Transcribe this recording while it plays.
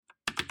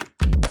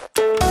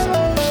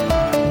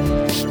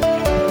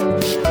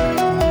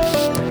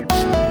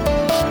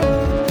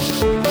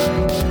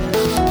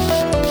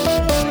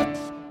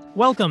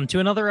Welcome to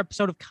another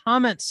episode of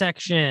Comment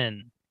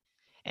Section.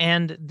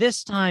 And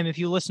this time, if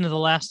you listen to the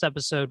last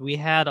episode, we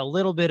had a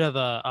little bit of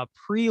a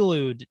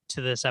prelude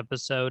to this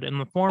episode in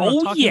the form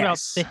of talking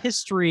about the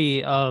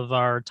history of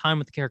our time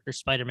with the character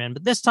Spider-Man.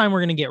 But this time, we're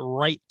going to get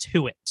right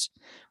to it.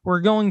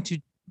 We're going to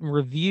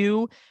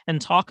review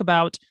and talk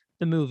about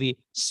the movie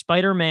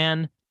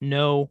Spider-Man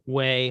No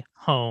Way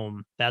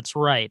Home. That's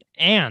right.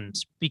 And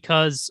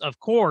because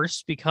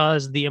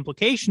the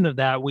implication of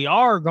that,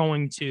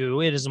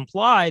 it is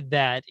implied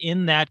that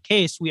in that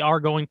case, we are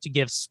going to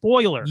give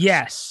spoilers.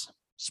 Yes.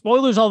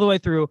 Spoilers all the way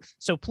through.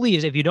 So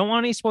please, if you don't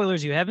want any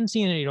spoilers, you haven't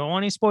seen it, you don't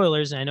want any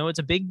spoilers, and I know it's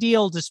a big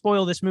deal to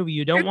spoil this movie.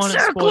 You don't want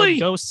it spoiled.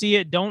 Go see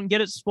it. Don't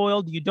get it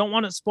spoiled. You don't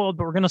want it spoiled,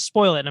 but we're going to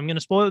spoil it. And I'm going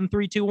to spoil it in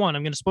 3, 2, 1.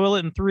 I'm going to spoil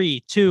it in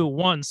 3, 2,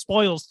 1.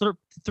 Spoils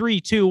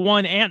 3, 2,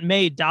 1. Aunt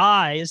May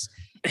dies.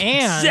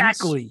 And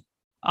exactly.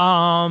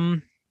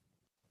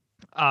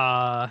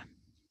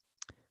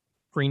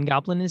 Green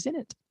Goblin is in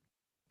it.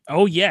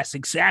 Oh, yes,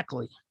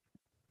 exactly.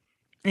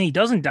 And he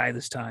doesn't die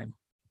this time.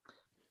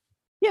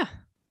 Yeah.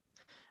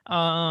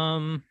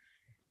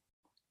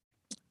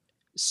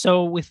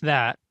 So with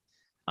that,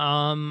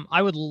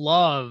 I would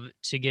love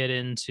to get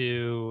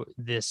into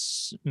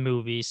this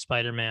movie,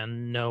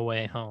 Spider-Man No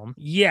Way Home.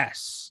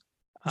 Yes.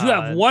 Do you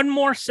have one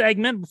more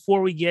segment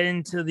before we get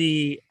into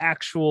the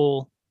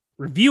actual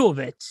review of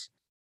it?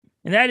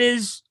 And that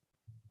is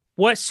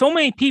what so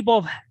many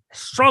people have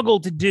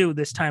struggled to do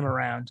this time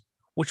around,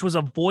 which was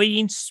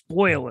avoiding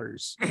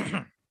spoilers.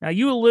 Now,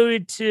 you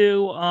alluded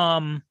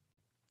to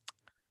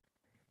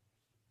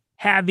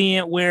having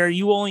it where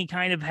you only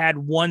kind of had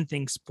one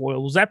thing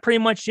spoiled. Was that pretty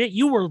much it?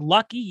 You were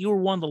lucky. You were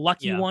one of the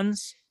lucky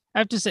ones. I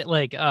have to say,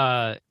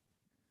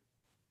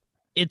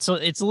 it's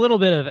a little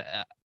bit of,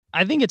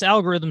 I think it's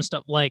algorithm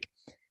stuff.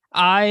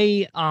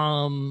 I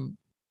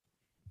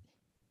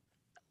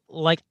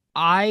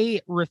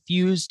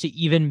refuse to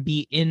even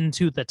be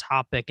into the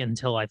topic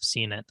until I've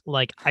seen it.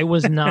 I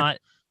was not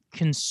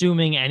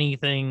consuming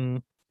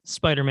anything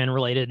Spider-Man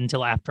related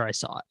until after I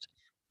saw it.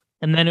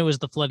 And then it was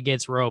the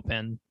floodgates were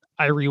open.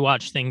 I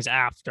rewatch things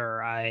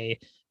after. I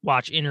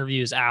watch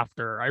interviews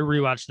after. I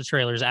rewatch the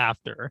trailers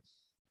after.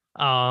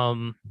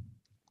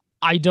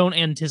 I don't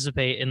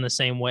anticipate in the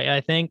same way,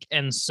 I think.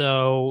 And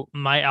so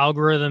my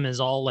algorithm is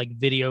all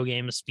video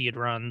game speed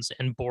runs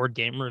and board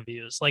game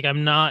reviews.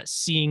 I'm not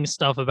seeing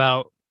stuff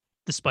about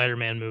the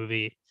Spider-Man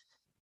movie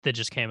that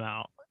just came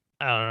out.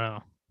 I don't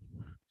know.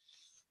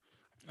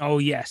 Oh,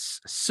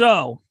 yes.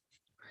 So,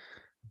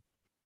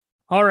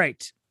 all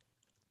right.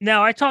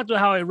 Now, I talked about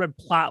how I read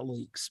plot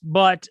leaks,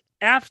 but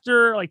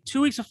after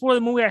 2 weeks before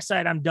the movie, I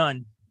decided I'm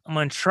done. I'm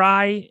going to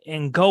try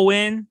and go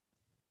in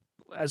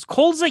as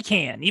cold as I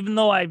can, even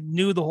though I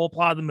knew the whole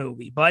plot of the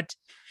movie, but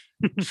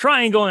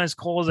try and go in as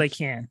cold as I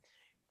can.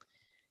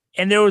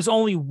 And there was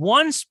only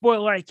one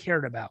spoiler I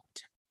cared about.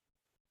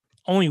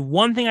 Only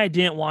one thing I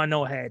didn't want to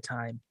know ahead of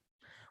time,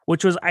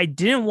 which was I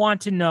didn't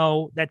want to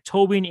know that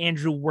Tobey and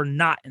Andrew were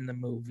not in the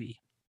movie.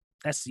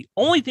 That's the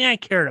only thing I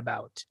cared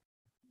about.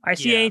 I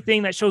see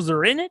anything that shows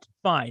they're in it,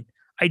 fine.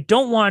 I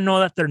don't want to know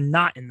that they're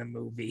not in the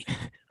movie.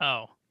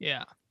 Oh,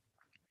 yeah.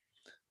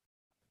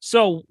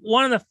 So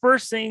one of the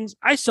first things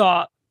I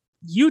saw,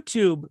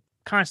 YouTube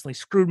constantly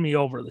screwed me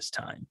over this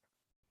time.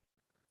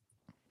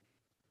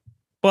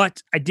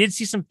 But I did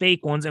see some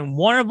fake ones, and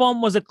one of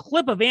them was a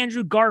clip of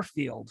Andrew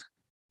Garfield.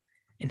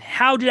 And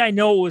how did I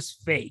know it was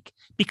fake?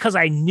 Because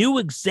I knew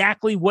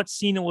exactly what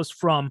scene it was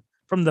from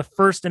the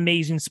first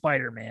Amazing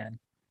Spider-Man.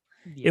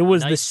 Yeah, it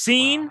was the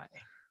scene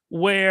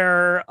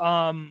where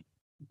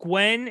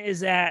Gwen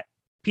is at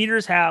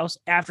Peter's house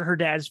after her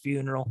dad's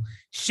funeral.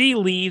 She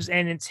leaves,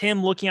 and it's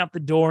him looking out the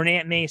door, and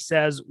Aunt May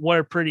says, "What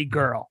a pretty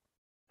girl."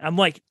 I'm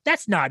like,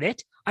 that's not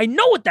it. I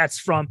know what that's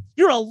from.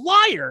 You're a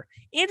liar.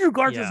 Andrew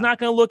Garfield's not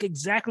going to look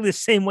exactly the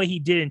same way he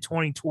did in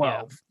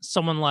 2012. Yeah.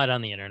 Someone lied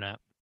on the internet.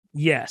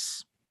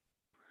 Yes.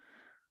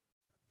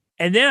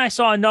 And then I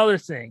saw another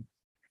thing,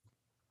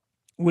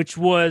 which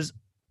was,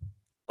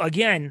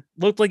 again,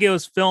 looked like it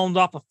was filmed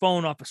off a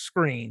phone, off a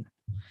screen.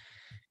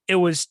 It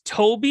was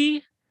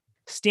Tobey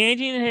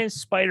standing in his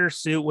spider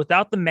suit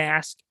without the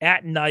mask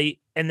at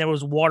night, and there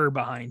was water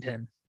behind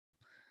him.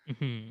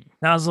 Mm-hmm.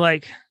 And I was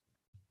like,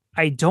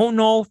 I don't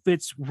know if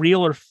it's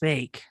real or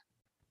fake,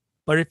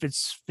 but if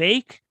it's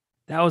fake,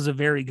 that was a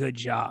very good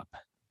job.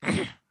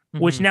 Mm-hmm.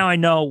 Which now I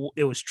know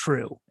it was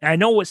true. And I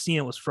know what scene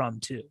it was from,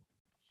 too.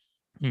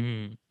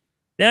 Mm-hmm.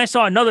 Then I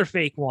saw another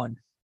fake one.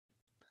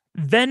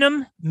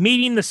 Venom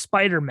meeting the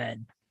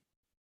Spider-Men,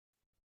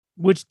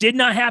 which did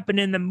not happen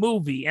in the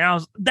movie.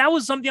 And that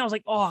was something I was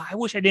like, oh, I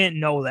wish I didn't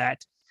know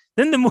that.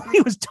 Then the movie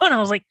was done. I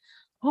was like,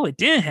 oh, it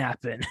didn't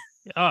happen.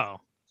 Oh,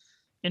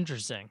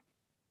 interesting.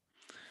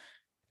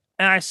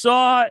 And I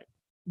saw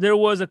there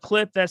was a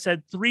clip that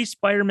said 3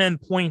 Spider-Men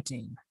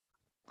pointing.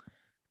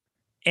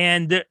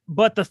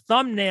 But the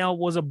thumbnail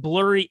was a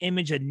blurry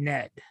image of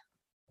Ned.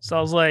 So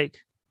I was like,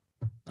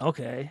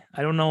 okay,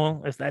 I don't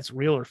know if that's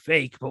real or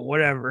fake, but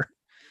whatever.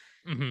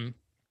 Mm-hmm.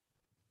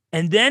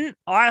 And then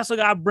I also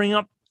got to bring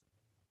up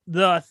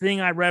the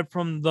thing I read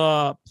from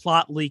the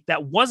plot leak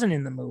that wasn't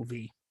in the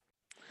movie.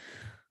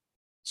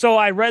 So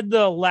I read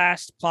the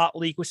last plot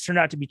leak, which turned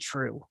out to be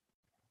true.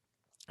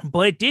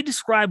 But it did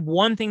describe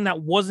one thing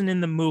that wasn't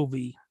in the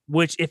movie,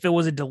 which if it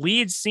was a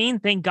deleted scene,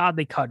 thank God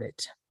they cut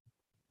it.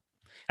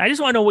 I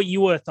just want to know what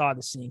you would have thought of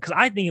the scene, because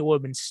I think it would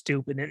have been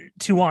stupid and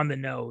too on the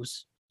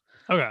nose.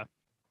 Okay.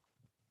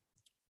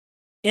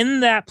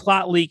 In that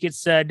plot leak, it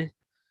said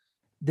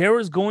there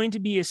was going to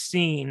be a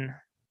scene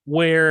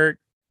where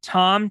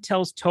Tom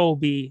tells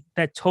Toby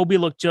that Toby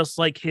looked just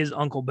like his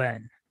Uncle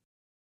Ben.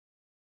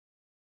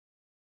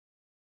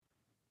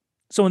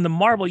 So in the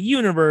Marvel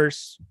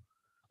universe,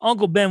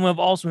 Uncle Ben would have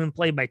also been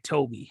played by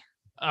Toby.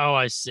 Oh,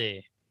 I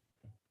see.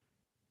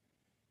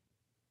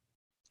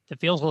 It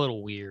feels a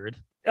little weird.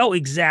 Oh,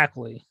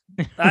 exactly.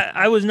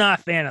 I was not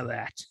a fan of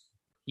that.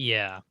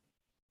 Yeah.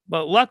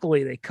 But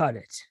luckily, they cut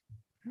it.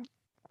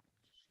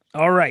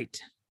 All right.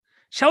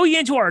 Shall we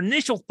get into our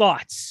initial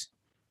thoughts?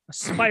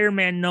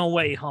 Spider-Man No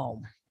Way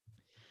Home.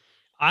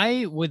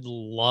 I would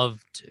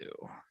love to.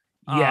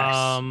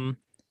 Yes.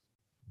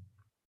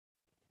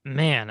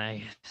 Man,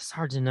 it's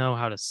hard to know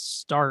how to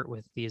start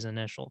with these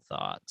initial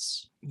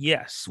thoughts.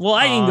 Yes. Well,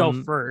 I can go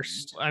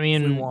first. I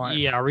mean,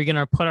 yeah, are we going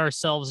to put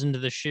ourselves into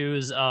the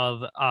shoes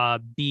of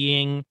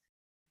being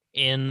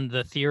in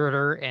the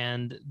theater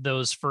and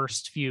those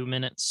first few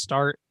minutes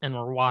start and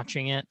we're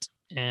watching it?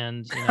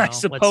 And you know, I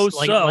suppose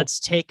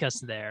let's take us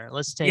there.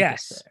 Let's take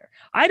us there.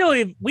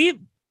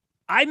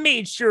 I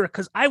made sure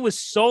because I was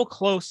so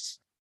close.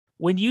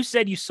 When you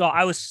said you saw,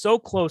 I was so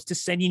close to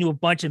sending you a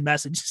bunch of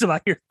messages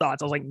about your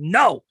thoughts. I was like,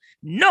 no,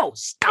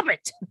 stop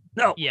it.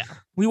 No, yeah,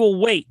 we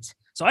will wait.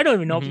 So I don't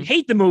even know if you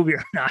hate the movie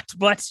or not,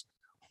 but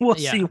we'll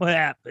see what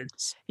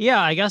happens. Yeah,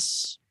 I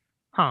guess.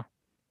 Huh.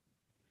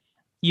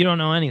 You don't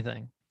know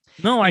anything.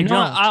 No, I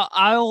don't.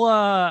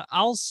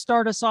 I'll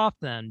start us off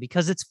then,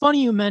 because it's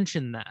funny you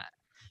mentioned that.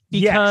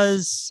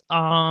 Because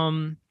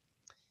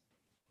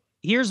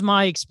here's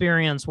my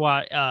experience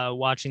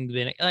watching the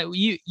video.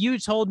 You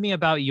told me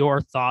about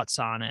your thoughts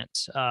on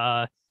it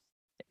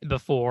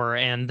before,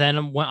 and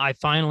then when I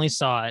finally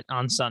saw it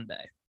on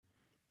Sunday,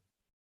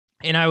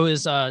 and I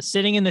was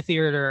sitting in the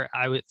theater,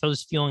 I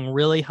was feeling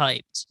really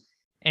hyped,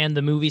 and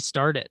the movie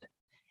started,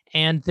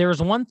 and there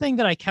was one thing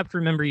that I kept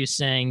remember you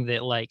saying,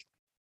 that like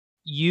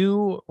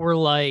you were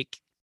like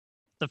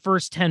the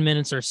first 10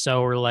 minutes or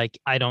so were like,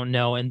 I don't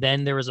know, and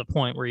then there was a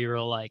point where you were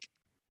like,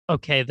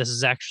 okay, this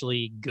is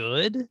actually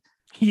good.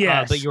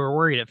 Yes. But you were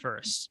worried at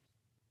first.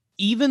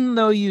 Even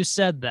though you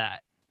said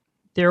that,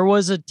 there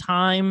was a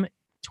time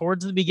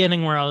towards the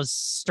beginning where I was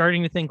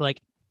starting to think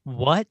like,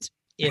 what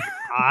if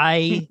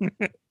I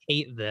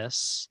hate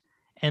this?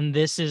 And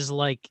this is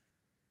like,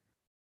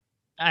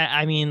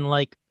 I mean,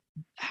 like,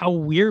 how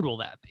weird will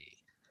that be?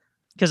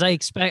 Because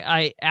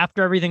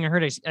after everything I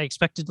heard, I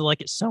expected to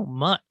like it so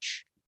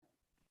much.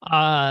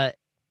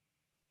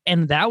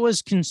 And that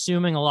was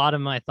consuming a lot of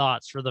my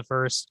thoughts for the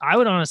first, I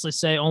would honestly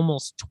say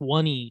almost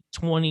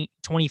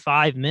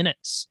 25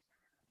 minutes,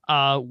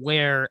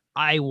 where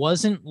I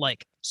wasn't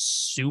like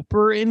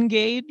super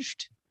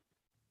engaged.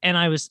 And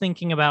I was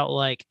thinking about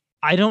like,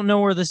 I don't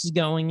know where this is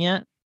going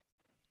yet,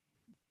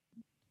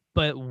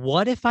 but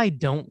what if I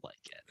don't like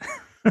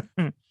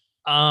it?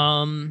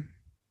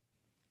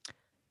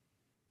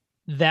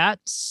 That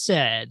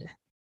said,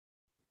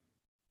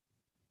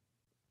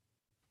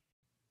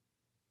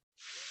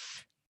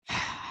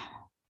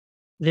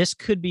 this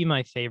could be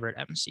my favorite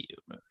MCU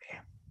movie.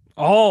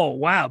 Oh,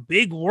 wow.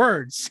 Big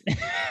words.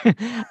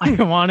 I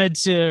wanted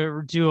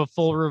to do a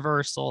full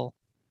reversal.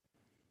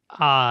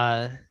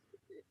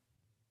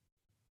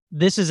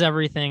 This is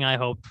everything I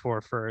hoped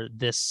for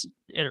this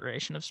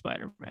iteration of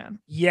Spider-Man.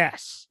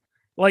 Yes.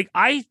 Like,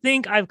 I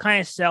think I've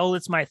kind of settled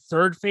it's my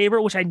third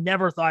favorite, which I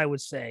never thought I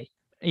would say.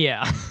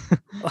 Yeah.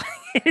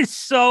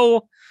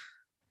 So,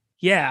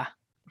 yeah.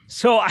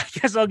 So I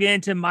guess I'll get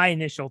into my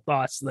initial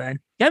thoughts then.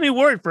 Got me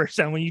worried for a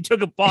second when you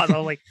took a pause. I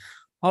was like,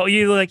 oh,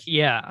 you like,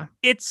 yeah,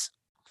 it's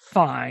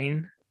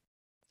fine.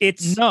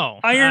 It's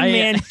Iron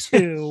Man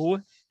 2.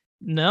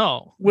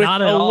 No, with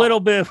not at a all.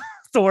 little bit of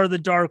Thor the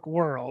Dark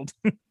World.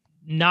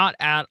 Not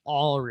at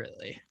all,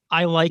 really.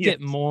 I like it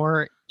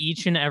more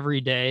each and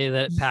every day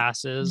that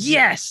passes.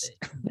 Yes,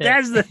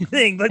 that's the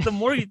thing. Like, the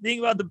more you think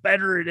about, the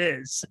better it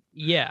is.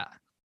 Yeah.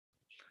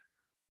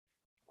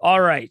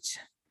 All right.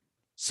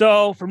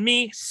 So for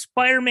me,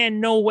 Spider-Man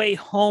No Way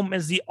Home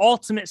is the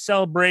ultimate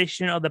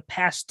celebration of the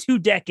past 2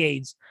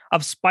 decades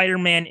of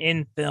Spider-Man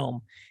in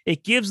film.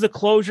 It gives the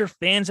closure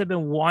fans have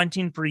been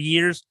wanting for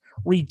years,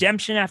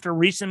 redemption after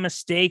recent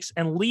mistakes,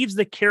 and leaves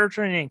the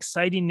character in an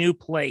exciting new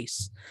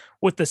place.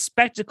 With the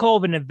spectacle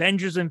of an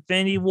Avengers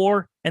Infinity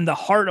War and the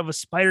heart of a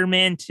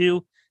Spider-Man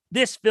 2,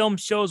 this film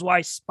shows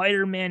why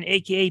Spider-Man,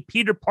 aka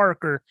Peter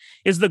Parker,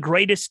 is the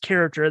greatest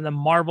character in the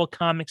Marvel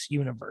Comics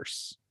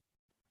universe.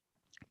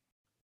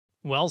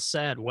 Well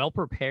said. Well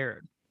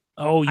prepared.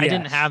 Oh, yes. I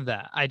didn't have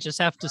that. I just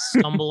have to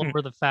stumble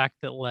over the fact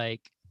that,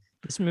 like,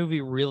 this movie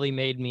really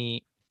made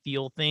me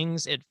feel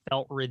things. It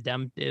felt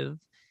redemptive.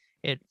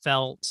 It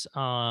felt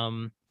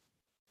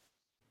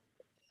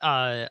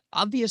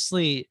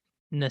obviously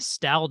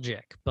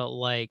nostalgic, but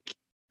like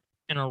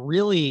in a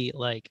really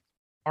like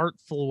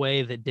artful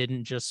way that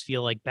didn't just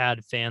feel like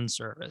bad fan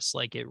service.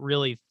 Like it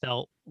really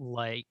felt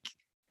like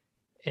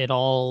it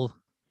all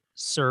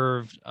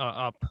served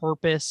a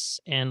purpose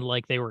and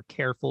like they were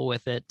careful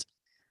with it.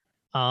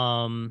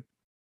 Um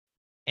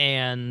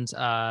and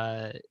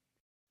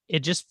it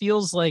just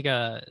feels like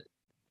a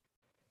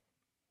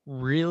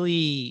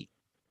really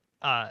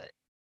uh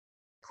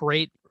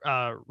great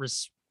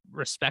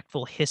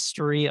respectful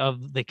history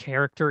of the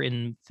character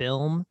in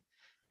film.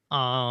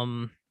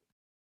 And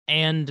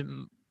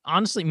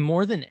honestly,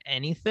 more than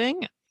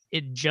anything,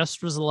 it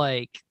just was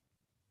like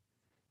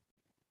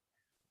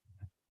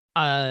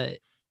I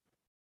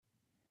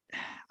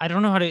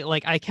don't know how to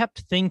like I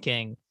kept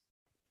thinking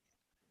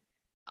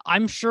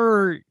I'm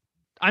sure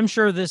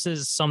this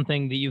is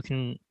something that you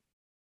can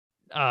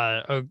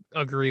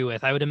agree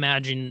with. I would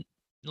imagine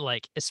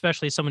like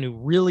especially someone who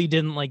really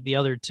didn't like the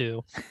other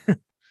two.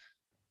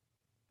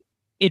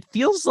 It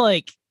feels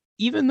like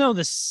even though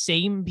the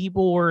same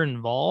people were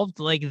involved,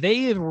 like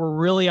they were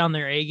really on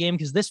their A game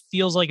because this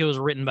feels like it was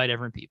written by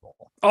different people.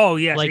 Oh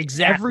yes, like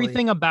exactly.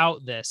 Everything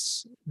about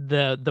this,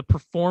 the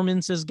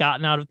performances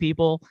gotten out of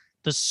people,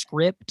 the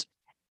script,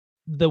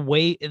 the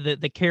way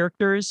the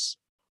characters,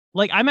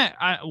 like I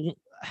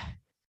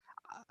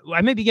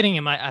may be getting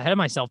ahead of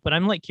myself, but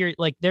I'm like curious.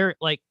 Like they're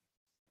like,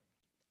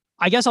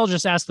 I guess I'll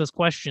just ask this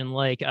question.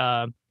 Like,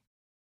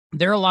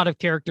 there are a lot of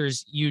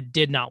characters you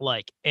did not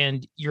like,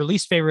 and your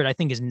least favorite, I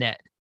think, is Ned.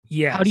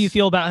 Yeah. How do you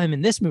feel about him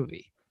in this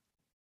movie?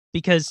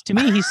 Because to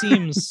me, he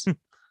seems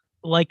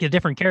like a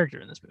different character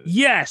in this movie.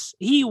 Yes,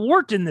 he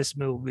worked in this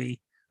movie.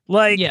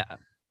 Like, yeah.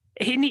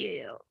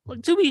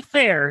 To be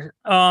fair,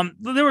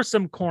 there were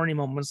some corny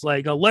moments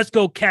like, let's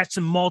go catch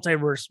some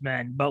multiverse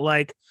men. But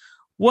like,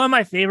 one of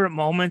my favorite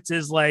moments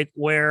is like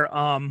where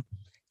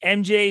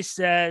MJ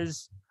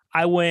says,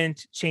 I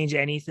wouldn't change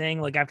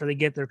anything, like after they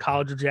get their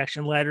college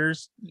rejection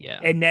letters. Yeah.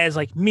 And Ned's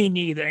like, me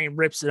neither. And he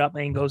rips it up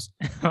and he goes,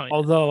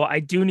 although I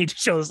do need to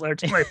show this letter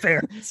to my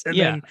parents. And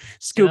then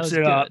scoops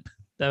it up.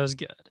 That was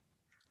good.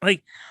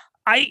 Like,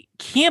 I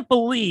can't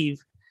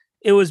believe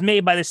it was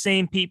made by the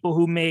same people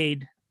who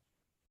made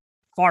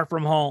Far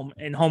From Home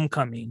and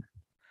Homecoming.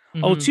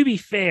 Mm-hmm. Oh, to be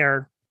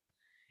fair,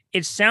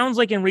 it sounds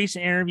like in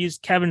recent interviews,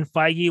 Kevin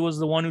Feige was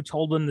the one who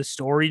told them the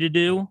story to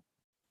do.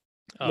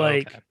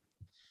 Okay.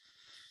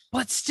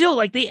 But still,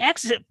 like they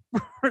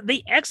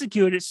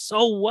executed it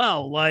so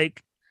well.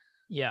 Like,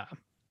 yeah,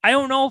 I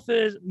don't know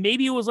if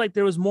maybe it was like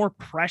there was more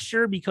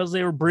pressure because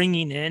they were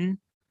bringing in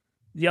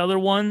the other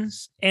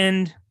ones,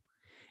 and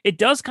it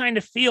does kind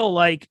of feel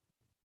like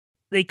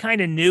they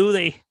kind of knew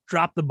they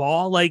dropped the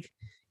ball. Like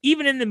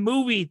even in the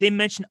movie, they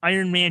mentioned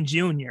Iron Man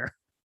Jr.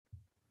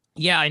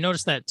 Yeah, I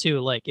noticed that too.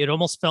 Like it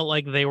almost felt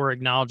like they were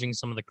acknowledging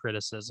some of the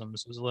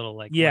criticisms. It was a little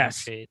like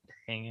shade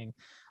hanging.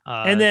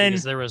 And then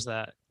because there was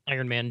that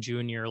Iron Man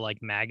Jr.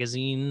 like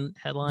magazine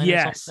headline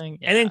or something.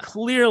 Yeah. And then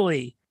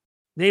clearly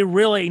they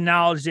really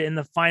acknowledged it in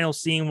the final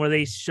scene where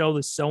they show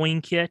the sewing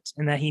kit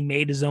and that he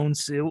made his own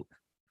suit.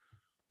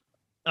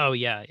 Oh,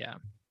 yeah.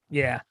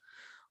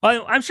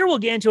 Well, I'm sure we'll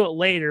get into it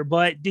later,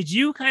 but did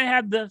you kind of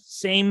have the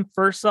same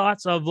first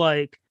thoughts of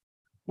like,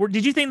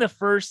 did you think the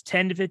first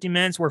 10 to 15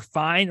 minutes were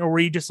fine, or were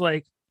you just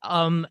like,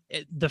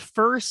 the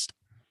first,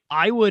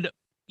 I would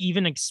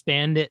even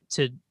expand it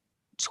to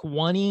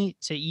 20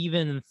 to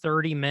even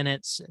 30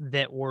 minutes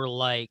that were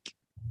like,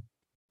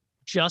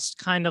 just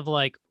kind of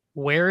like,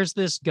 where is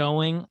this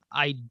going?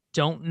 I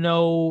don't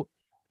know.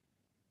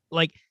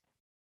 Like,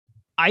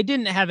 I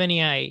didn't have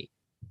any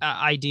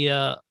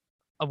idea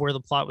of where the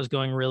plot was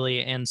going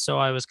really. And so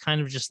I was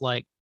kind of just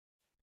like,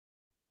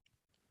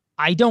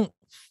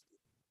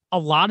 a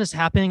lot is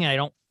happening. I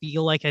don't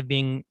feel like I'm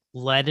being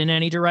led in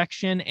any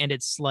direction. And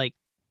it's like,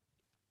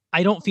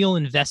 I don't feel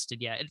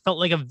invested yet. It felt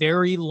like a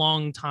very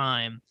long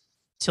time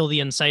till the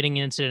inciting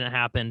incident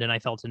happened and I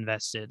felt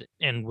invested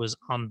and was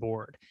on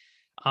board.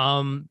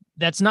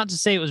 That's not to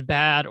say it was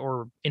bad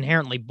or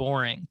inherently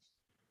boring.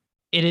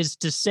 It is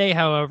to say,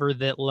 however,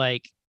 that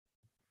like,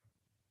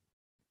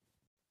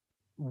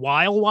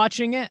 while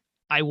watching it,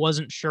 I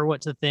wasn't sure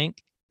what to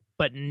think,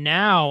 but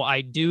now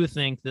I do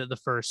think that the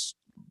first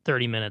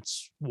 30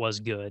 minutes was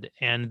good,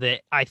 and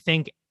that I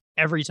think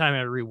every time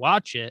I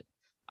rewatch it,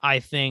 I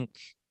think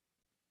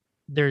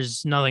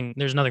there's nothing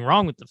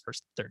wrong with the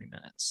first 30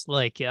 minutes.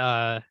 Like,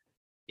 because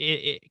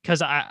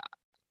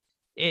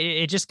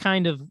it just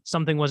kind of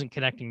something wasn't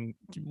connecting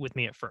with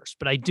me at first,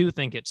 but I do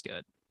think it's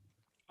good.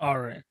 All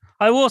right,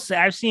 I will say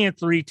I've seen it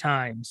 3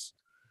 times,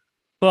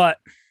 but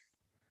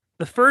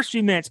the first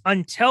few minutes,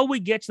 until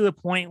we get to the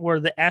point where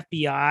the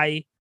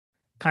FBI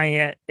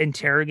kind of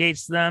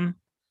interrogates them,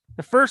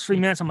 the first 3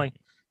 minutes, I'm like,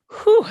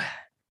 whew,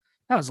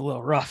 that was a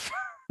little rough.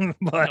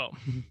 But no.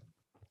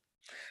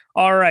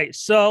 All right,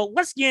 so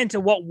let's get into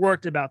what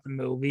worked about the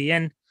movie.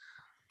 And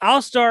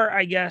I'll start,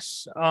 I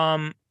guess.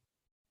 I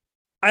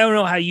don't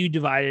know how you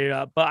divided it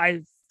up, but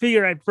I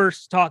figured I'd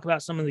first talk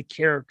about some of the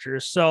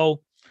characters.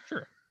 So,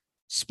 sure.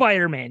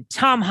 Spider-Man,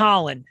 Tom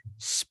Holland.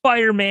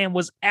 Spider-Man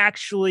was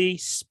actually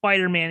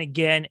Spider-Man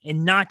again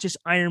and not just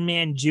Iron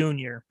Man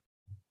Jr.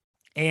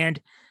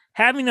 And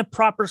having a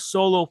proper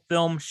solo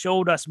film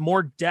showed us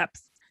more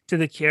depth to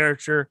the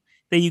character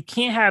that you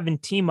can't have in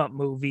team-up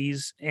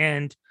movies.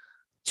 And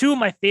two of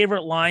my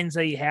favorite lines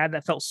that he had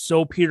that felt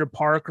so Peter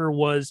Parker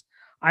was,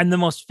 "I'm the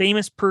most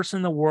famous person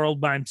in the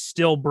world, but I'm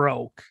still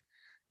broke."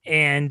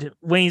 And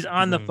when he's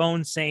on the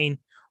phone saying,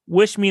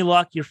 "Wish me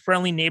luck, your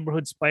friendly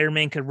neighborhood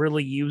Spider-Man could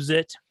really use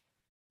it."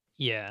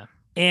 Yeah.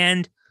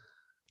 And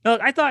look,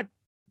 I thought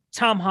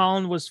Tom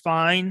Holland was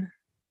fine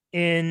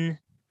in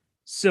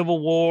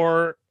Civil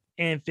War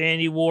and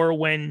Infinity War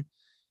when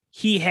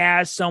he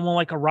has someone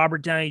like a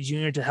Robert Downey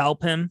Jr. to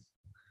help him.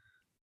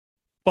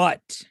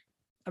 But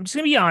I'm just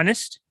going to be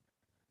honest.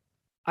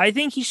 I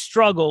think he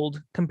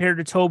struggled compared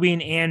to Tobey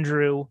and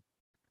Andrew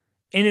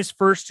in his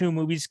first two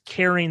movies,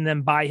 carrying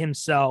them by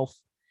himself.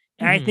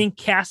 And I think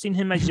casting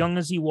him as young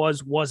as he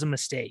was a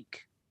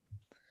mistake.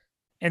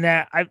 And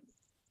that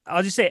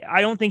I'll just say,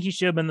 I don't think he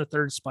should have been the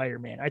third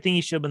Spider-Man. I think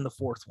he should have been the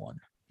fourth one.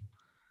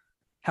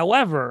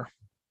 However,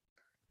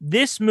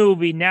 this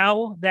movie,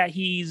 now that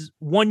he's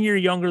 1 year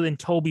younger than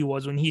Tobey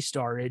was when he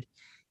started,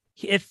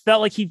 it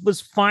felt like he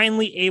was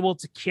finally able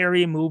to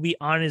carry a movie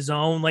on his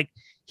own. Like,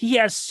 he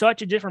has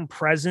such a different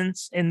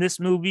presence in this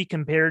movie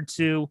compared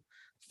to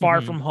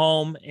Far From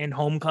Home and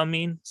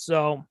Homecoming.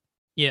 So,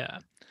 yeah,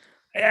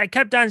 I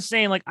kept on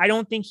saying, like, I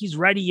don't think he's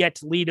ready yet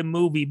to lead a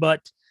movie,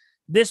 but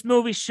this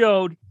movie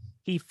showed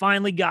he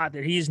finally got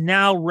there. He is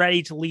now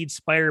ready to lead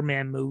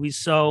Spider-Man movies.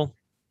 So,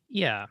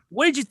 yeah.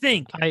 What did you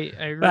think I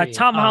agree. about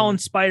Tom Holland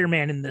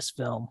Spider-Man in this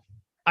film?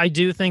 I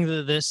do think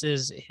that this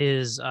is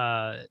his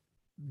in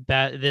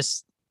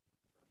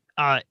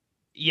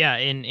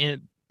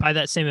by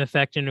that same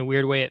effect, in a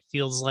weird way, it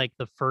feels like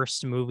the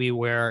first movie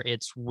where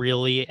it's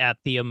really at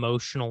the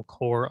emotional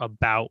core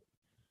about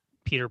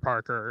Peter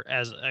Parker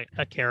as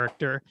a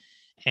character.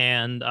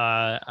 And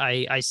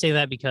I say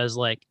that because,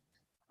 like,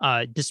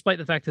 despite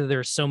the fact that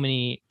there's so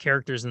many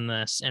characters in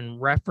this and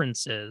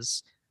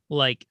references,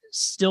 like,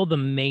 still the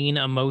main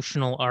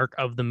emotional arc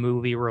of the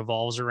movie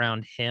revolves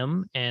around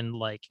him and,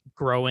 like,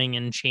 growing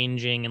and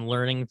changing and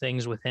learning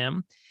things with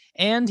him.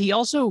 And he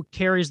also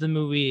carries the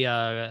movie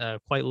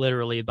quite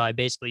literally by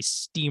basically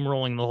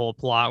steamrolling the whole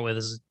plot with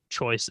his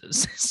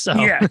choices. So,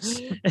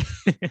 yes.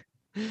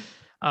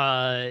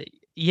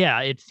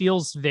 Yeah, it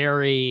feels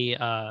very,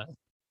 and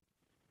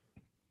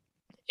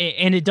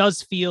it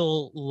does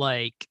feel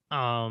like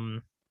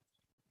a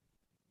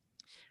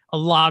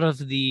lot of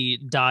the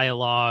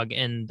dialogue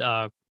and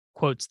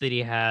quotes that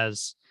he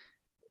has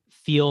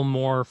feel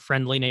more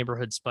friendly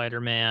neighborhood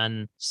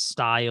Spider-Man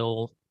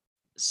style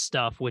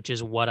stuff, which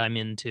is what I'm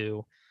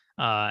into,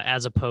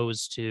 as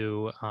opposed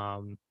to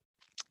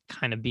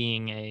kind of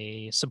being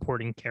a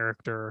supporting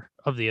character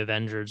of the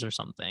Avengers or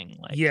something.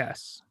 Like,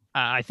 yes,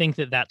 I think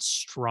that that's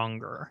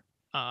stronger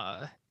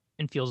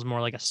and feels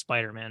more like a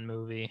Spider-Man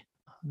movie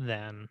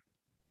than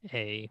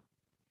a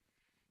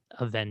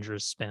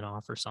Avengers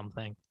spinoff or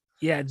something.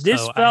 Yeah,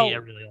 this felt I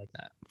really like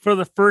that for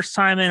the first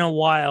time in a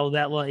while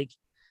that, like,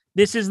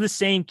 this is the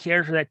same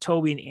character that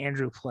Tobey and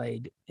Andrew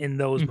played in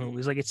those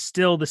movies. Like, it's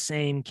still the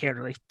same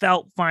character. They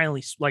felt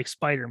finally like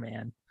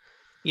Spider-Man.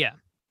 Yeah.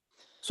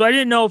 So I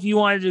didn't know if you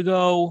wanted to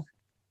go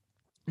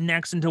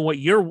next into what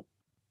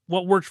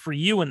worked for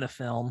you in the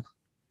film.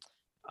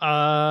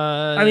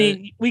 I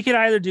mean, we could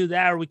either do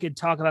that or we could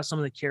talk about some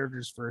of the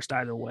characters first.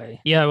 Either way.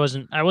 Yeah,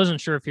 I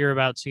wasn't sure if you're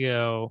about to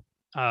go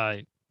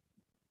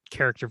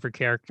character for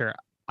character.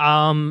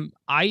 I mean,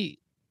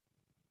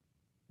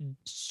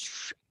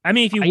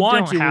 if you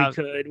want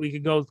to, we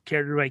could go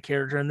character by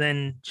character and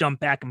then jump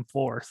back and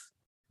forth.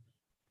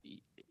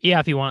 Yeah,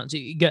 if you want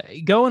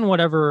to go in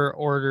whatever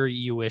order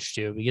you wish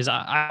to, because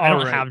I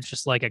don't have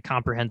just like a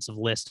comprehensive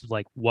list of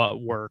like what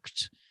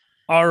worked.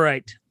 All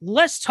right,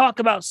 let's talk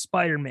about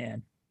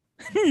Spider-Man.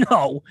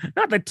 No,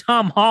 not the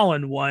Tom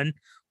Holland one.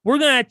 We're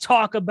going to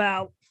talk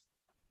about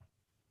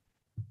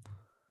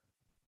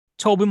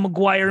Tobey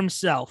Maguire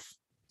himself,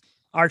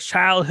 our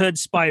childhood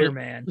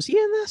Spider-Man. Was he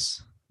in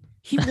this?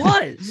 He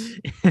was.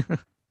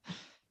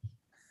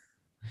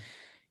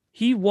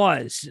 He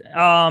was.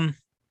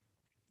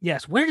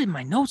 Yes. Where did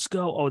my notes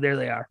go? Oh, there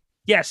they are.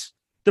 Yes.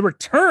 The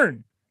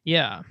return.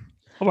 Yeah.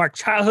 Of our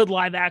childhood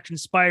live action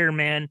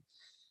Spider-Man.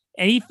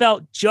 And he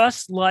felt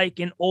just like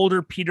an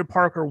older Peter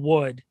Parker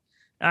would.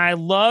 And I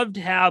loved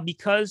how,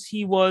 because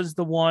he was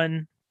the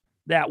one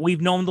that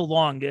we've known the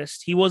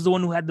longest, he was the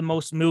one who had the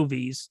most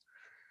movies.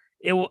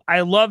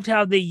 I loved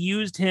how they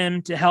used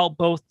him to help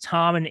both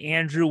Tom and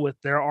Andrew with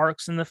their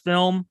arcs in the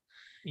film.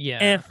 Yeah.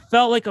 And it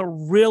felt like a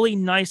really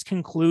nice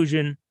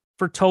conclusion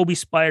for Tobey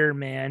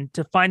Spider-Man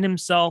to find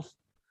himself,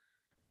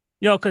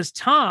 because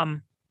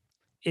Tom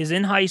is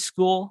in high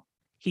school.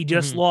 He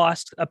just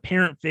lost a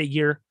parent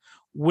figure.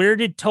 Where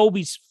did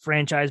Tobey's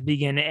franchise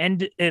begin?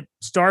 And it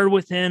started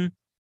with him,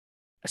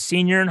 a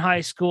senior in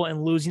high school,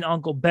 and losing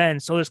Uncle Ben.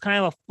 So there's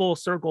kind of a full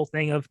circle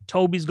thing of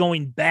Tobey's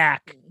going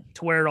back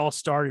to where it all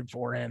started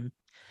for him.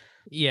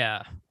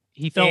 Yeah.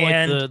 He felt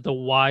like the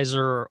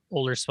wiser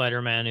older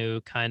Spider-Man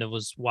who kind of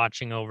was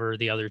watching over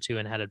the other two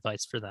and had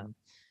advice for them.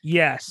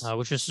 Yes.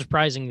 Which was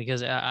surprising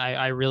because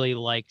I really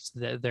liked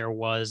that there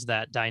was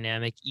that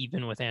dynamic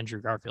even with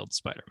Andrew Garfield's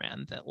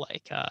Spider-Man that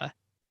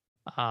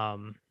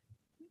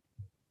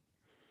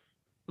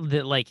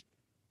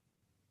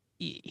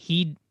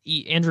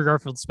Andrew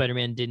Garfield's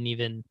Spider-Man didn't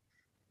even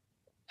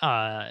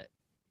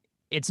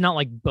it's not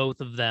like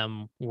both of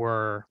them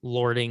were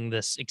lording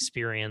this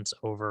experience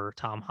over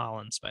Tom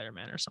Holland's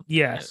Spider-Man or something.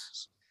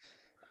 Yes.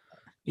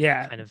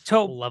 Yeah. Kind of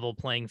level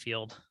playing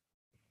field.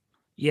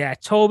 Yeah,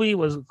 Tobey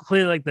was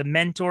clearly like the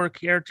mentor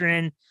character,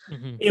 and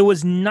it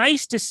was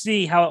nice to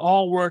see how it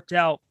all worked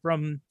out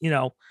from,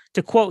 to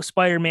quote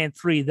Spider-Man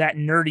 3, that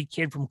nerdy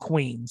kid from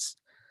Queens.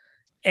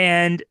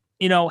 And,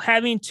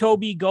 having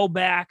Tobey go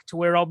back to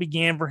where it all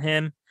began for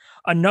him,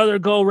 another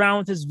go around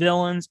with his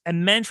villains,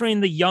 and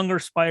mentoring the younger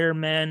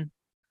Spider-Man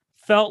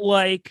felt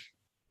like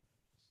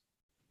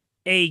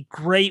a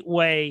great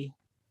way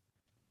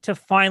to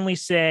finally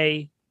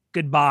say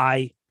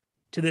goodbye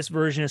to this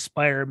version of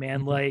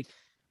Spider-Man. Like,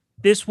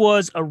 this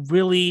was a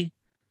really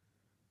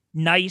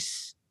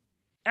nice,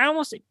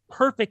 almost a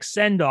perfect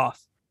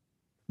send-off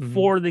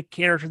for the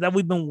character that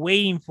we've been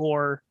waiting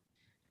for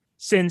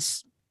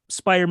since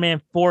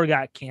Spider-Man 4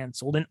 got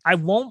canceled. And I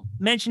won't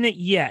mention it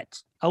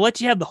yet. I'll let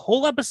you have the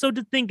whole episode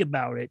to think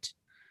about it.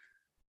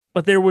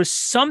 But there was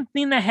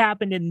something that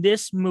happened in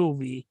this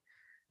movie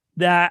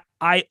that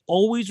I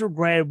always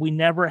regretted we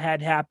never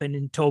had happen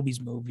in Tobey's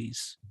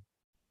movies.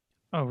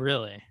 Oh,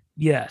 really?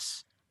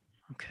 Yes.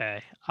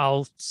 Okay,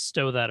 I'll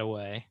stow that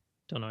away.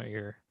 Don't know what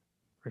you're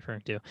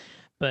referring to,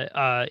 but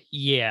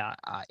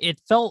it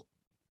felt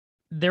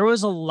there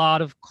was a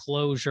lot of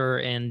closure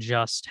in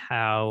just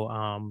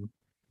how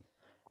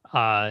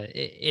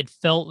it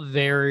felt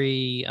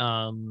very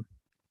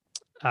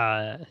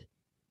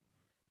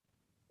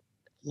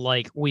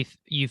like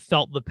you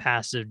felt the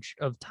passage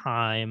of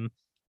time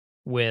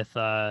with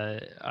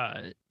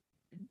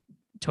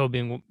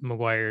Tobey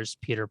Maguire's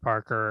Peter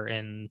Parker,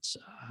 and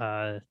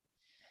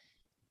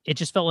it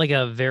just felt like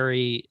a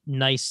very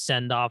nice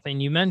send-off.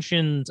 And you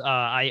mentioned,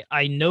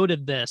 I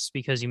noted this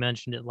because you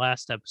mentioned it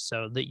last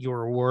episode, that you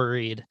were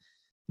worried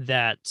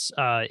that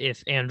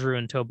if Andrew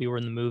and Tobey were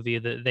in the movie,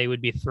 that they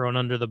would be thrown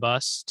under the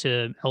bus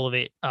to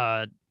elevate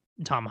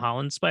Tom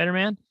Holland's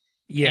Spider-Man.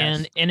 Yes.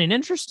 And in an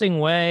interesting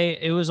way,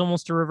 it was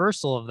almost a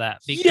reversal of that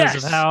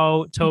because of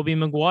how Tobey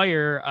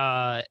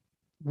Maguire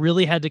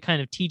really had to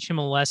kind of teach him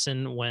a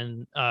lesson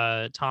when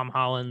Tom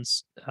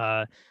Holland's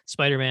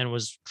Spider-Man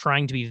was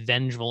trying to be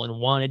vengeful and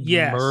wanted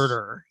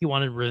murder. He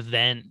wanted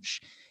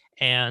revenge.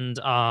 And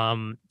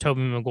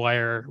Tobey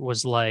Maguire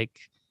was like,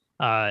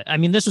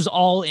 this was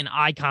all in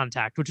eye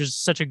contact, which is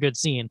such a good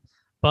scene.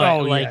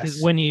 But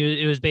when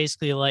it was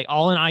basically like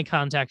all in eye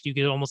contact, you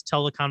could almost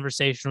tell the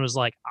conversation was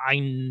like, I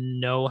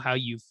know how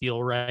you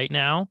feel right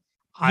now.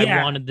 I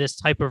wanted this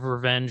type of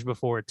revenge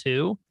before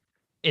too.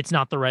 It's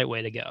not the right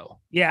way to go.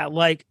 Yeah,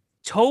 like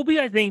Tobey,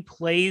 I think,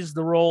 plays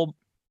the role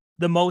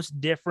the most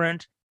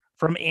different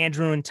from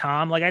Andrew and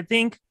Tom. Like, I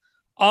think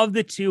of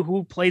the two,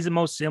 who plays the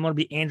most similar to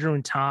be Andrew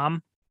and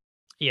Tom.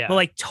 Yeah. But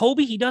like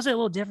Tobey, he does it a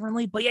little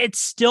differently, but it's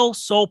still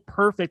so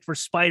perfect for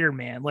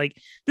Spider-Man. Like,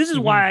 this is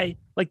why,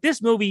 like,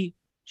 this movie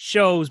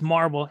shows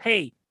Marvel,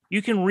 hey,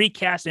 you can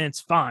recast and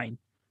it's fine.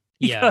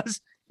 Because,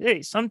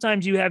 hey,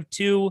 sometimes you have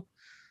two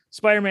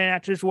Spider-Man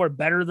actors who are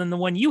better than the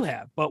one you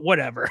have, but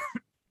whatever.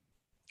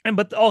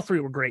 But all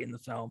three were great in the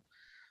film.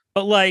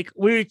 But like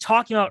we were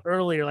talking about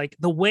earlier, like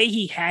the way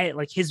he had it,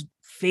 like his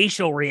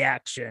facial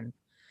reaction,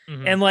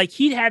 and like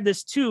he'd had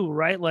this too,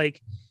 right?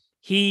 Like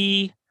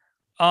he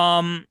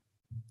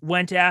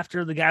went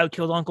after the guy who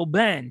killed Uncle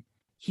Ben.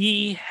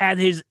 He had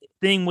his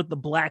thing with the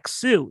black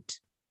suit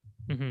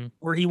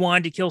where he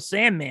wanted to kill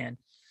Sandman.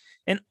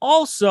 And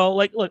also,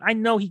 like, look, I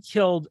know he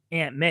killed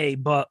Aunt May,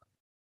 but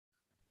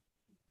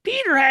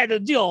Peter had to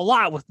deal a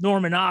lot with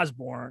Norman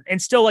Osborn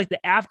and still like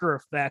the after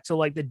effects of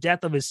like the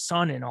death of his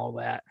son and all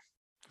that.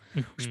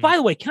 Which, by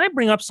the way, can I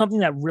bring up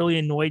something that really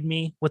annoyed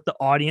me with the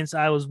audience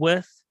I was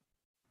with?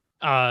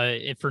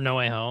 For No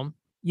Way Home?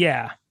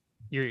 Yeah.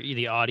 You're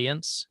the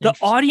audience? The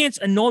audience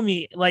annoyed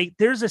me. Like,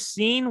 there's a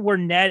scene where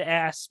Ned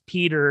asks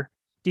Peter,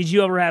 did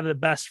you ever have a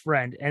best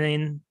friend? And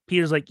then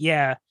Peter's like,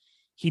 yeah,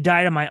 he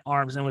died in my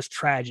arms and it was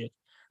tragic.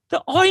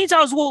 The audience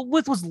I was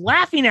with was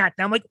laughing at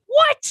them. Like,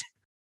 what?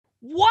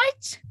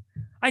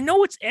 I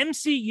know it's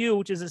MCU,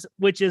 which is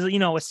a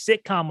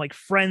sitcom like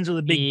Friends or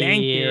The Big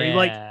Bang Theory.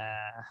 Like,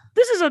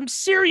 this is some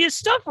serious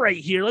stuff right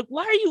here. Like,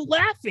 why are you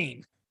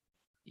laughing?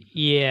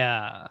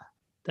 Yeah,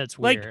 that's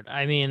weird. Like,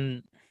 I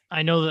mean,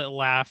 I know that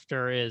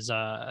laughter is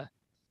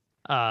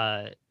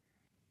like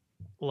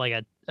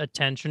a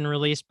tension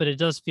release, but it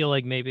does feel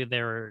like maybe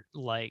they were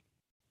like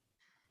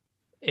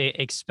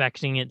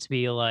expecting it to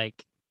be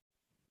like,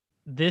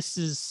 this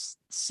is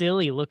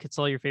silly. Look, it's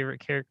all your favorite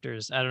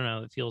characters. I don't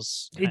know. It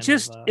feels it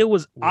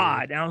was weird.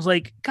 Odd. And I was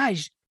like,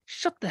 guys,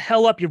 shut the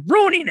hell up. You're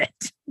ruining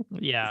it.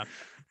 Yeah.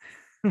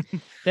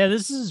 Yeah,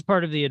 this is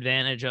part of the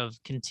advantage of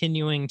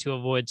continuing to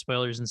avoid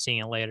spoilers and seeing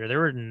it later. There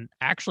were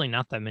actually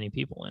not that many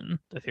people in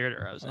the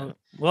theater I was in.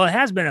 Well, it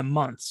has been a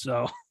month,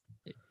 so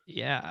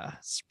yeah,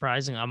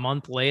 surprising. A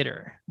month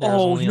later. You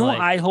know what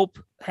I hope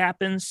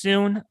happens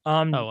soon?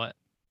 What?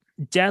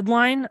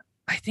 Deadline.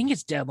 I think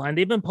it's Deadline.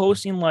 They've been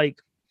posting like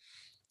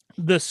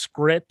the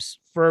scripts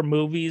for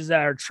movies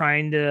that are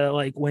trying to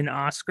like win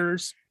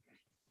Oscars.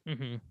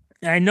 Mm-hmm.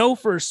 And I know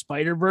for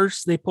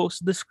Spider-Verse they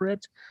posted the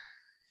script.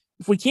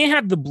 If we can't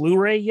have the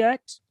Blu-ray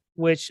yet,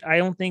 which I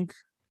don't think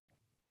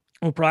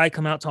will probably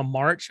come out till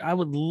March, I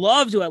would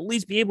love to at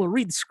least be able to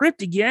read the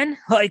script again.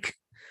 Like,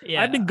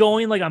 I've been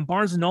going like on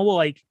Barnes and Noble,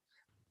 like,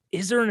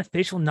 is there an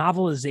official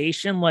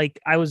novelization? Like,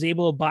 I was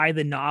able to buy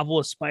the novel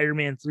of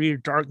Spider-Man 3 or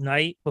Dark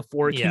Knight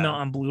before it came out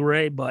on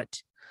Blu-ray,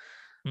 but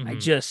I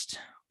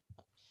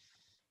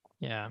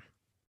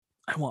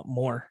want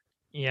more.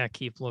 Yeah,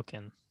 keep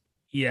looking.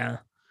 Yeah.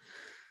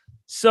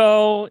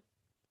 So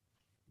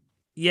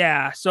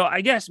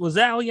I guess, was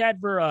that all you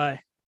had for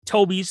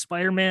Tobey's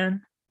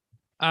Spider-Man?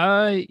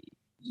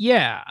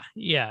 Yeah,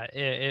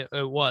 it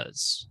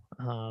was.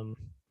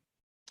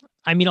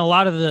 I mean, a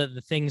lot of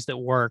the things that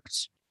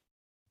worked,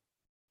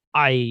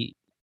 I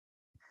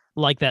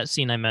like that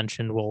scene I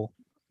mentioned will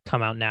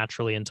come out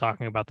naturally in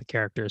talking about the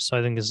characters. So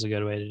I think this is a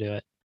good way to do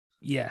it.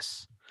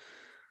 Yes.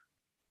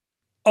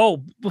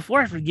 Oh,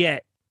 before I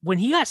forget, when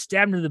he got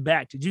stabbed in the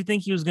back, did you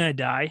think he was going to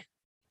die?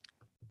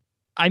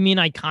 I mean,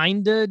 I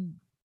kind of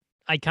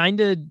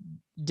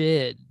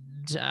did.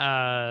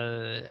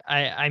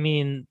 I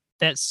mean,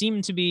 that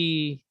seemed to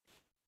be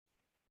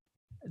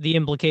the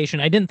implication.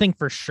 I didn't think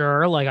for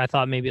sure. Like, I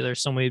thought maybe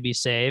there's some way to be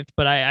saved,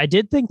 but I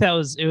did think that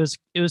it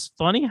was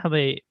funny how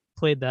they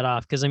played that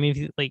off. Because I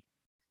mean,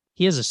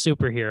 he is a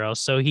superhero,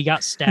 so he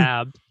got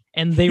stabbed,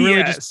 and they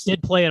really just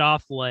did play it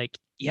off like,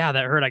 yeah,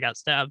 that hurt. I got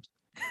stabbed.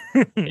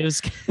 It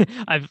was.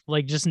 I've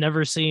like just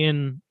never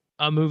seen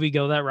a movie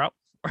go that route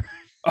before.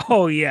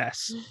 Oh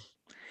yes,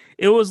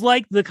 it was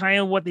like the kind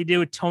of what they did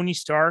with Tony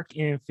Stark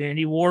in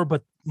Infinity War,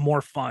 but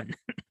more fun.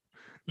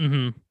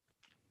 Mm-hmm.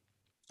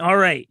 All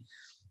right,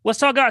 let's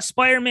talk about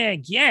Spider-Man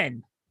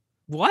again.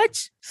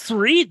 What?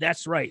 3?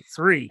 That's right,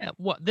 3.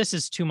 What? This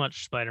is too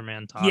much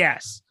Spider-Man talk.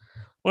 Yes,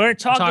 we're going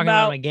to talk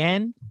about him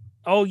again.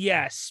 Oh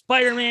yes,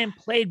 Spider-Man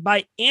played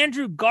by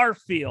Andrew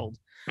Garfield.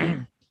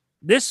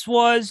 This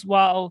was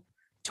while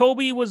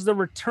Tobey was the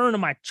return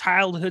of my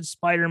childhood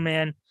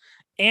Spider-Man.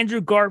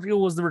 Andrew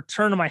Garfield was the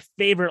return of my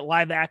favorite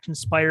live-action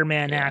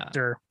Spider-Man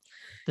actor.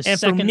 The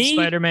second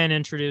Spider-Man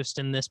introduced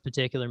in this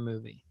particular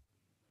movie.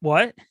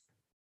 What?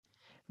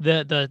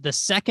 The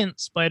second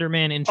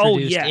Spider-Man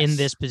introduced in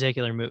this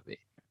particular movie.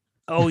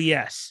 Oh,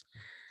 yes.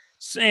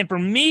 And for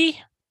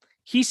me,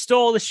 he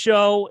stole the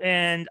show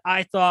and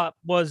I thought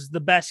was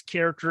the best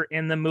character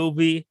in the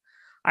movie.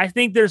 I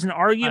think there's an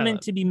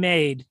argument to be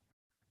made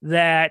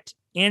that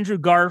Andrew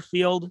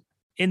Garfield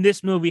in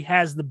this movie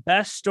has the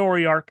best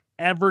story arc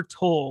ever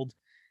told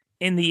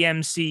in the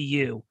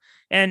MCU.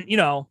 And, you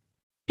know,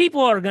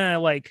 people are going to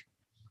like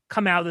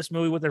come out of this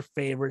movie with their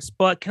favorites,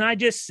 but can I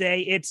just say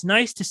it's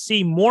nice to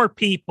see more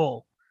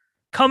people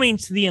coming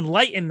to the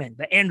enlightenment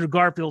that Andrew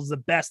Garfield is the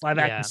best live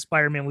action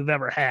Spider-Man we've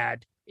ever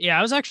had. Yeah,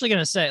 I was actually going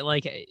to say,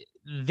 like,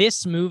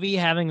 this movie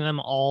having them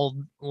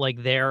all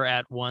like there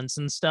at once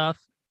and stuff,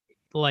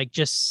 like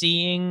just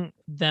seeing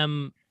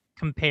them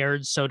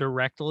compared so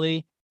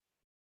directly,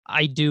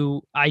 I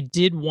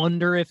did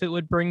wonder if it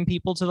would bring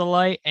people to the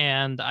light,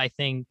 and I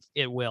think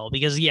it will,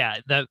 because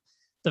the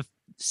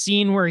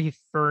scene where he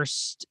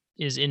first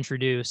is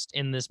introduced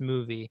in this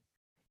movie,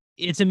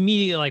 it's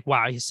immediately like,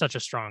 wow, he's such a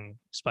strong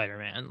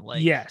Spider-Man.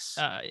 Like, yes,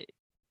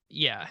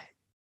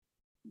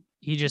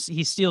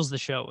 he steals the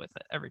show with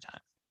it every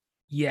time.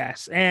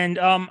 Yes, and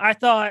I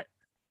thought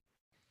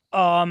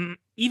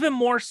even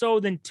more so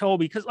than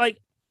Tobey, because like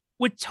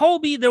with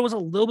Tobey there was a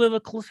little bit of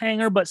a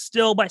cliffhanger, but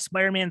still by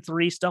Spider-Man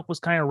 3 stuff was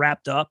kind of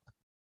wrapped up.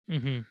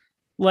 Mm-hmm.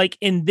 Like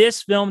in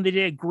this film, they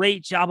did a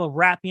great job of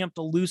wrapping up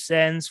the loose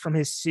ends from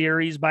his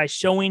series by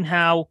showing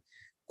how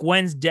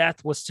Gwen's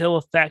death was still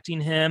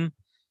affecting him.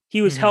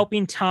 He was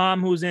helping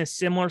Tom, who was in a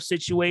similar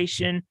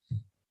situation.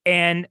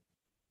 And,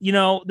 you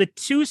know, the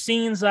two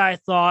scenes that I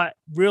thought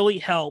really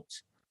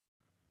helped,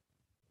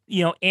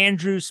 you know,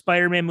 Andrew's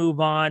Spider-Man move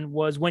on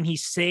was when he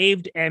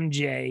saved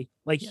MJ,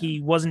 like he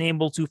wasn't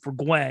able to for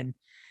Gwen,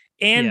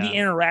 and the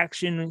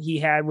interaction he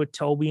had with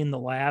Tobey in the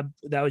lab.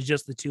 That was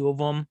just the two of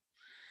them.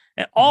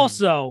 And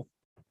also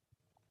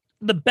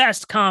the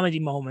best comedy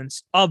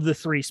moments of the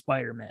three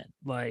Spider-Men.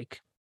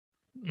 Like,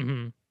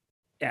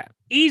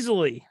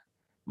 easily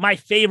my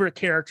favorite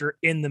character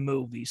in the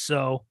movie.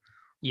 So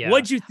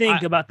what'd you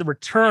think about the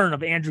return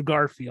of Andrew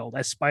Garfield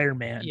as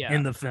Spider-Man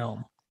in the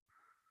film?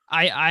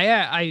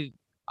 I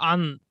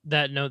on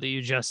that note that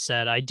you just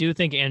said, I do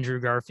think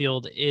Andrew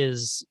Garfield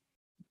is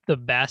the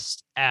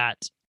best at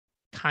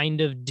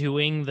kind of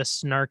doing the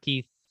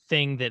snarky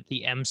thing that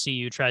the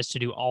MCU tries to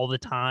do all the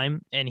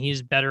time, and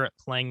he's better at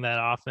playing that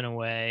off in a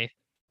way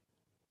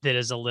that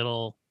is a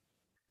little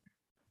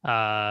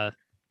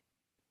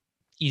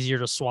easier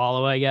to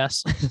swallow, I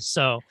guess.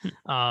 So,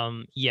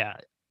 yeah.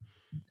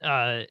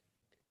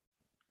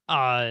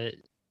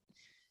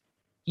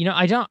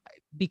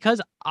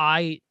 Because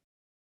I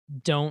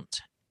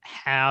don't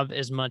have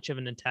as much of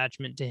an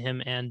attachment to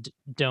him and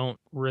don't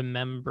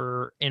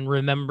remember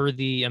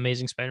the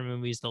Amazing Spider-Man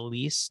movies the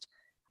least.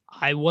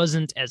 I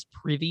wasn't as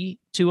privy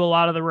to a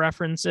lot of the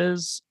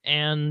references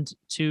and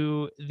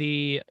to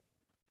the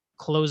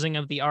closing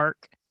of the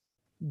arc,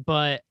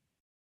 but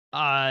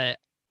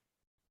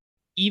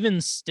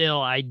even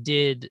still, I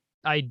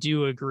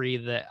do agree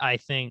that I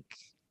think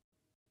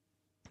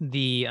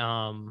the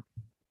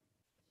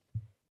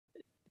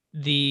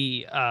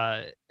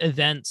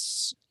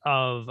events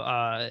of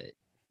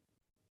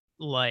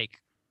like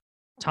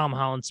Tom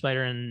Holland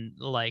Spider and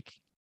like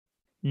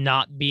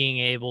not being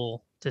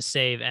able to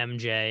save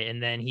MJ,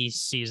 and then he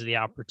sees the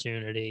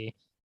opportunity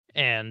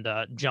and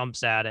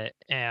jumps at it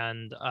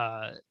and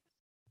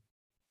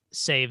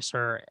saves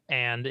her,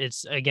 and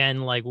it's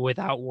again like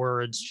without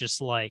words,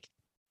 just like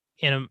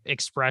in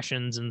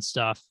expressions and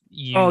stuff.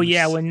 Oh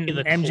yeah, when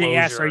MJ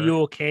asks, "Are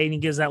you okay?" and he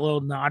gives that little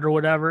nod or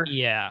whatever.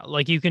 Yeah,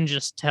 like you can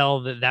just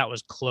tell that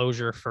was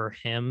closure for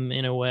him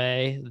in a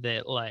way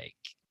that like,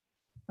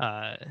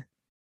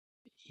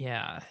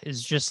 yeah,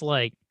 it's just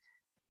like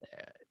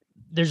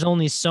there's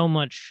only so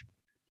much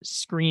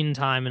screen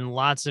time and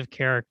lots of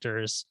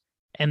characters,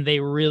 and they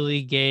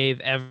really gave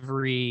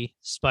every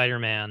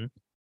Spider-Man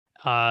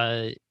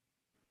an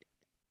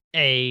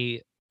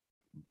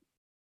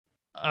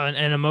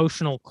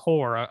emotional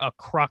core, a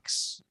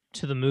crux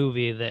to the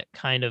movie that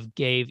kind of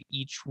gave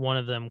each one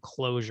of them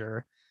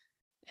closure.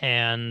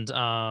 And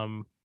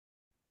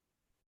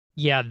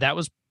yeah, that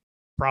was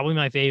probably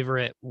my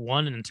favorite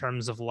one in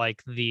terms of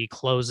like the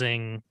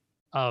closing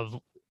of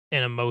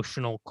an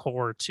emotional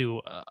core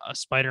to a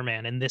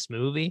Spider-Man in this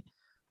movie.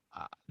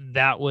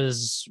 That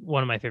was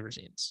one of my favorite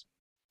scenes.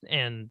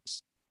 And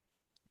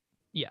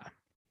yeah.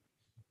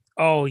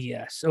 Oh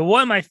yes. So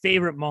one of my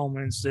favorite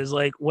moments is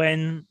like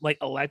when like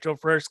Electro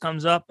first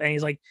comes up and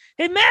he's like,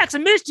 "Hey Max, I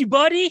missed you,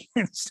 buddy,"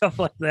 and stuff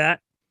like that.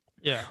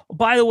 Yeah.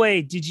 By the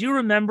way, did you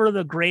remember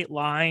the great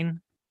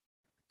line?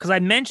 Because I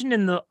mentioned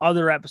in the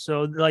other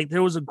episode, like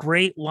there was a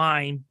great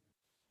line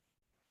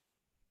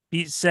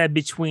said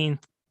between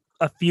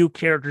a few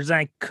characters, and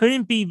I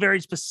couldn't be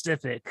very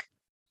specific.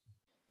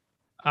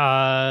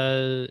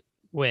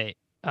 Wait.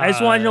 I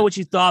just want to know what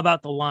you thought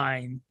about the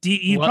line.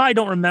 You probably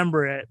don't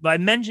remember it, but I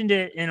mentioned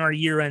it in our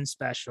year-end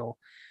special.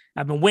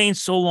 I've been waiting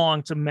so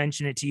long to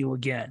mention it to you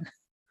again.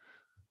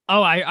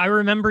 Oh, I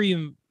remember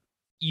you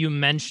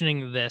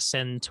mentioning this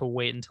and to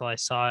wait until I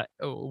saw it.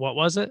 What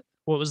was it?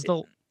 What was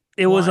the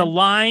It was a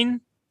line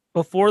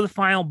before the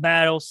final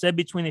battle said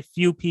between a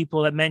few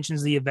people that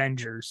mentions the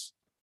Avengers.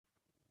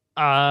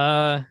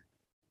 I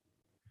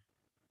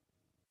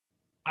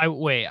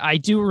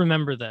do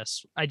remember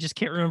this. I just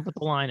can't remember what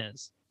the line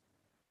is.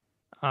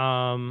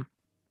 The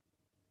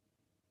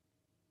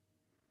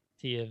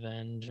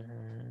Avengers.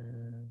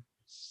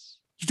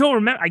 You don't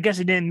remember? I guess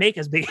it didn't make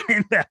as big an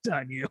impact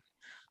on you.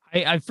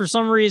 I for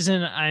some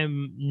reason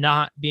I'm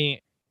not being.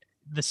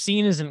 The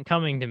scene isn't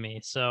coming to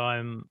me, so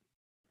I'm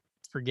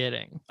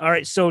forgetting. All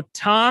right, so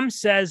Tom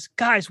says,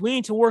 "Guys, we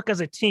need to work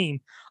as a team.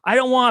 I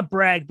don't want to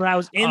brag, but I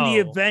was in the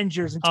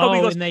Avengers." And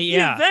Toby goes, "The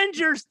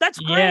Avengers? That's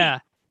great. Yeah.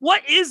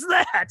 What is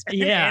that?"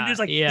 And Andrew's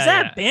like, "Is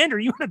that a band? Are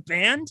you in a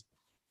band?"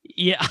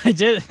 Yeah, I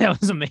did. That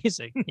was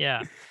amazing.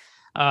 Yeah.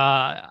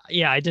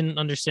 I didn't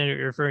understand what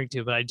you're referring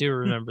to, but I do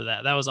remember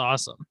that. That was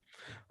awesome.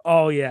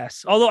 Oh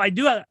yes. Although I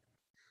do have,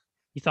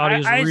 he thought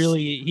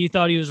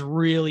he was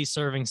really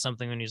serving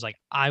something when he was like,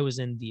 "I was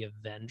in the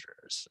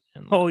Avengers."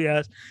 And oh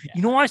yes. Yeah.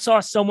 You know, I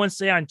saw someone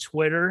say on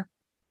Twitter,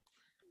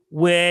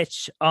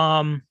 which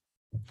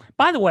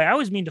by the way, I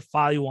always mean to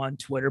follow you on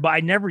Twitter, but I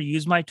never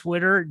use my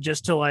Twitter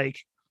just to like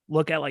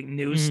look at like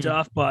news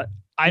stuff. But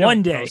I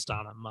don't post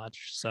on it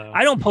much, so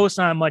I don't post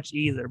on it much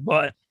either.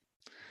 But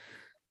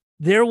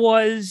there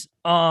was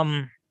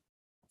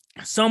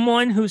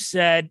someone who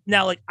said,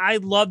 now like I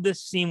love this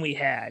scene we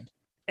had,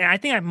 and I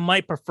think I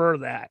might prefer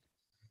that,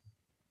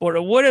 but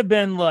it would have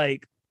been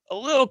like a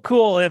little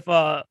cool if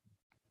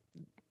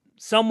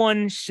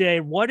someone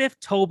said, "What if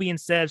Toby,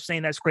 instead of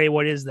saying that's great,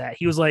 what is that?"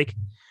 He was like,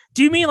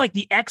 "Do you mean like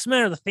the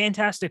X-Men or the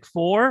Fantastic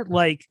Four?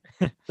 Like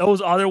those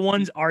other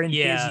ones are in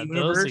his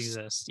universe?" Those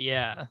exist.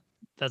 Yeah,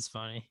 that's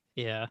funny.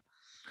 Yeah.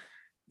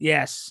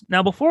 Yes.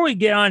 Now, before we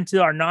get on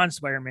to our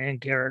non-Spider-Man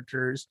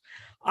characters,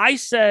 I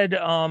said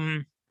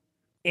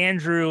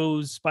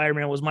Andrew's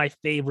Spider-Man was my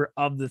favorite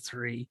of the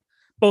three,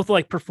 both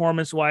like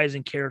performance-wise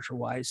and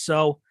character-wise.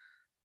 So,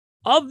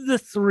 of the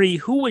three,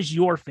 who was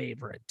your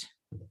favorite?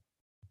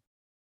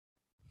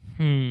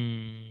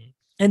 And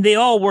they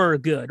all were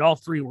good. All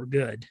three were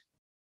good.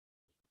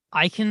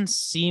 I can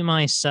see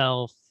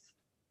myself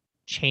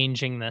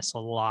changing this a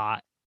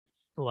lot,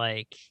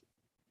 like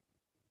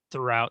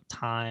throughout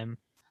time,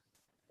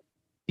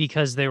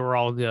 because they were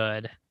all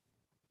good.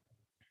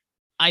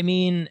 I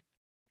mean,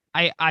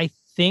 I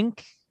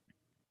think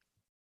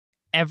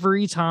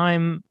every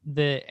time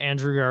that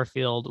Andrew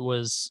Garfield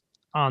was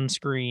on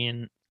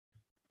screen,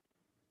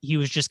 he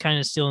was just kind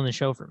of stealing the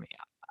show for me.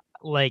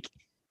 Like,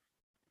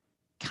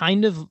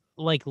 kind of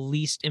like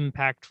least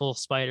impactful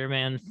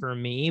Spider-Man for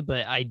me,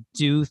 but I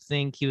do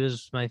think he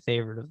was my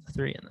favorite of the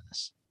three in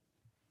this.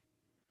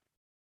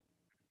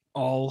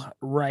 All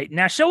right.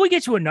 Now, shall we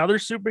get to another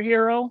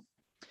superhero?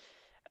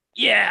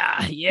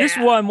 Yeah. This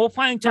one, we'll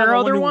finally talk about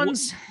other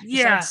ones.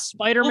 Yeah.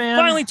 Spider-Man.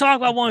 We'll finally talk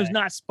about one who's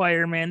not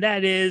Spider-Man.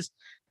 That is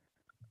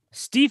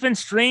Stephen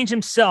Strange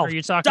himself. Are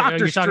you talking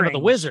about the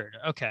Wizard?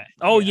 Okay.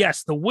 Oh,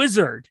 yes, the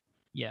Wizard.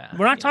 Yeah.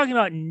 We're not talking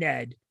about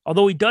Ned,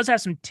 although he does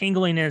have some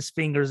tingling in his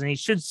fingers and he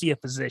should see a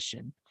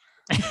physician.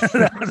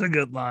 That was a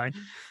good line.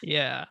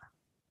 Yeah.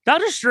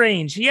 Doctor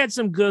Strange, he had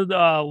some good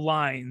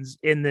lines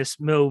in this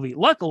movie.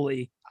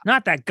 Luckily,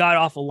 not that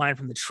god-awful line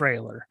from the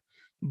trailer.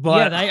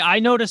 But yeah, I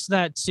noticed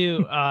that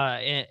too.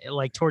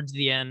 Like towards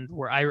the end,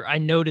 where I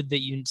noted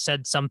that you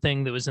said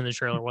something that was in the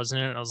trailer,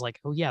 wasn't it? And I was like,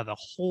 oh yeah, the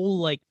whole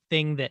like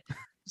thing that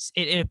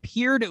it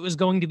appeared it was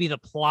going to be the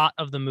plot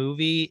of the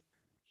movie.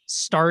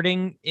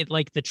 Starting it,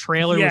 like the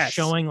trailer was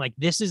showing, like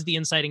this is the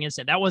inciting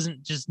incident. That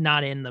wasn't just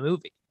not in the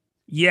movie.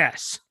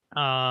 Yes.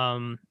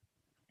 Anyway,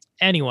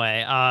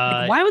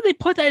 like, why would they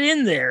put that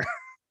in there?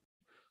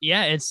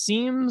 Yeah, it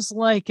seems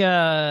like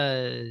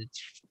some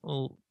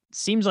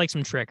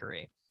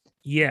trickery.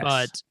 Yes.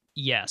 But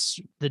yes,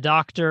 the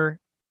Doctor.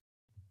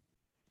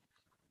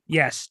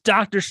 Yes,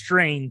 Doctor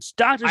Strange.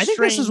 I think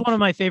this is one of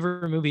my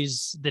favorite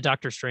movies, the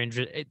Doctor Strange.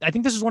 I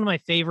think this is one of my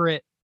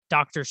favorite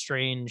Doctor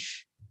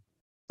Strange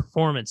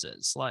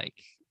performances. Like,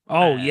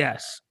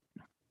 yes.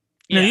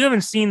 Yeah. No, you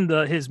haven't seen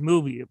his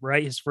movie,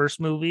 right? His first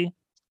movie?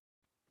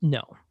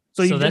 No.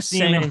 So you've just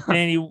seen him in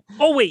Infinity.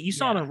 Oh wait, you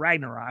saw him in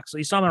Ragnarok. So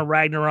you saw him in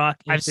Ragnarok.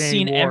 I've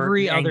seen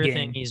every other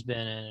thing he's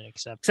been in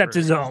except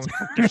his own.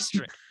 Doctor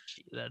Strange.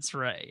 That's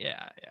right.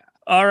 Yeah.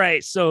 All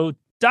right. So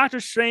Doctor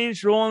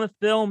Strange's role in the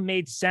film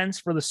made sense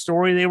for the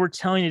story they were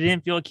telling. It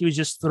didn't feel like he was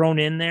just thrown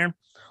in there.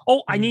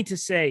 Oh, I need to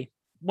say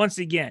once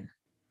again,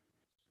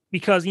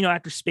 because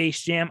after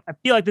Space Jam, I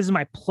feel like this is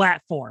my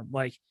platform.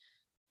 Like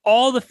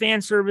all the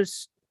fan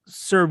service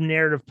served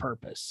narrative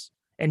purpose,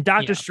 and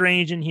Doctor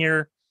Strange in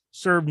here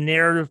served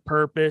narrative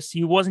purpose.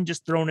 He wasn't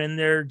just thrown in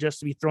there just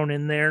to be thrown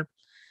in there.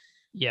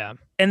 Yeah.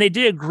 And they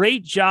did a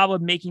great job of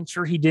making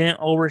sure he didn't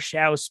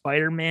overshadow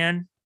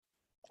Spider-Man.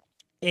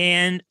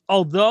 And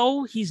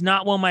although he's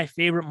not one of my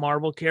favorite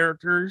Marvel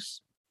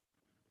characters,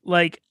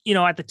 like,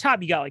 at the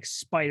top, you got like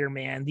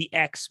Spider-Man, the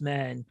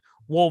X-Men,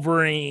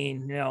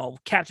 Wolverine,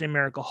 Captain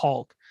America,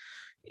 Hulk.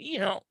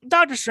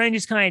 Doctor Strange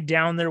is kind of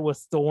down there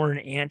with Thor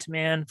and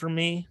Ant-Man for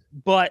me.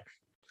 But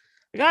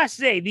I gotta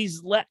say,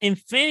 these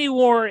Infinity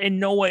War and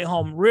No Way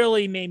Home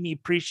really made me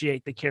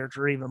appreciate the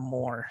character even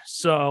more.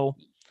 So,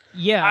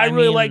 yeah, I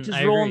really liked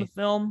his role in the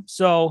film.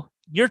 So,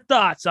 your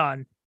thoughts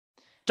on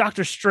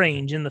Doctor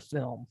Strange in the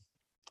film?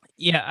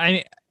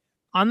 Yeah,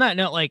 on that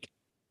note, like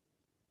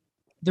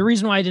the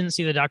reason why I didn't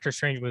see the Doctor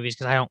Strange movies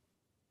because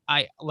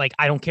I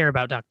don't care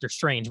about Doctor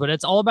Strange, but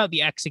it's all about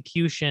the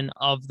execution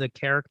of the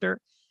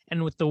character.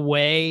 And with the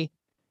way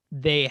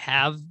they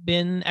have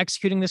been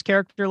executing this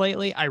character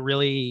lately, I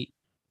really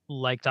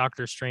like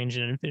Doctor Strange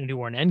in Infinity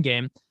War and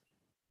Endgame.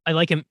 I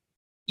like him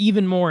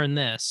even more in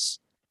this.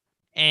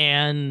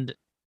 And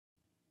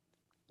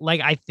like,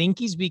 I think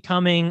he's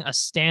becoming a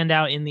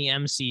standout in the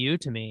MCU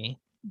to me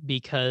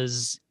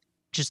because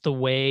just the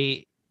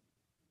way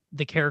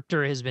the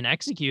character has been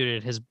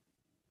executed has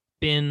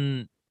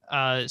been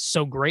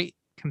so great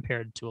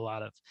compared to a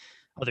lot of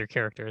other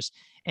characters.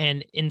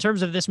 And in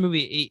terms of this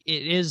movie,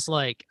 it is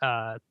like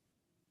I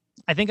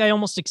think I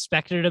almost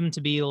expected him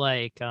to be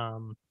like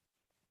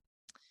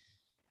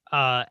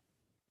not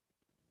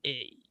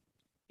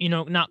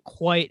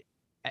quite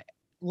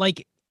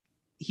like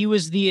he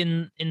was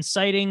the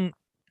inciting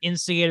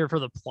instigator for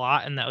the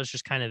plot, and that was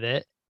just kind of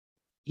it.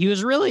 He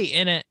was really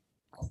in it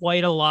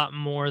quite a lot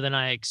more than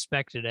I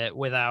expected it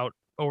without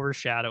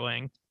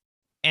overshadowing.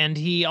 And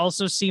he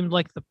also seemed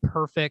like the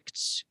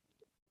perfect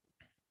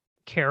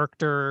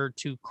character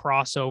to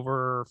cross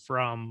over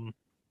from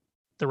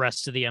the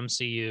rest of the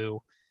MCU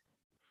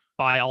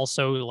by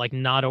also like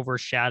not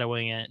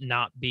overshadowing it,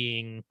 not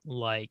being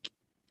like,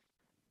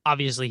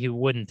 obviously he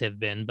wouldn't have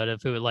been, but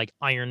if it was like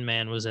Iron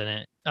Man was in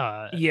it,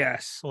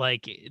 yes,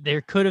 like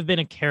there could have been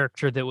a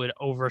character that would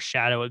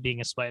overshadow it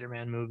being a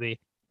Spider-Man movie.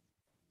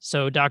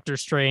 So Doctor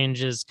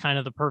Strange is kind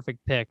of the perfect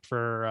pick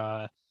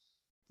for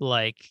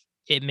like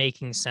it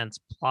making sense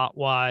plot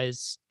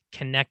wise,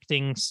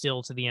 connecting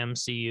still to the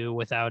MCU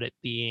without it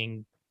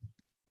being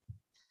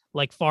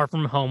like Far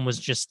From Home was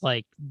just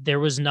like there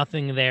was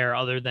nothing there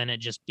other than it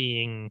just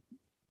being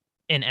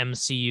an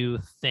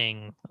MCU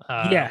thing.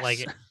 Yes.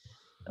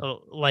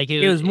 Like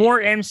it was more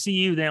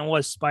MCU than it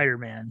was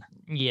Spider-Man.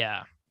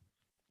 Yeah.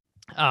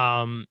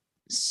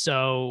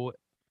 So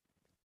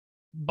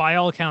by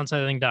all accounts,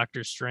 I think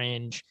Doctor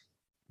Strange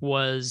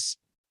was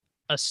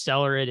a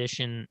stellar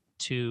addition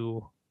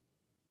to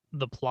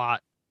the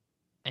plot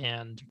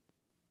and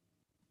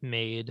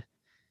made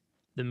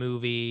the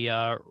movie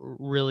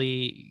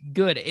really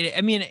good.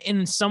 I mean,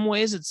 in some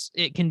ways,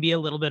 it can be a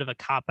little bit of a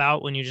cop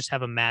out when you just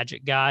have a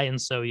magic guy,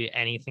 and so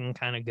anything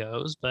kind of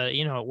goes. But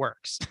it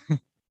works.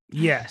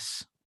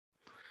 Yes.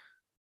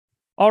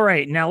 All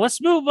right, now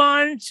let's move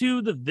on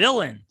to the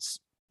villains.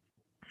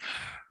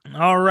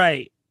 All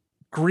right,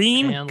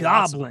 Green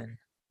Goblin.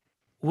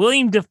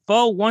 William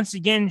Dafoe once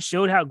again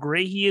showed how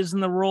great he is in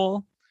the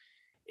role.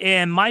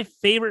 And my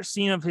favorite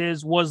scene of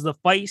his was the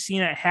fight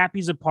scene at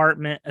Happy's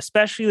apartment,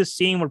 especially the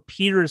scene where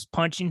Peter is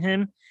punching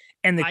him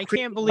and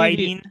the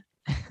lighting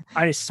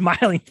on his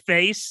smiling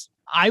face.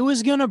 I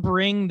was going to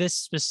bring this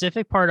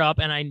specific part up,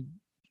 and I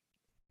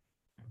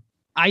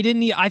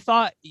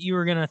thought you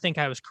were going to think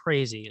I was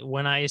crazy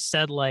when I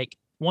said, like,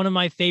 one of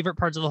my favorite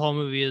parts of the whole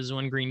movie is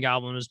when Green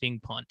Goblin was being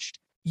punched.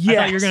 Yes. I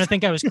thought you were going to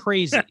think I was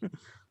crazy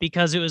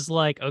because it was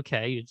like,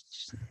 okay,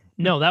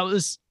 no, that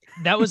was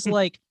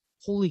like,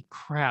 holy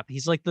crap.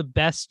 He's like the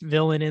best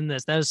villain in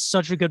this. That is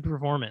such a good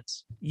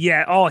performance.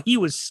 Yeah. Oh, he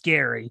was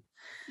scary.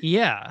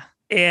 Yeah.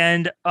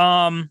 And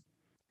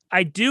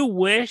I do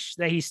wish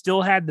that he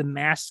still had the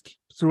mask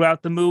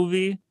throughout the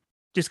movie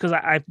just because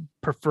I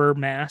prefer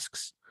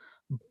masks.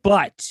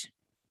 But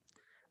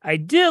I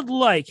did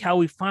like how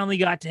we finally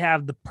got to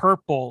have the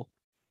purple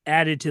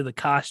added to the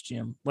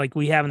costume like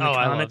we have in the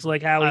comics,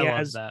 like how he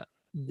has that.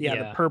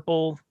 The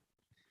purple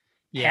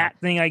hat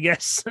thing, I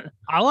guess.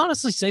 I'll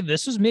honestly say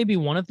this was maybe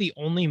one of the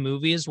only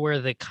movies where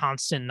the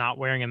constant not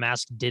wearing a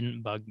mask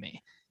didn't bug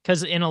me.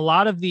 Because in a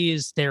lot of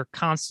these, they're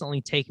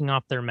constantly taking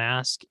off their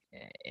mask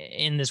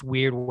in this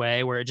weird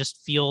way where it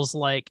just feels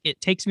like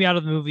it takes me out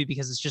of the movie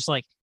because it's just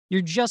like,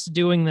 you're just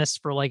doing this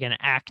for like an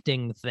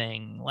acting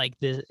thing like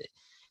this.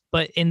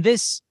 But in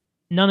this,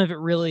 none of it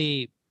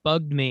really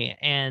bugged me.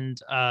 And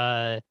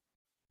I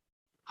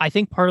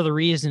think part of the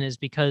reason is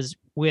because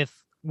with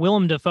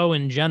Willem Dafoe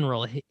in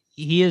general,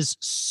 he is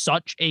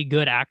such a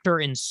good actor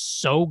and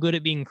so good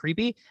at being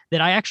creepy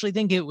that I actually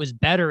think it was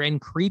better and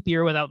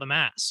creepier without the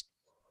mask.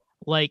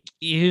 Like,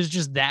 he was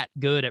just that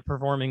good at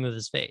performing with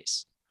his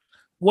face.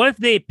 What if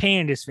they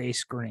painted his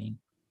face green?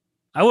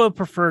 I would have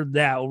preferred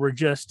that over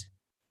just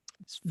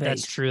his face.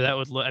 That's true. That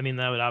would look, I mean,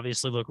 that would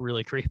obviously look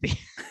really creepy.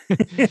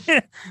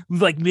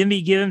 Like,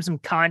 maybe give him some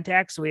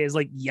contacts so he has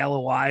like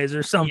yellow eyes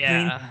or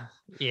something.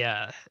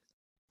 Yeah.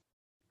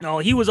 No,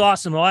 he was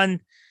awesome. And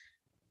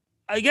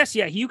I guess,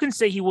 you can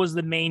say he was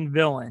the main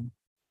villain.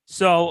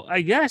 So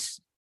I guess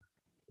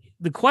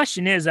the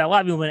question is that a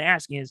lot of people have been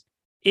asking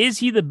is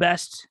he the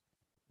best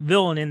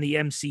villain in the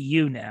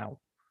MCU now?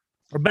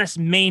 Or best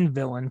main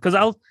villain?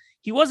 Because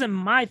he wasn't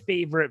my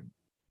favorite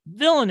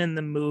villain in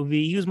the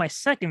movie. He was my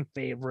second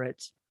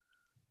favorite.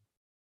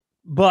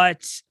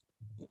 But,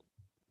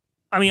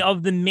 I mean,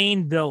 of the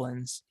main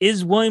villains,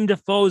 is William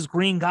Dafoe's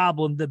Green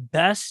Goblin the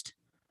best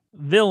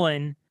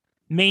main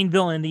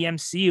villain in the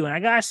MCU? And I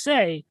gotta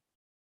say,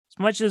 as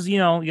much as, you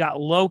got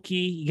Loki,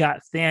 you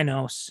got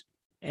Thanos,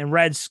 and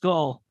Red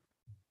Skull,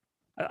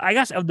 I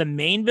guess of the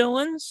main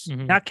villains,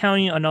 not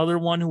counting another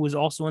one who was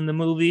also in the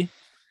movie,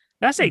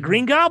 I say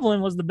Green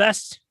Goblin was the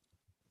best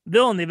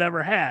villain they've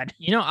ever had.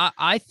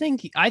 I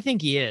think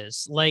he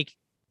is. Like,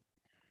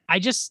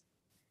 I've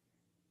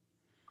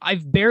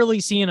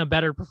barely seen a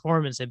better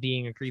performance at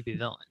being a creepy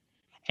villain.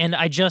 And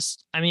I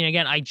just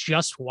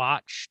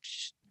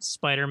watched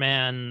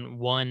Spider-Man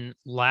 1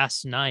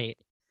 last night.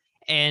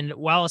 And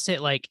while I say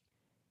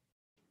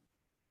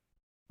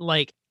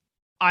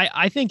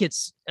I think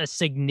it's a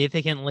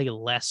significantly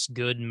less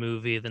good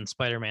movie than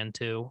Spider-Man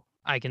 2.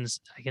 I can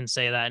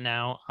say that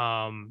now.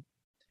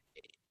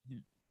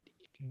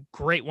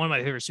 Great, one of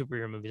my favorite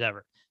superhero movies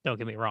ever. Don't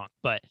get me wrong,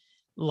 but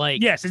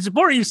like, yes, it's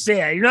important you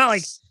say it. You're not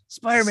like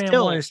Spider-Man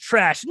 1 is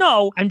trash.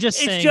 No, I'm just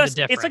saying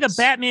it's like a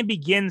Batman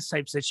Begins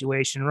type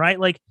situation, right?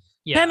 Like,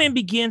 Batman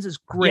Begins is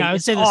great. Yeah, I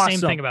would say the same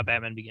thing about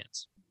Batman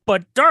Begins.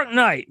 But Dark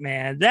Knight,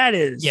 man, that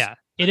is... Yeah,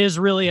 it is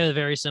really a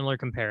very similar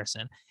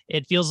comparison.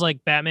 It feels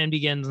like Batman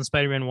Begins and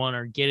Spider-Man 1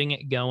 are getting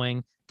it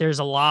going. There's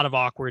a lot of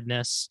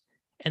awkwardness.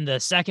 And the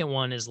second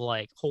one is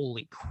like,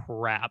 holy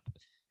crap.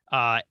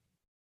 And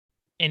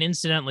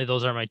incidentally,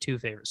 those are my two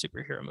favorite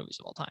superhero movies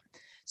of all time.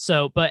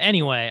 So, but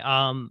anyway,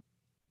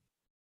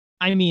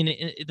 I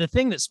mean, the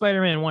thing that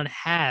Spider-Man 1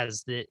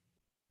 has that...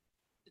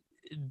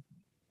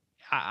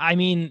 I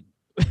mean...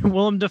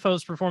 Willem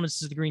Dafoe's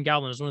performance as the Green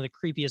Goblin is one of the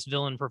creepiest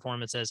villain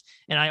performances,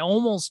 and I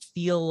almost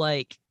feel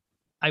like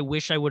I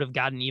wish I would have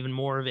gotten even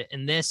more of it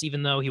in this,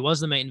 even though he was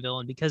the main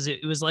villain, because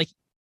it was like,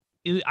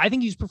 I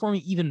think he was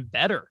performing even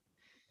better,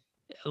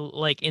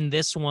 like in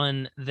this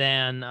one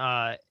than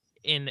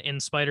in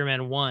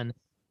Spider-Man 1.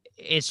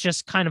 It's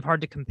just kind of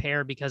hard to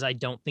compare because I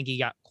don't think he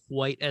got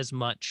quite as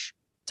much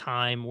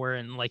time, where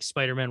in like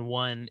Spider-Man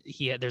 1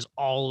 there's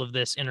all of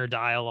this inner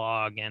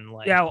dialogue and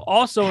like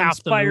also half in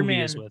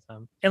Spider-Man the with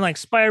him. And like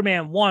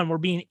Spider-Man 1 we're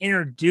being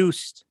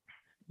introduced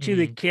to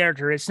the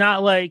character. It's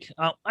not like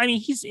I mean,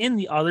 he's in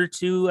the other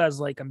two as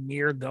like a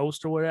mere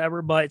ghost or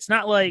whatever, but it's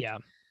not like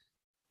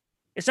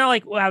it's not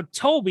like how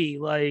Toby,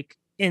 like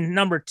in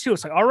number 2,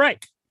 it's like, all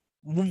right,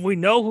 we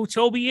know who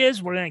Toby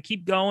is, we're gonna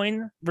keep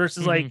going,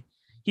 versus like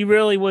he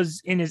really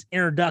was in his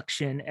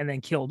introduction and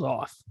then killed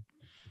off.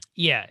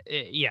 Yeah,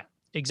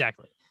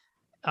 exactly.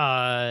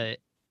 And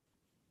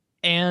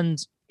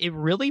it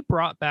really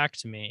brought back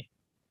to me,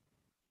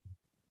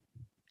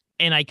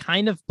 and I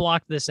kind of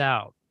blocked this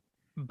out,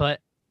 but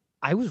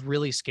I was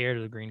really scared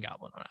of the Green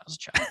Goblin when I was a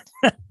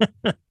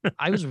child.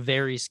 I was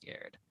very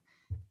scared.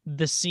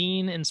 The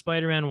scene in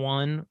Spider-Man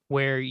 1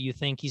 where you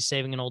think he's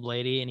saving an old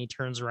lady and he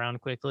turns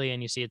around quickly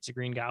and you see it's a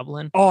Green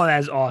Goblin. Oh,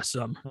 that's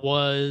awesome.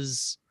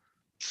 It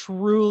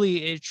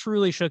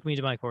truly shook me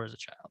to my core as a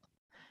child.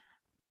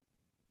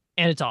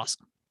 And it's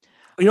awesome.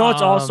 You know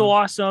what's also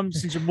awesome,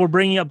 since we're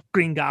bringing up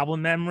Green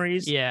Goblin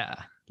memories? Yeah.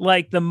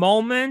 Like the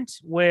moment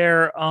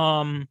where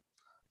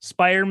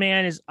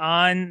Spider-Man is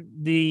on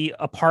the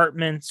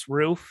apartment's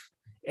roof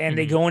and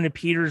they go into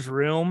Peter's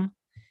room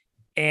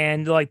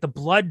and like the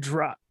blood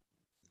drop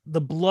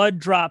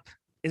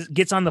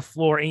gets on the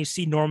floor and you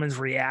see Norman's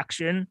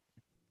reaction.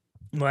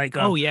 Like,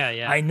 oh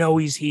yeah. I know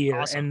he's here.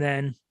 Awesome. And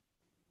then,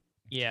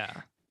 yeah.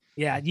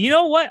 You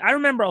know what? I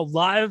remember a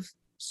lot of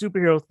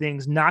superhero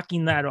things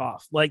knocking that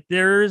off. Like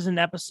there's an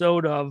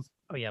episode of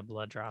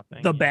blood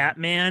dropping. The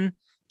Batman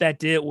that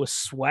did it with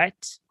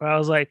sweat. Where I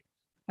was like,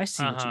 I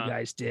see what you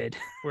guys did.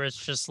 Where it's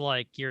just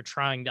like you're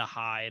trying to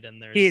hide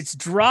and it's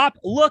drop,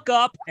 look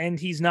up, and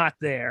he's not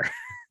there.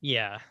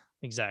 Yeah,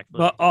 exactly.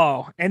 But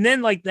and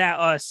then like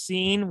that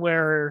scene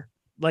where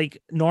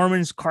like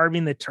Norman's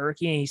carving the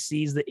turkey and he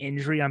sees the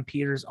injury on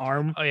Peter's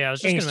arm. Oh yeah, I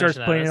was just and he starts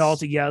putting it all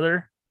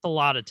together. A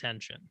lot of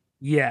tension.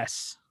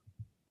 Yes.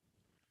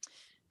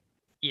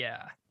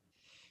 Yeah.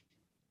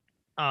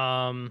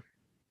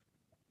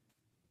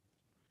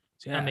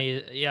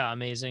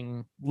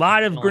 Amazing. A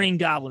lot of Green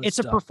Goblin It's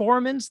stuff. a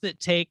performance that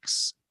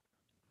takes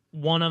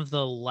one of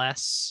the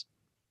less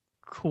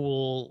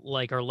cool,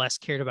 like, or less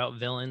cared about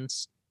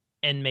villains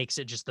and makes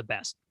it just the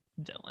best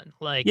villain.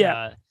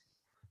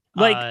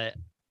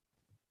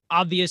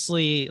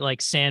 Obviously,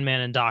 like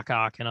Sandman and Doc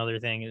Ock and other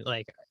things,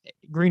 like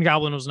Green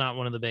Goblin was not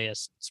one of the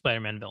biggest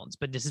Spider-Man villains,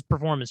 but his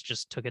performance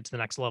just took it to the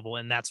next level,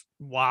 and that's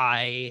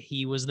why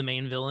he was the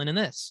main villain in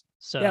this.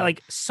 So yeah,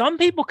 like some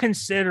people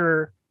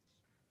consider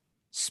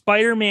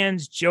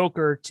Spider-Man's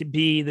Joker to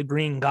be the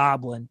Green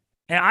Goblin,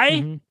 and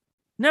I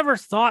never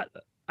thought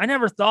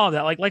of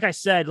that. Like I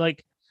said,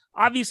 like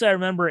obviously I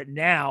remember it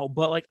now,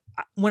 but like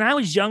when I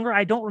was younger,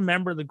 I don't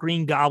remember the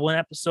Green Goblin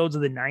episodes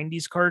of the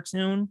 90s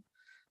cartoon.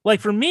 Like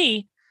for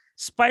me,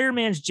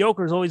 Spider-Man's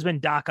Joker has always been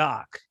Doc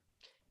Ock.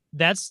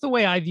 That's the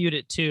way I viewed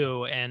it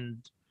too, and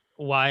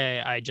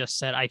why I just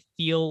said I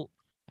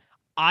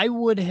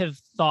would have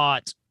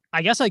thought,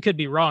 I guess I could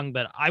be wrong,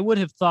 but I would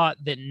have thought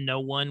that no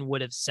one would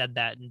have said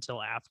that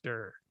until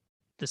after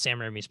the Sam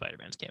Raimi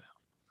Spider-Mans came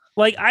out.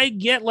 Like I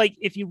get, like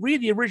if you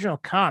read the original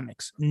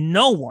comics,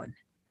 no one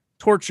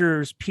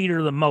tortures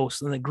Peter the most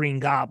than the Green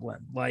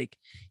Goblin. Like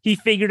he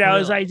figured out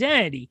his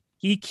identity.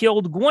 He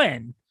killed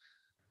Gwen.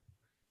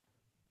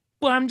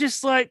 But I'm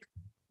just like,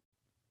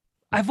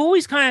 I've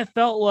always kind of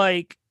felt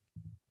like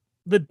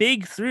the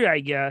big three, I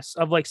guess,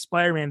 of like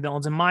Spider-Man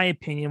villains, in my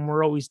opinion,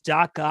 were always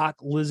Doc Ock,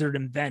 Lizard,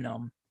 and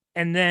Venom.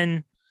 And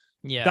then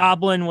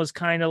Goblin was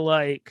kind of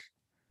like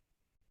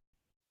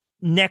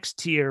next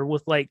tier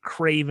with like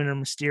Kraven or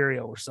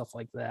Mysterio or stuff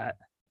like that.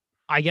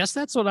 I guess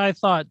that's what I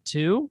thought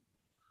too,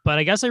 but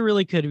I guess I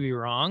really could be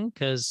wrong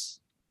because,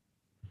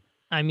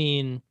 I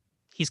mean,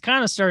 he's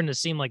kind of starting to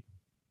seem like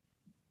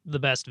the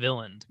best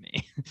villain to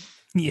me.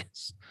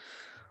 Yes.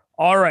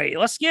 All right,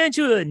 let's get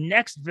into the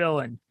next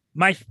villain.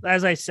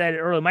 As I said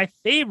earlier, my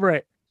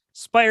favorite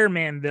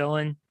Spider-Man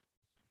villain,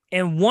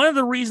 and one of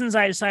the reasons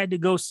I decided to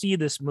go see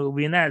this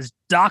movie, and that is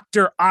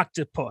Dr.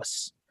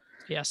 Octopus.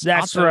 Yes,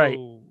 that's right.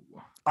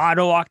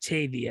 Otto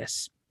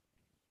Octavius.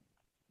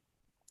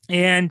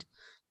 And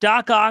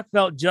Doc Ock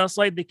felt just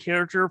like the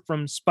character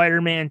from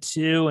Spider-Man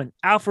 2, and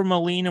Alfred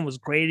Molina was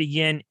great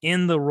again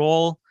in the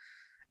role.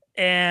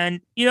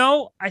 And, you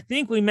know, I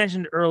think we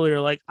mentioned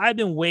earlier, like I've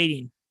been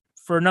waiting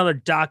for another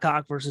Doc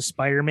Ock versus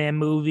Spider-Man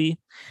movie,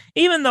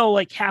 even though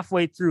like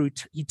halfway through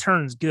he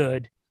turns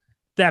good.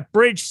 That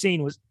bridge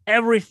scene was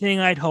everything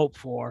I'd hoped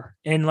for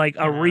in like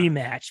a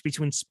rematch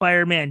between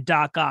Spider-Man and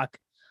Doc Ock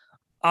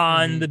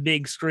on the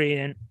big screen.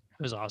 And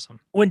it was awesome.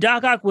 When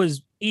Doc Ock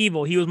was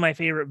evil, he was my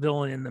favorite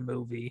villain in the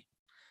movie.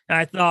 And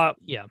I thought,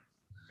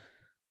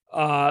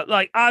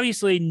 like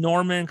obviously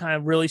Norman kind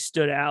of really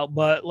stood out,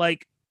 but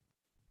like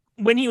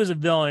when he was a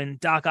villain,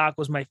 Doc Ock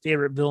was my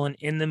favorite villain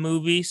in the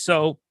movie.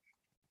 So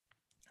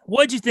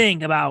what'd you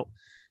think about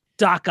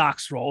Doc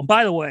Ock's role? And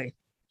by the way,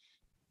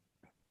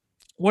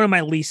 one of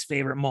my least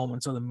favorite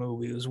moments of the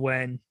movie was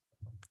when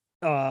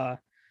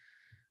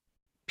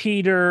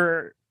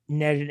Peter,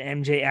 Ned,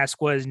 and MJ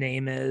ask what his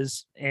name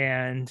is,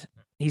 and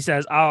he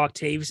says, "Oh,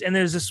 Octavius." And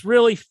there's this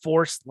really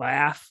forced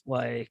laugh,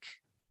 like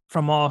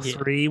from all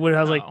three, where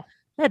I was like,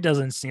 that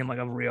doesn't seem like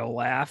a real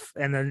laugh.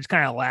 And then just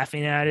kind of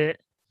laughing at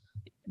it.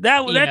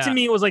 That to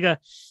me, it was like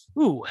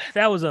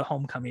that was a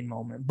homecoming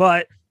moment.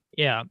 But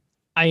yeah,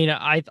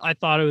 I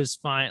thought it was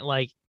fine.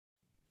 Like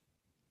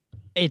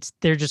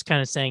they're just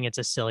kind of saying it's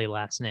a silly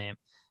last name,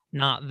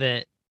 not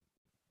that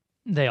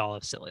They all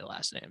have silly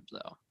last names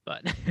though,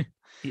 but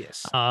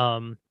yes.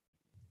 Yeah.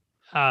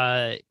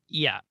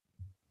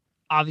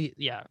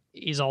 Yeah,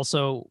 he's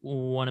also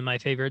one of my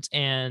favorites,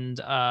 and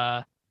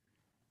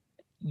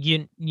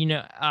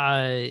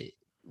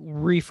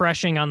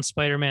refreshing on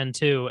Spider-Man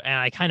 2, and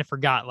I kind of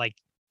forgot like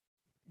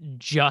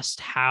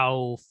just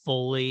how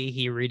fully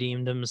he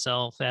redeemed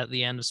himself at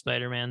the end of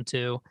Spider-Man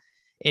 2.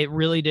 It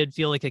really did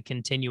feel like a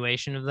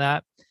continuation of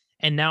that.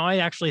 And now I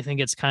actually think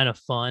it's kind of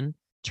fun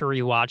to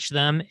rewatch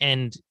them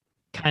and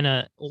kind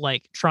of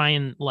like try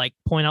and like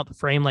point out the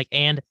frame, like,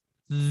 and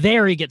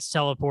there he gets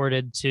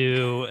teleported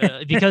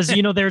to because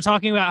they were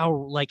talking about how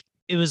like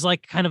it was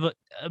like kind of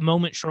a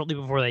moment shortly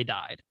before they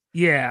died.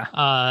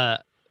 Yeah.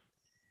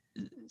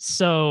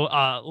 So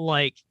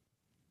like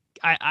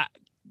I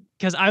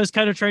because I was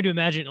kind of trying to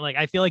imagine, like,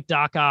 I feel like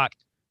Doc Ock,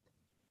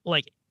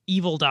 like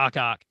evil Doc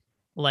Ock,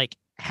 like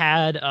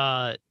had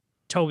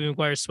Tobey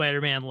Maguire's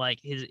Spider-Man like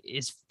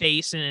his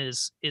face in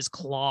his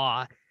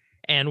claw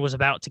and was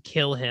about to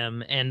kill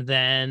him, and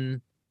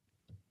then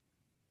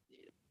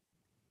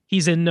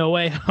he's in No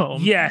Way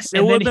Home. Yes,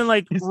 it would have been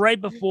like right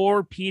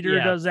before Peter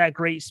does that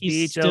great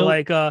speech of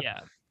like,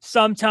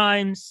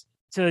 sometimes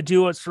to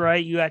do what's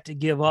right, you have to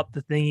give up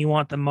the thing you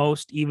want the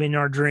most, even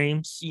your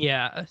dreams.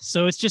 Yeah,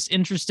 so it's just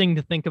interesting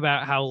to think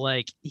about how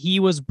like he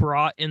was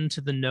brought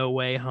into the No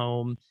Way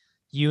Home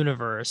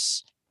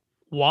universe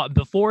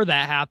before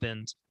that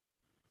happened,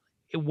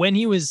 when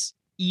he was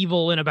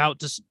evil and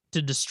about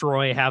to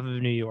destroy half of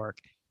New York,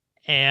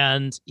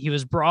 and he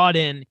was brought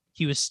in.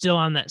 He was still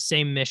on that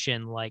same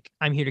mission, like,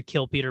 I'm here to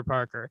kill Peter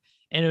Parker.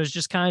 And it was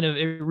just kind of,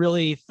 it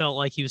really felt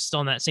like he was still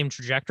on that same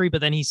trajectory,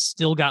 but then he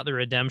still got the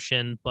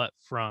redemption, but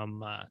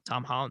from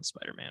Tom Holland's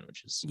Spider-Man,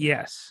 which is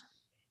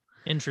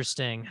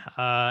interesting.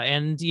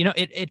 And,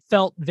 it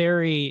felt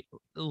very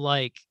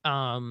like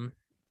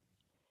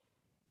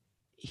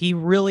he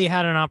really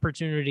had an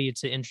opportunity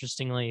to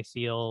interestingly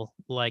feel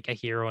like a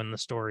hero in the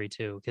story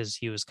too, because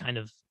he was kind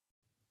of,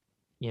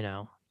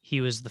 he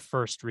was the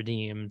first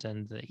redeemed,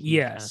 and he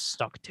kind of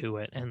stuck to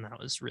it, and that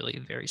was really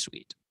very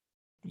sweet.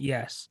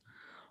 Yes.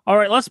 All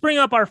right, let's bring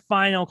up our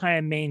final kind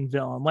of main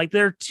villain. Like,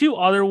 there are two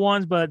other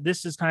ones, but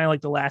this is kind of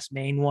like the last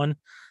main one.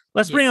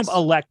 Let's bring up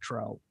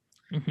Electro.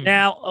 Mm-hmm.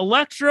 Now,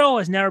 Electro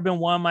has never been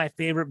one of my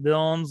favorite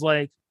villains.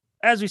 Like,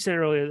 as we said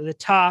earlier, the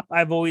top,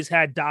 I've always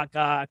had Doc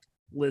Ock,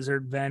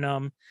 Lizard,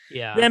 Venom.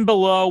 Yeah. Then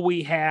below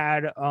we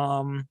had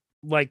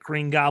like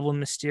Green Goblin,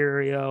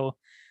 Mysterio.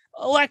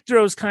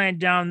 Electro's kind of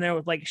down there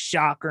with like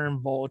Shocker and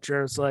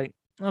Vulture. It's like,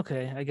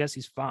 okay, I guess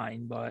he's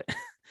fine, but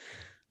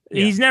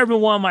he's never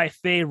been one of my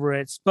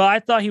favorites. But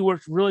I thought he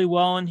worked really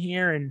well in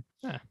here, and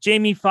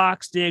Jamie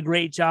Foxx did a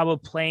great job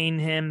of playing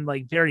him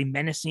like very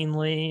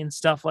menacingly and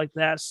stuff like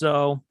that.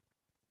 So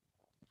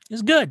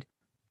it's good.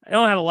 I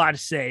don't have a lot to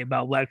say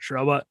about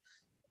Electro, but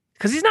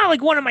because he's not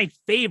like one of my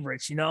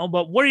favorites,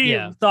 But what are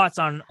your thoughts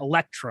on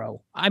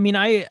Electro? I mean,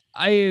 I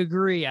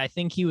agree. I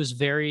think he was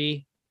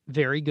very,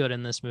 very good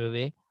in this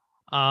movie.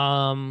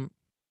 And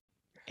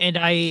I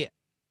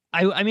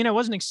mean, I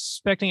wasn't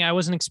expecting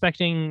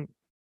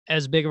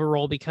as big of a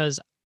role, because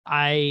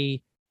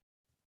I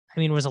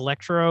mean, was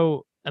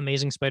Electro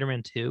Amazing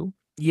Spider-Man 2?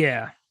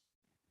 Yeah.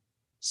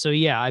 So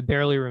yeah, I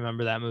barely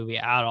remember that movie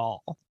at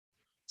all.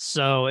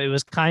 So it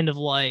was kind of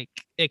like,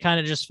 it kind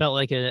of just felt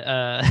like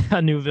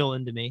a new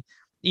villain to me.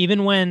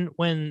 Even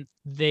when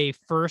they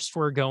first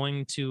were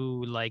going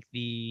to like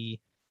the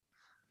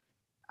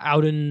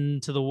out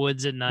into the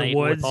woods at night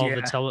with all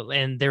the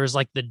and there was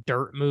like the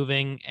dirt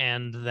moving,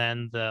 and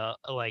then the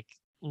like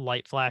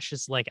light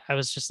flashes, like I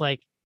was just like,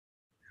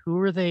 who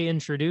are they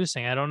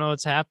introducing? I don't know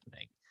what's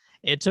happening.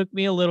 It took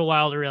me a little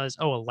while to realize,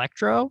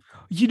 Electro?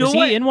 Was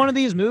he in one of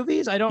these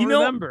movies? I don't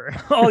remember.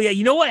 Oh yeah,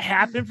 you know what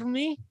happened for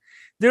me?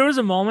 There was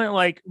a moment,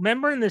 like,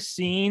 remember in the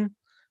scene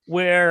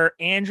where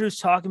Andrew's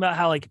talking about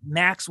how like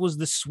Max was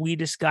the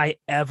sweetest guy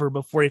ever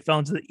before he fell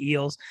into the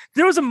eels?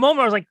 There was a moment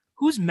I was like,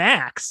 who's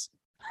Max?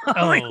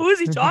 Like, who is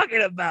he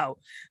talking about?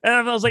 And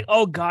I was like,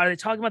 oh God, are they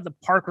talking about the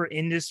Parker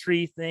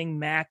Industry thing,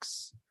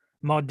 Max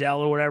Modell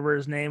or whatever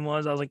his name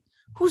was? I was like,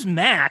 who's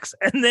Max?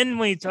 And then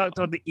when he talked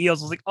about the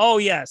eels, I was like, oh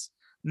yes,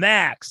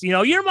 Max.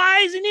 You're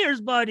my eyes and ears,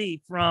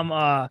 buddy, from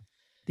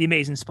The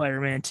Amazing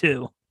Spider-Man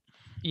 2.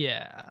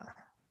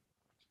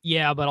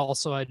 Yeah, but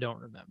also I don't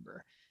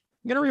remember.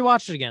 I'm gonna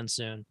rewatch it again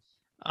soon.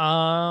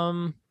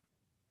 Yeah,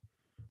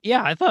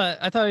 I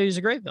thought he was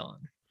a great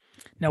villain.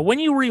 Now, when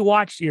you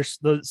rewatch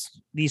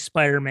these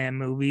Spider-Man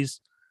movies,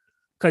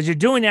 because you're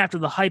doing after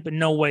the hype of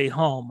No Way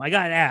Home, I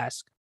gotta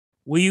ask,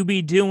 will you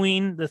be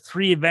doing the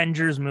 3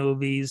 Avengers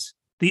movies,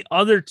 the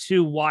other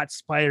 2 Watts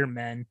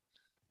Spider-Men,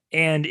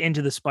 and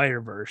Into the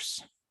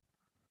Spider-Verse?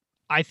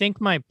 I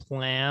think my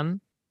plan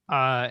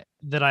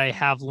that I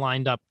have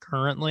lined up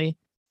currently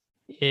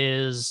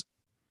is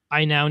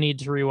I now need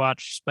to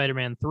rewatch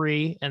Spider-Man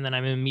 3, and then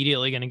I'm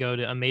immediately going to go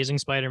to Amazing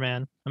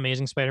Spider-Man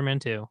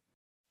 2.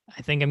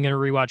 I think I'm going to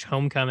rewatch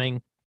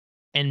Homecoming,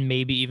 and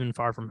maybe even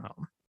Far From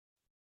Home.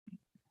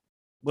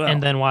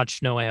 And then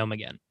watch No Way Home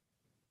again.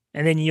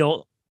 And then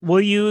you'll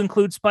will you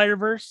include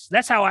Spider-Verse?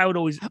 That's how I would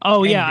always.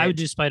 Oh yeah, I would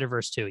do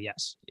Spider-Verse too.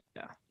 Yes.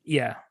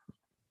 Yeah.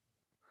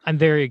 I'm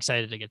very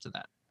excited to get to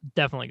that.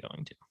 Definitely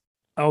going to.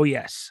 Oh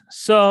yes.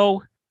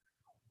 So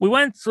we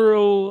went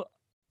through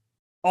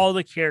all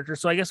the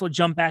characters. So I guess we'll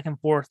jump back and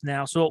forth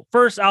now. So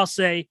first I'll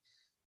say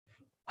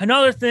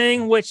another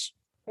thing which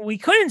we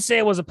couldn't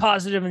say was a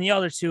positive in the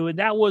other two, and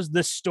that was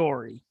the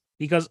story.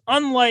 Because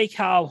unlike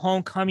how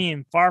Homecoming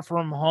and Far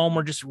From Home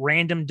were just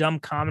random dumb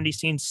comedy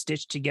scenes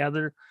stitched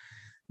together,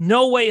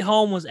 No Way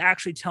Home was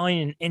actually telling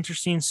an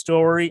interesting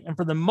story. And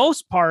for the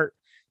most part,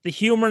 the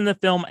humor in the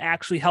film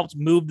actually helped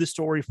move the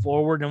story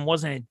forward and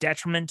wasn't a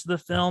detriment to the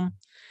film.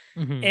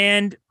 Mm-hmm.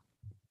 And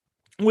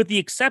with the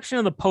exception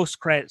of the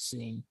post-credit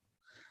scene,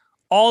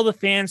 all the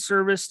fan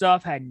service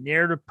stuff had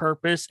narrative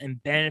purpose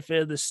and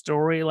benefited the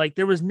story. Like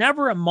there was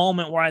never a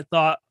moment where I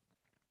thought,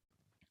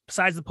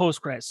 besides the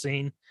post-credit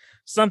scene,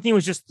 something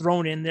was just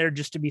thrown in there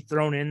just to be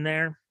thrown in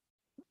there.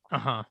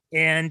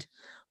 And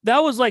that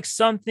was like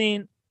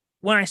something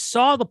when I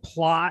saw the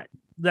plot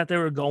that they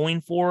were going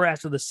for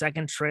after the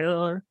second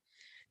trailer,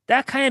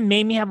 that kind of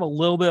made me have a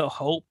little bit of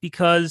hope,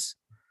 because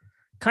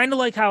kind of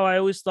like how I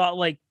always thought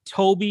like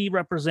Toby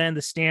represented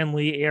the Stan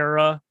Lee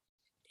era,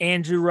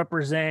 Andrew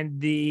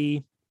represented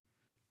the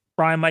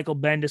Brian Michael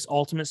Bendis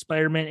Ultimate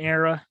Spider-Man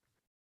era.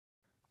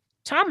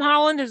 Tom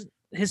Holland is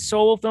his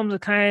solo films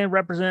that kind of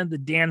represented the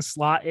Dan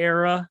Slott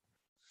era,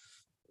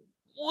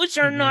 which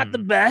are not the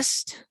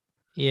best.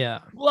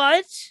 Yeah.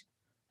 But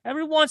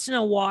every once in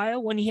a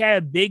while, when he had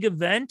a big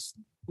event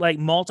like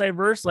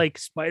multiverse, like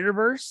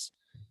Spider-Verse,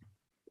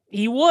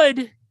 he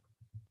would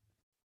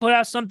put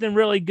out something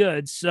really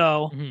good.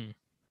 So,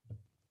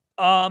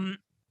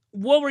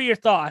 what were your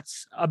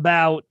thoughts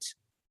about,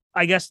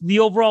 I guess, the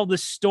overall, the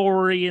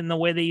story and the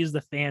way they use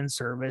the fan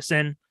service?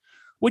 And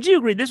would you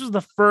agree this was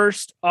the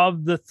first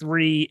of the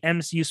 3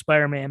 MCU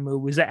Spider-Man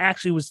movies that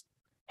actually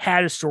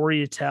had a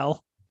story to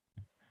tell?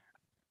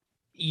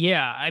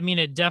 Yeah, I mean,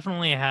 it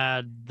definitely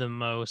had the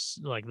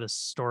most, like, the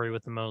story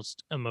with the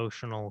most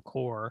emotional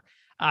core.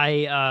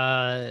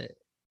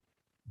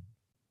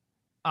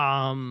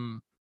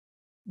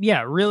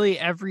 Yeah, really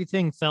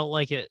everything felt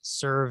like it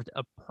served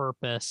a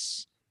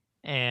purpose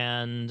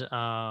and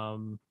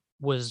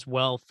was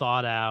well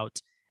thought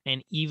out.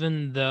 And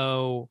even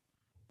though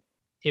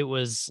it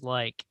was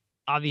like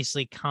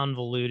obviously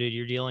convoluted,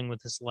 you're dealing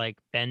with this like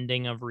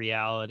bending of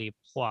reality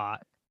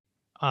plot.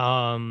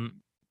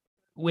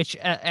 Which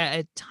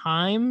at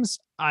times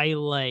I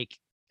like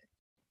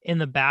in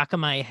the back of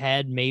my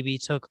head maybe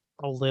took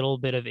a little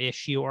bit of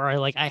issue, or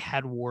I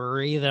had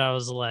worry that I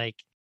was like,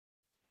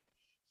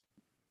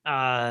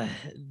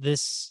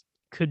 this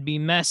could be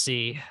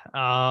messy.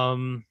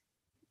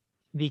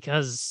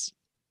 Because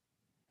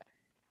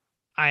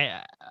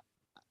I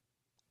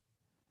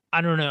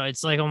don't know,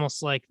 it's like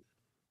almost like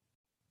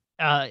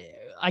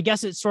I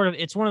guess it's one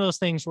of those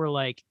things where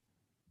like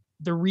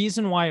the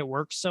reason why it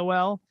works so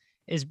well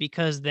is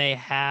because they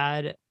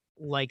had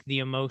like the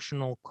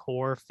emotional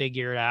core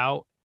figured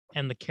out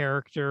and the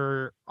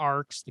character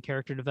arcs, the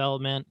character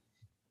development,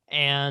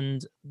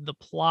 and the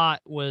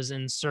plot was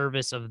in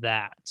service of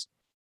that.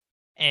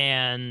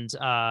 And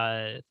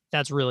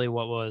that's really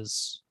what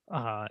was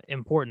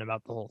important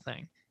about the whole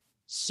thing.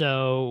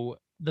 So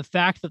the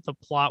fact that the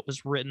plot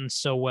was written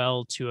so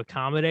well to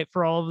accommodate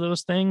for all of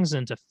those things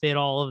and to fit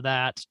all of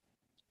that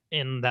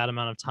in that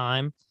amount of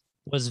time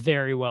was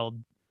very well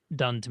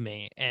done to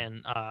me.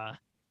 And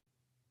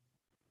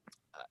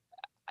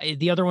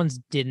the other ones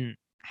didn't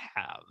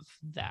have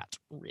that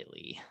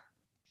really.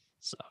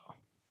 So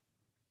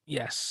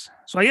yes.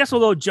 So I guess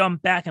we'll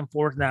jump back and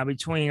forth now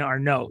between our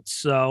notes.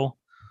 So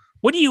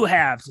what do you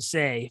have to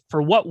say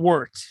for what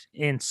worked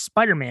in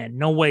Spider-Man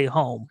No Way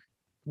Home?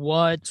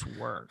 What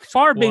worked?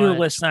 Far bigger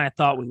list than I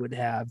thought we would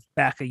have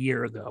back a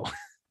year ago.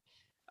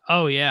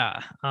 Oh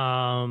yeah.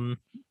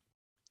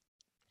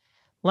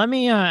 Let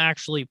me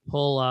actually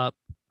pull up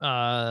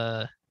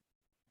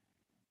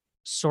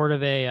sort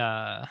of a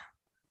I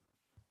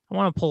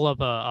want to pull up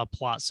a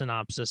plot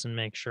synopsis and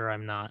make sure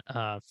I'm not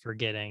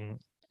forgetting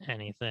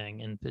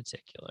anything in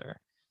particular.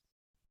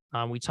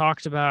 We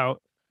talked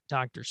about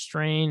Doctor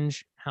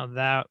Strange, how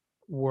that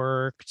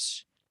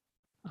worked.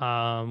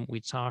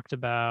 We talked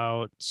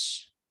about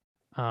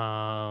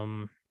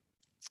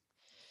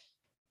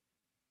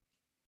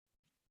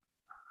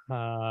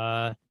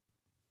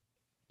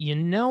you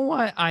know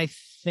what? I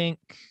think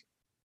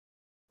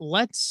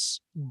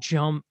let's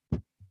jump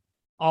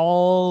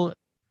all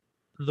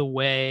the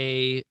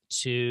way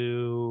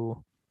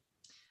to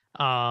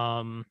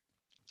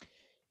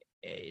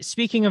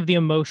speaking of the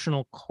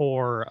emotional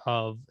core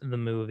of the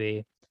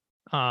movie,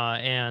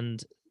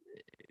 and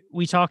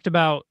we talked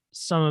about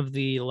some of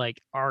the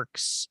like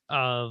arcs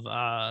of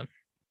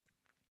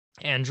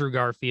Andrew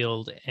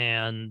Garfield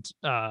and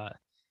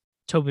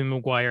Tobey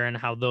Maguire and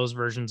how those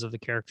versions of the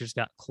characters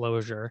got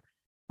closure.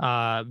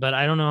 But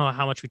I don't know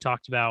how much we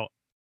talked about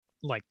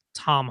like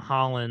Tom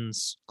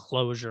Holland's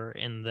closure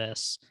in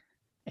this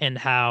and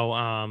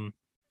how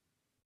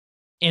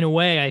in a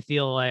way, I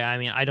feel like, I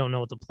mean, I don't know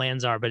what the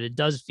plans are, but it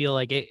does feel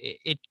like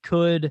it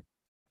could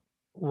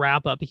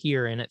wrap up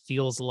here, and it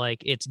feels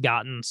like it's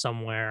gotten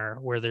somewhere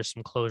where there's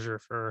some closure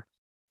for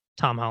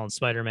Tom Holland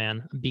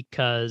Spider-Man,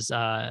 because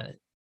I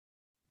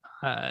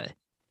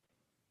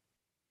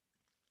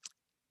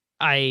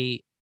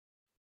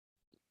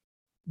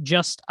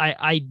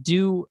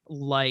do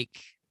like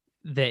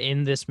that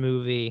in this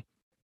movie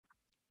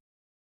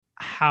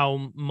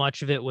how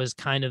much of it was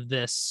kind of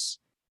this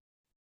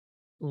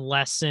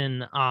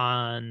lesson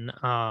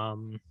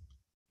on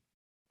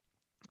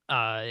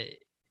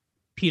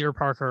Peter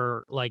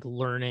Parker, like,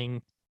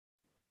 learning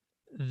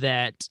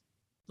that,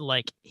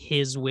 like,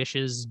 his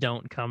wishes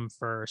don't come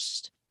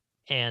first,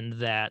 and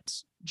that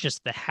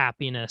just the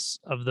happiness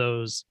of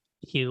those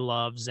he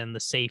loves and the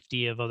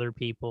safety of other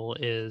people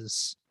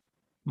is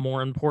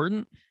more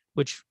important,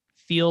 which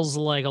feels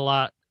like a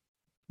lot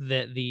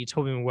that the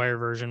Tobey Maguire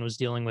version was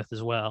dealing with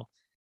as well.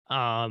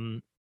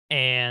 And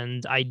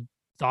I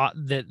thought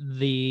that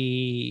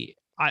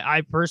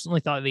I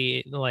personally thought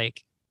the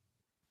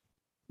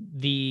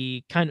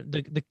kind of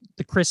the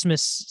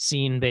Christmas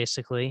scene,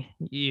 basically,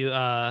 you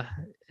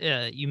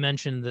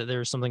mentioned that there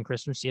was something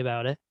Christmassy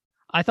about it.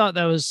 I thought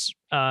that was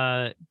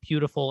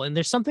beautiful, and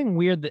there's something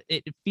weird that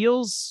it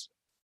feels,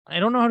 I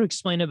don't know how to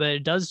explain it, but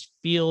it does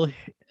feel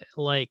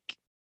like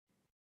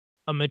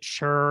a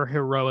mature,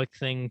 heroic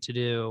thing to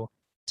do,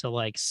 to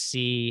like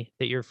see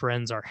that your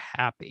friends are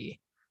happy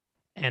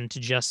and to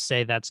just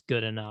say that's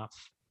good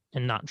enough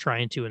and not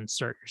trying to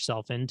insert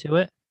yourself into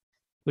it,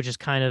 which is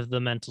kind of the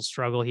mental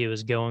struggle he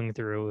was going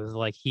through. With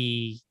like,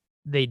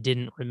 they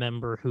didn't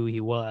remember who he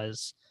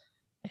was.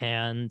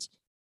 And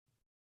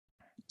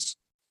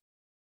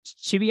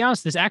to be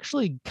honest, this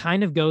actually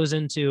kind of goes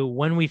into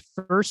when we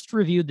first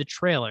reviewed the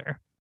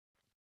trailer.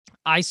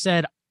 I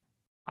said,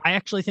 I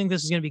actually think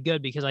this is going to be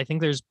good, because I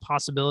think there's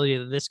possibility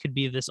that this could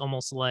be this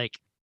almost like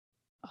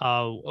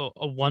a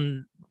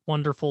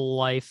Wonderful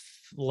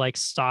Life like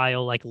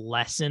style, like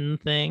lesson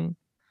thing.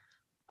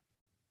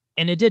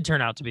 And it did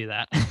turn out to be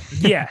that.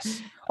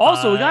 Yes.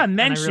 Also, we got to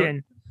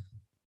mention,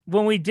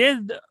 when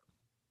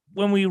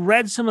we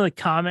read some of the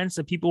comments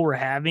that people were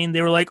having,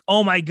 they were like,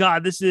 oh my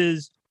God, this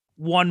is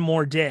One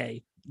More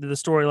Day, the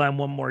storyline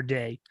One More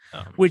Day,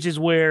 which is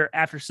where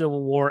after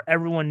Civil War,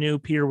 everyone knew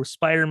Peter was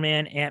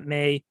Spider-Man, Aunt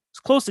May was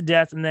close to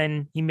death, and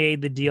then he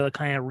made the deal to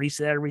kind of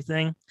reset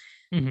everything.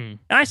 Mm-hmm. And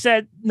I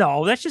said,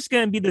 no, that's just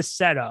going to be the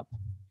setup.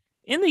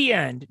 In the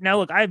end, now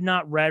look, I have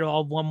not read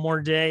all of One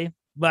More Day,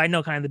 but I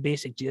know kind of the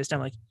basic gist. I'm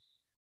like,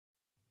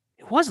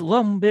 it was a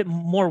little bit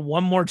more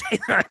One More Day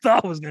than I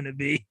thought it was going to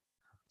be.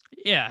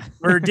 Yeah.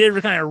 Or it did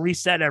kind of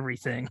reset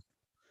everything.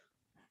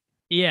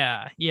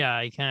 Yeah.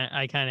 I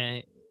kind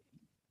of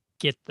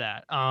get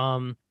that.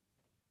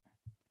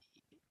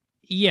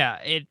 Yeah,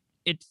 it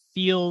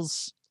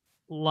feels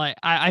like,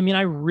 I mean,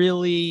 I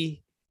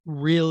really,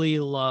 really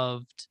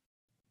loved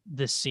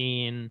the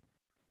scene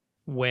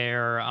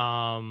where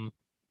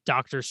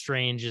Doctor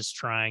Strange is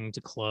trying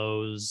to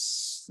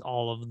close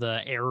all of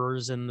the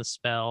errors in the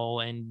spell,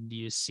 and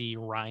you see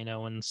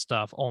Rhino and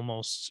stuff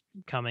almost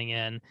coming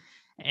in.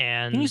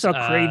 And you saw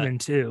Craven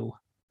too.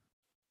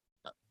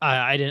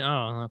 I didn't.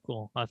 Oh,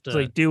 cool. I'll have to, it's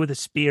like, dude with a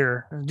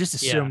spear. I just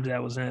assumed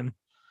that was him.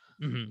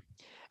 Mm-hmm.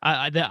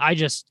 I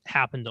just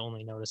happened to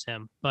only notice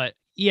him, but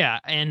yeah.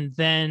 And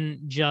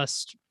then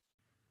just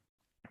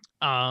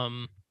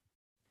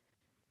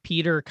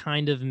Peter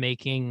kind of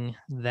making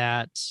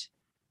that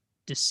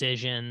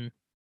decision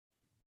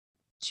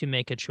to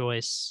make a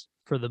choice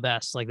for the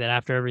best, like that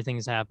after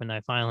everything's happened,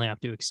 I finally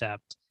have to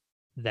accept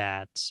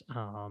that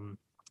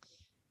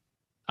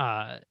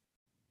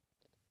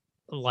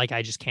like,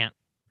 I just can't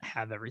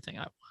have everything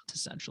I want,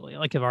 essentially.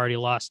 Like, I've already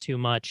lost too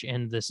much,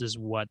 and this is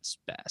what's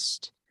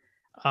best.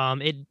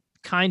 It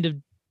kind of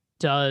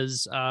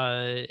does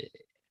that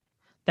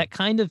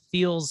kind of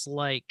feels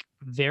like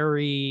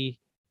very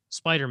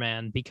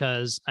Spider-Man,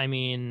 because I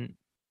mean,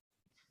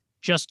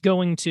 just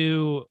going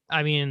to,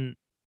 I mean,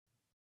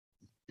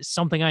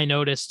 something I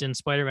noticed in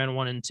Spider-Man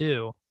 1 and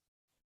 2,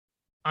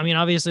 I mean,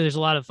 obviously there's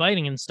a lot of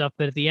fighting and stuff,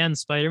 but at the end,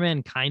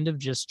 Spider-Man kind of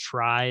just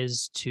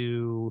tries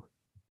to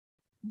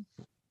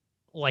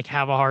like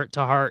have a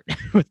heart-to-heart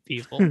with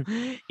people.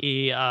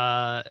 He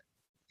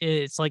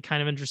it's like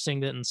kind of interesting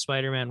that in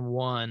Spider-Man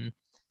 1,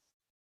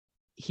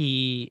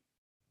 he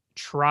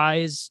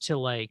tries to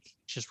like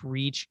just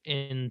reach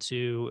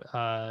into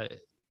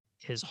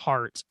his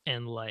heart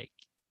and like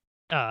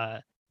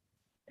not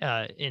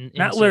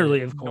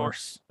literally, of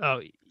course.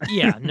 Oh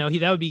yeah, no,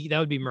 that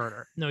would be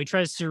murder. No, he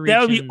tries to reach,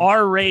 that would be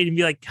R-rated and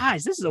be like,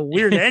 guys, this is a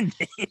weird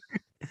ending.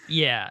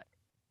 Yeah.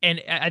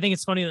 And I think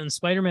it's funny that in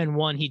Spider-Man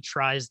 1 he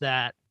tries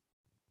that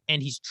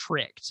and he's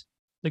tricked.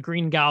 The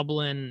Green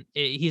Goblin,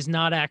 he's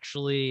not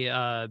actually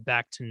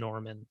back to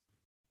Norman.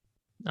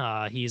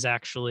 He's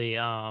actually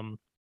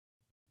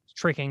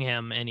tricking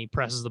him, and he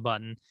presses the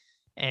button,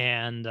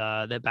 and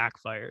that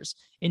backfires.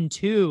 In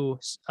 2,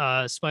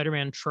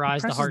 Spider-Man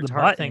tries the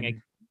heart-to-heart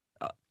thing.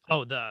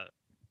 Oh,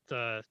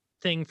 the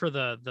thing for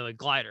the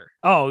glider.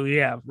 Oh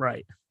yeah,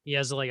 right. He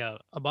has like a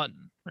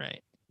button,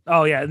 right?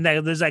 Oh yeah, and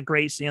there's that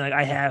great scene. Like,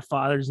 I have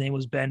father's name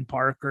was Ben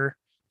Parker,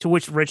 to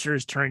which Richard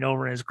is turning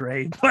over in his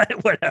grave.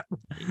 But whatever.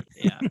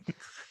 Yeah.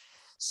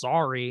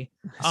 Sorry.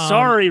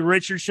 Sorry,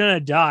 Richard shouldn't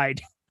have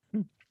died.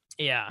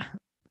 Yeah.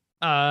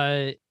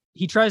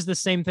 He tries the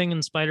same thing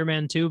in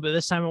Spider-Man 2, but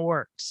this time it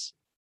works.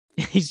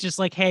 He's just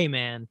like, hey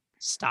man,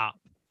 stop.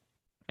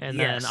 And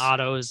then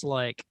Otto is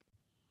like,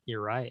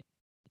 you're right.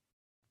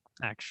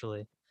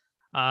 Actually.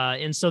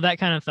 And so that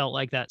kind of felt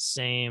like that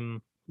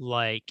same,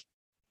 like,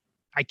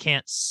 I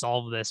can't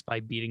solve this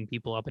by beating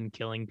people up and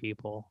killing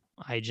people.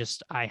 I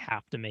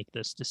have to make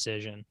this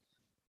decision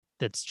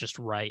that's just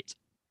right.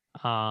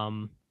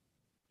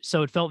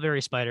 So it felt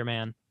very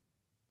Spider-Man.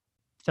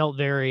 Felt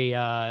very,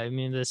 I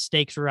mean, the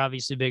stakes were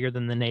obviously bigger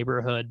than the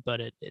neighborhood, but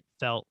it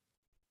felt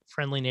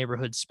friendly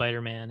neighborhood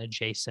Spider-Man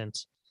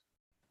adjacent.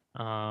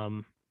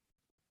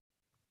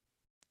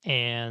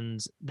 And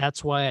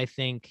that's why I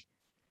think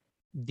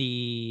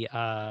the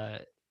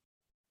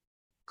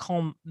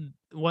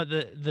what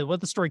the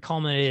story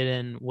culminated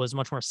in was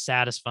much more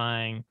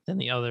satisfying than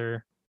the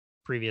other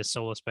previous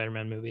solo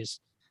Spider-Man movies,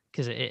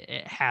 because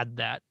it had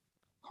that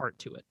heart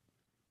to it.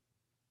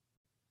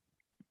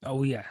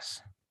 Oh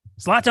yes,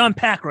 it's a lot to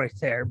unpack right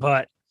there,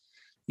 but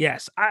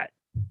yes,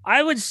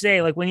 I would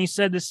say, like, when you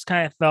said this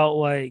kind of felt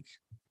like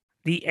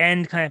the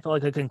end, kind of felt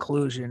like a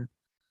conclusion,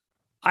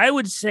 I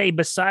would say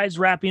besides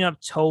wrapping up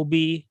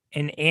Tobey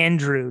and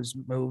Andrew's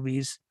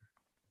movies,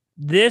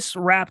 this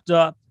wrapped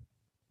up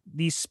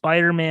the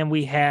Spider-Man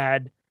we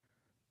had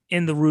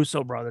in the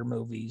Russo brother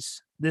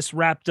movies. This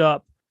wrapped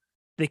up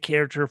the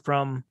character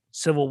from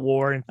Civil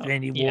War,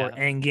 Infinity War,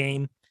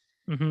 Endgame.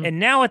 Mm-hmm. And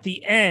now at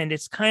the end,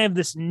 it's kind of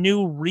this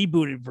new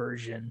rebooted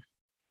version.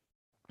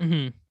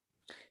 Mm-hmm.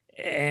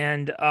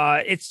 And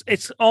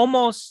it's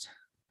almost,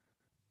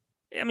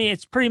 I mean,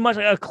 it's pretty much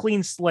like a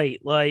clean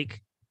slate.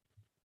 Like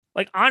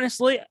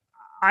honestly,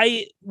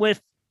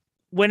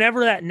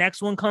 whenever that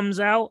next one comes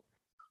out,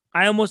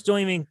 I almost don't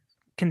even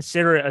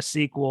consider it a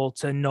sequel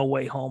to No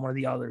Way Home or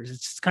the others.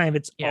 It's kind of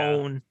its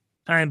own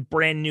kind of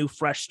brand new,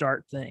 fresh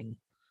start thing.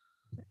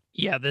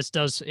 Yeah,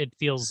 it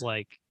feels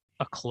like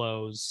a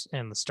close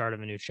and the start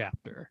of a new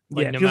chapter.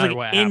 Like, no matter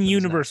what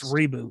in-universe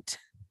reboot.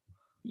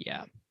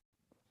 Yeah.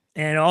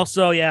 And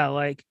also,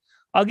 like,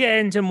 I'll get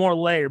into more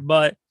later,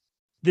 but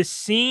the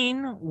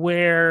scene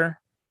where,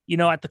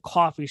 at the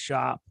coffee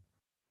shop,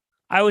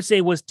 I would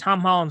say was Tom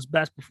Holland's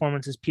best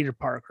performance as Peter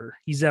Parker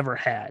he's ever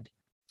had.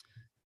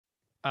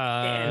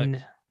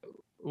 And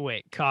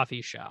wait,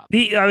 coffee shop.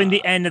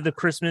 The end of the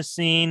Christmas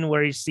scene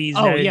where he sees.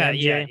 Oh yeah.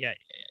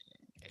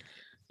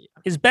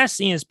 His best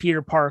scene is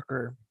Peter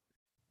Parker,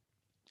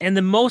 and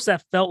the most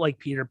that felt like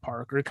Peter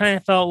Parker. It kind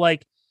of felt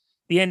like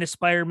the end of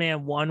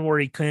Spider-Man 1 where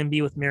he couldn't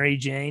be with Mary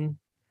Jane.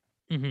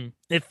 Mm-hmm.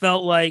 It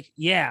felt like,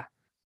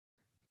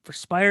 for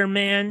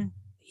Spider-Man,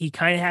 he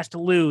kind of has to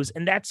lose,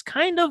 and that's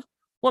kind of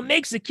what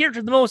makes the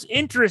character the most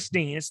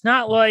interesting. It's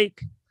not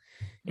like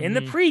in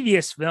the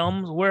previous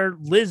films where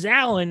Liz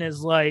Allen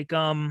is like,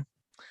 oh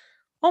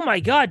my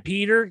God,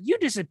 Peter, you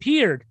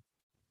disappeared,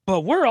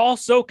 but we're all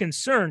so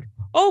concerned.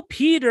 Oh,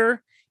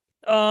 Peter,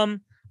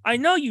 I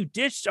know you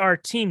ditched our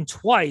team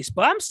twice,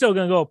 but I'm still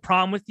going to go to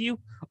prom with you.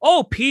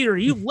 Oh, Peter,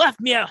 you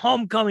left me at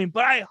homecoming,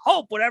 but I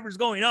hope whatever's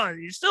going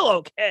on, you're still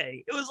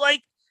okay. It was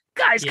like,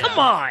 guys, come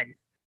on.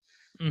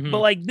 Mm-hmm. But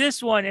like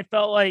this one, it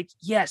felt like,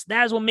 yes,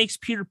 that is what makes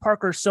Peter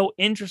Parker so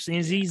interesting,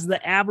 is he's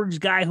the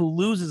average guy who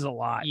loses a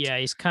lot. Yeah,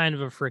 he's kind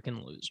of a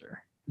freaking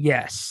loser.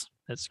 Yes.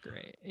 That's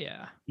great.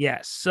 Yeah.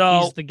 Yes.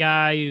 So he's the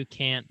guy who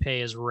can't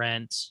pay his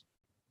rent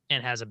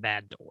and has a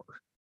bad door.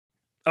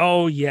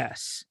 Oh,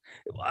 yes.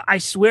 I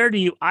swear to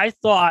you, I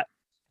thought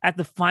at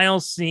the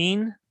final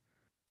scene,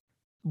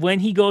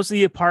 when he goes to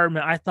the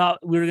apartment, I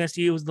thought we were going to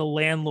see it was the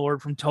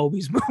landlord from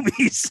Tobey's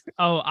movies.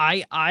 Oh,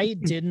 I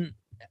did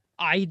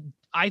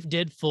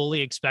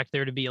fully expect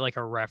there to be like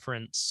a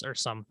reference or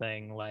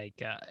something.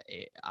 Like,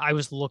 I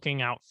was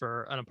looking out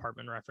for an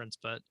apartment reference,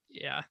 but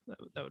yeah, that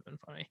would have been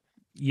funny.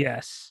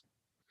 Yes.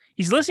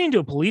 He's listening to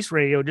a police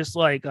radio just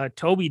like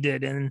Tobey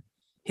did in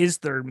his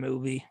third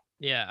movie.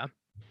 Yeah.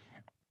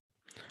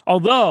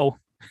 Although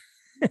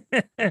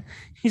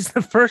he's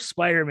the first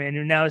Spider-Man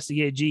who now has to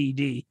get a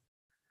GED.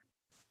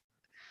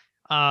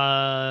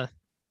 Oh,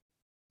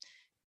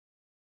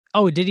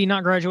 did he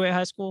not graduate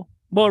high school?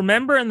 Well,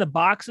 remember in the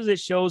boxes it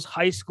shows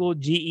high school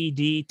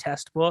GED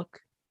test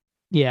book?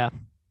 Yeah.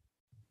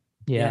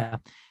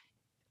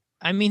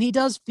 I mean, he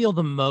does feel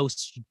the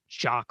most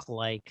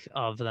jock-like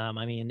of them.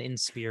 I mean, in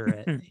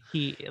spirit,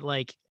 he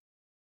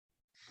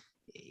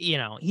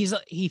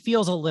he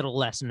feels a little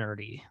less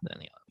nerdy than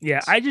the other.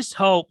 Yeah, I just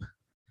hope.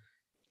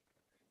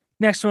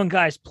 Next one,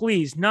 guys,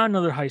 please, not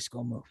another high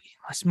school movie.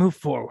 Let's move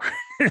forward.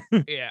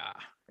 Yeah.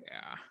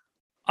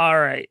 All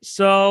right,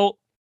 so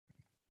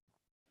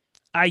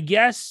I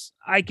guess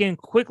I can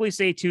quickly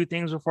say two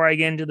things before I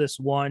get into this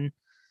one.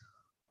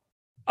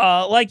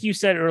 Like you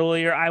said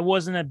earlier, I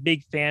wasn't a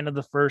big fan of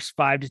the first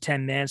 5 to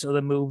 10 minutes of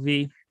the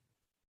movie.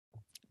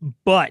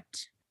 But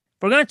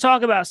if we're going to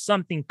talk about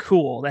something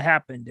cool that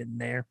happened in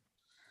there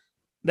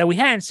that we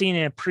hadn't seen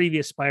in a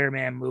previous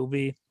Spider-Man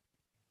movie,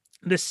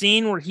 the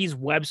scene where he's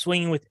web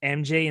swinging with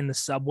MJ in the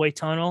subway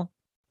tunnel,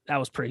 that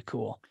was pretty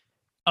cool.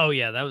 Oh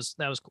yeah, that was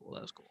cool.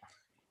 That was cool.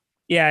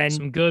 Yeah, and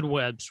some good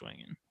web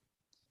swinging.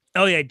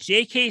 Oh yeah,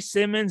 J.K.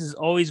 Simmons is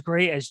always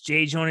great as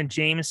J. Jonah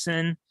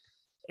Jameson.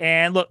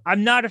 And look,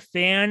 I'm not a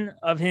fan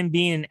of him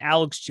being an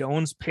Alex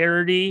Jones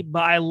parody,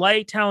 but I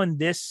liked how in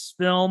this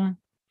film,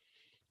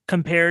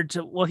 compared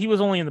to, well, he was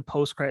only in the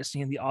post-credit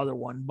scene in the other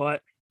one,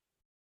 but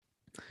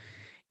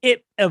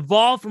it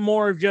evolved from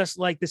more of just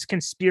like this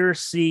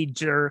conspiracy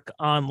jerk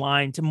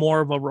online to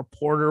more of a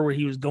reporter where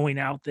he was going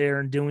out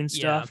there and doing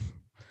stuff.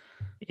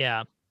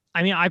 Yeah.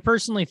 I mean, I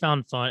personally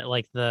found fun,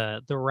 like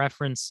the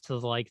reference to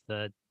like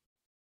the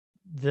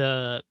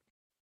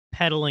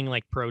peddling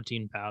like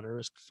protein powder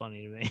was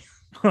funny to me.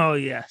 Oh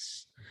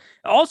yes.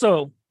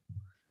 Also,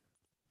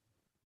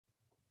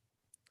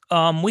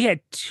 we had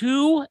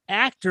two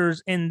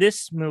actors in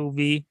this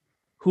movie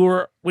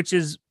which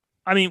is,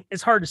 I mean,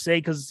 it's hard to say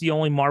because it's the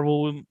only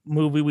Marvel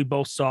movie we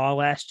both saw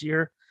last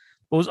year,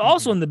 but was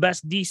also in the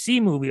best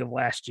DC movie of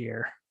last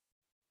year.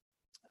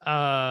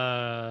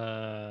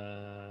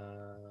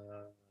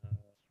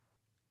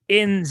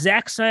 In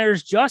Zack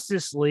Snyder's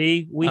Justice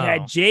League, we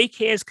had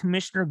J.K. as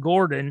Commissioner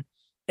Gordon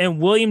and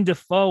William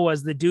Dafoe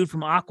as the dude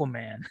from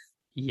Aquaman.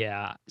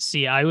 Yeah.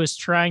 See, I was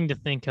trying to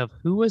think of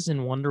who was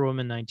in Wonder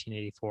Woman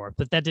 1984,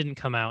 but that didn't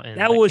come out in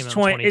that was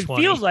 20. It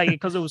feels like it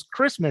because it was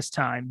Christmas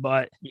time,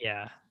 but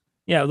yeah.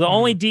 The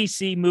only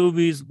DC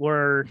movies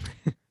were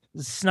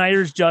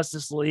Snyder's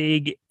Justice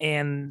League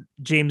and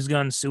James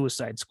Gunn's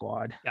Suicide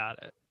Squad.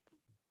 Got it.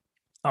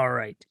 All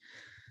right.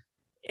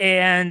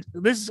 And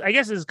this, I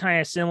guess, is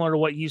kind of similar to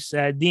what you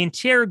said. The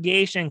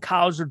interrogation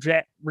college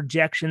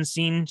rejection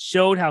scene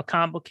showed how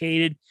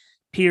complicated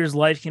Peter's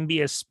life can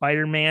be as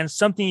Spider-Man,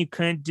 something you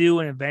couldn't do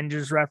in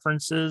Avengers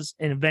references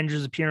and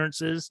Avengers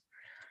appearances.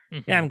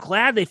 And I'm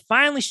glad they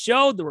finally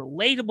showed the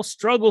relatable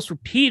struggles for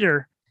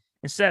Peter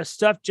instead of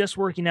stuff just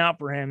working out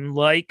for him,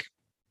 like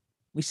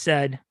we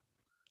said,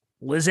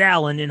 Liz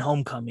Allen in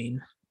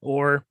Homecoming,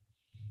 or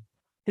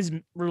his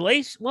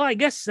relation. Well, I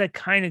guess that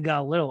kind of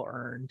got a little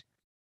earned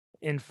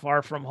in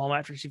Far From Home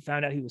after she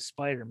found out he was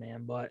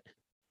Spider-Man, but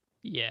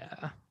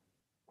yeah,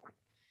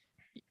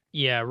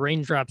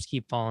 raindrops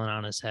keep falling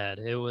on his head.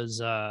 It was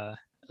a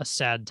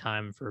sad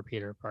time for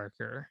Peter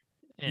Parker.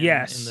 In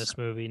this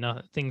movie,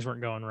 no, things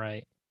weren't going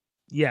right.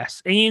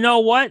 Yes, and you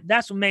know what?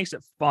 That's what makes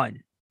it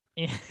fun.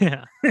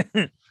 Yeah.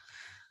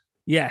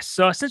 Yes.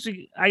 So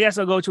essentially, I guess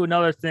I'll go to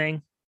another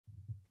thing.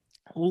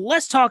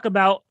 Let's talk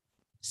about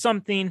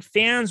something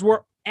fans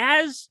were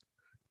as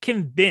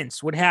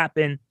convinced would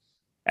happen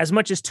as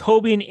much as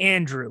Toby and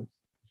Andrew,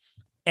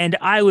 and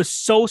I was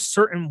so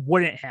certain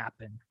wouldn't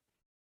happen.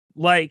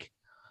 Like,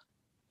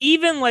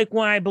 even like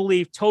when I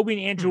believed Toby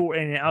and Andrew were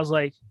in it, I was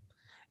like,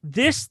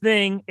 this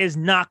thing is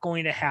not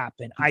going to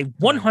happen. I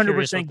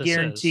 100%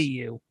 guarantee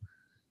you.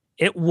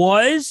 It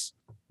was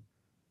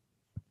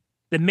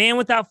the man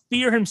without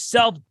fear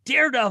himself,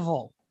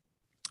 Daredevil.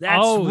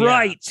 That's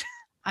right.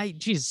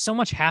 Geez, so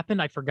much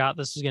happened. I forgot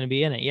this was going to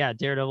be in it. Yeah,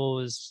 Daredevil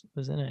was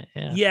in it.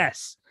 Yeah.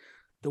 Yes.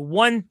 The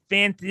one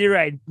fan theory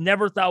I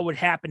never thought would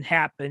happen.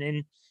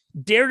 And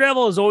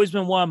Daredevil has always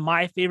been one of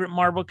my favorite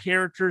Marvel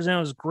characters, and it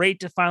was great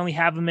to finally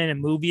have him in a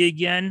movie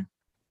again.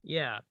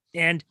 Yeah.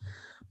 And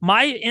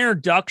my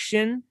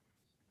introduction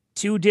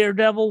to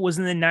Daredevil was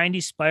in the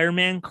 90s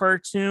Spider-Man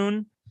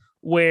cartoon,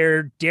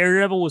 where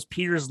Daredevil was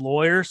Peter's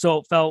lawyer, so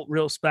it felt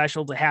real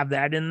special to have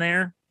that in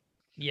there.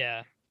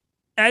 Yeah.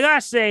 And I gotta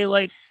say,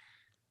 like,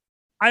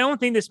 I don't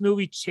think this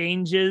movie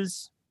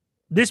changes.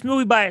 This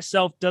movie by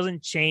itself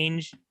doesn't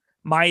change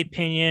my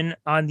opinion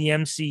on the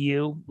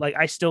MCU. Like,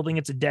 I still think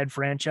it's a dead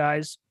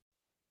franchise.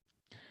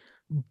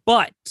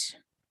 But,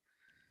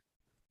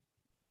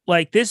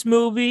 like, this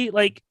movie,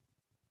 like,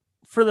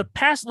 for the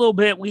past little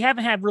bit, we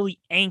haven't had really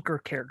anchor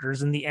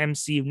characters in the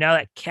MCU now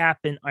that Cap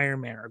and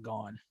Iron Man are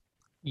gone.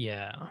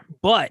 Yeah.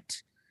 But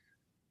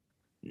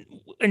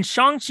in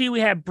Shang-Chi, we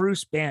had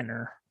Bruce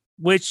Banner,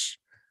 which,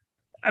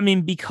 I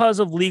mean, because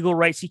of legal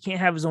rights, he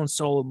can't have his own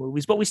solo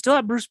movies, but we still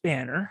have Bruce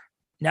Banner.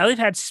 Now they've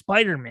had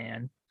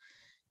Spider-Man.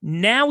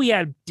 Now we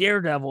have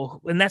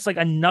Daredevil, and that's like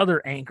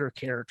another anchor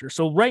character.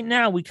 So right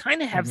now we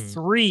kind of have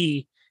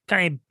three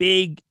kind of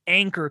big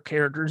anchor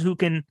characters who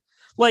can,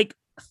 like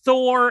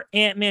Thor,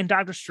 Ant-Man,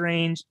 Doctor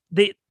Strange.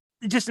 They're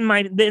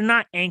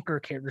not anchor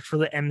characters for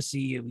the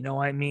MCU. You know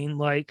what I mean?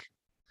 Like,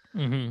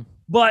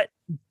 but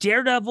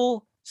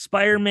Daredevil,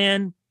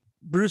 Spider-Man,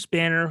 Bruce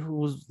Banner, who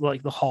was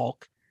like the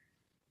Hulk,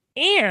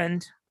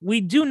 and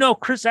we do know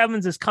Chris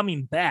Evans is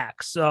coming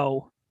back.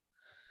 So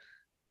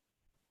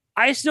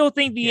I still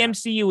think the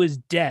MCU is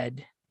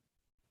dead,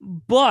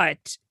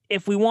 but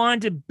if we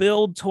wanted to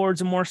build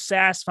towards a more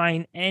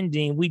satisfying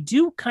ending, we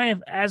do kind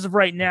of, as of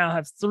right now,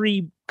 have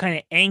three kind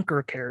of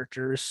anchor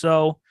characters.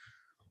 So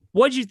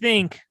what'd you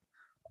think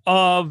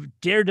of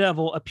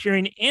Daredevil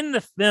appearing in the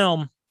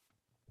film?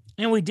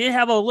 And we did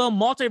have a little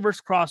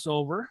multiverse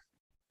crossover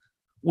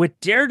with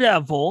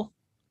Daredevil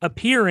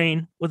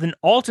appearing with an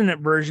alternate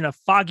version of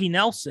Foggy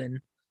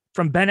Nelson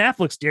from Ben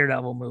Affleck's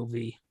Daredevil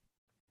movie.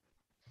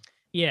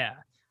 Yeah.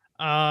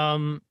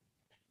 I'm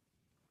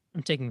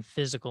taking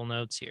physical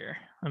notes here.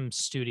 I'm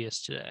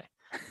studious today.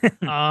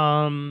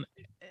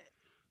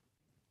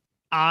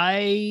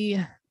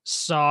 I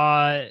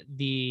saw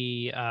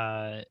the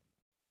I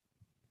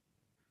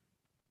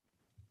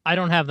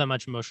don't have that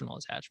much emotional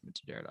attachment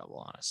to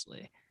Daredevil,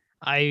 honestly.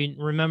 I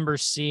remember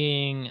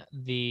seeing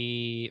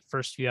the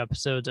first few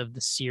episodes of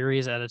the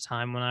series at a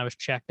time when I was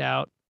checked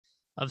out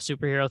of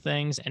superhero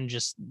things and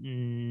just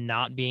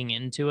not being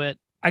into it.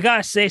 I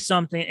gotta say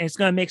something, and it's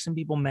gonna make some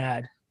people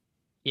mad.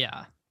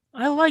 Yeah.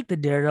 I like the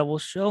Daredevil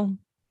show,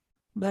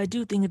 but I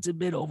do think it's a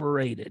bit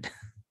overrated.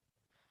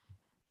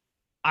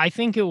 I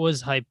think it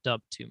was hyped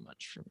up too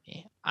much for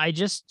me. I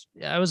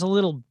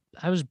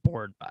was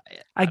bored by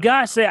it. I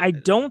gotta say, I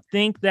don't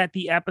think that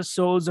the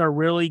episodes are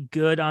really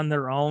good on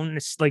their own.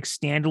 It's like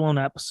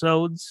standalone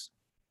episodes.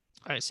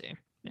 I see.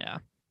 Yeah.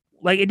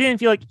 Like, it didn't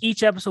feel like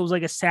each episode was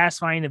like a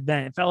satisfying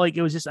event. It felt like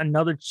it was just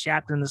another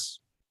chapter in this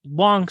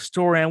long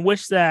story. I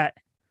wish that,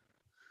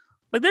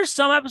 like, there's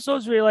some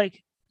episodes where you're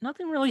like,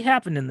 nothing really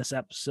happened in this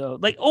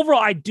episode. Like,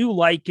 overall, I do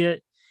like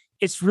it.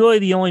 It's really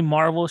the only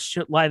Marvel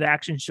live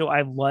action show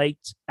I've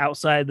liked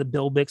outside the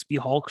Bill Bixby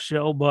Hulk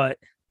show, but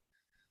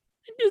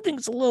I do think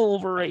it's a little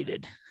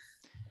overrated.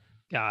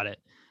 Got it.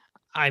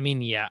 I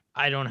mean, yeah,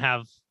 I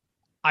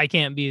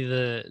can't be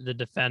the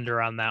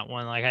defender on that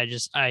one. Like,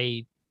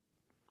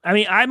 I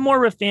mean, I'm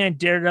more of a fan of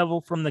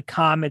Daredevil from the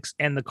comics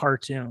and the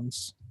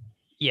cartoons.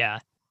 Yeah.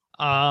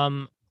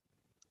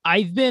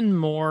 I've been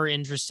more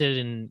interested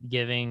in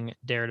giving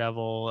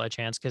Daredevil a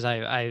chance because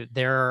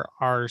there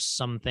are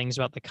some things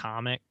about the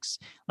comics.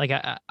 Like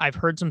I've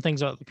heard some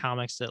things about the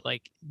comics that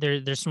like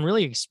there's some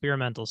really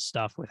experimental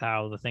stuff with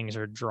how the things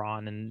are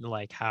drawn and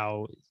like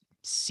how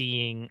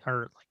seeing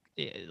or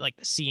like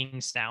the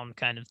seeing sound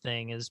kind of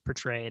thing is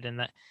portrayed, and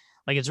that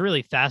like it's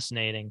really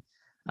fascinating.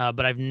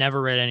 But I've never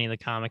read any of the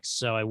comics,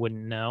 so I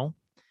wouldn't know.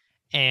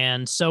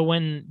 And so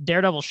when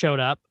Daredevil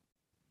showed up,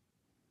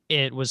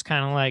 it was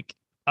kind of like,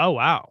 oh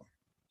wow.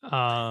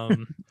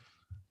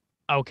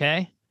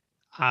 Okay.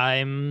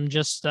 I'm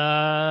just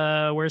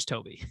where's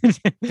Toby?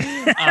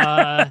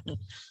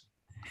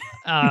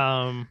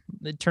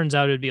 It turns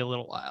out it'd be a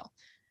little while.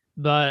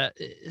 But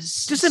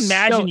just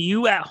imagine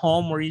you at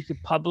home where you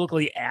could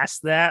publicly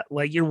ask that.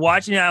 Like you're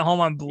watching it at home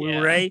on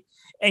Blu-ray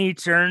and you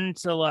turn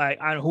to like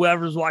on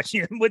whoever's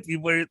watching it with you,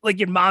 where like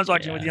your mom's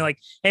watching with you, like,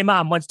 hey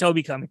mom, when's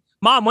Toby coming?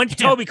 Mom, when's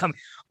Toby coming?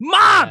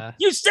 Mom,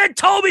 you said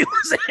Toby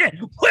was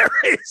in. Where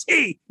is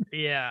he?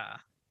 Yeah,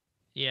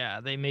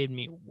 they made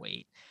me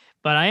wait.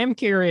 But I am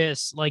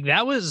curious, like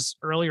that was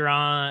earlier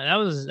on.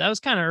 That was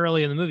kind of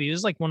early in the movie. He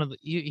was like one of the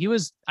he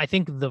was, I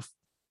think, the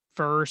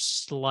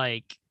first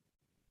like,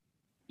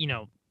 you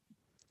know,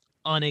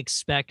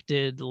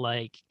 unexpected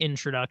like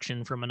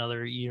introduction from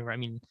another universe. I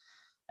mean,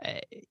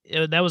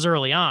 that was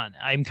early on.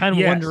 I'm kind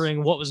of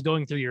wondering what was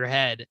going through your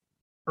head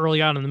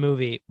early on in the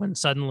movie when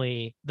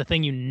suddenly the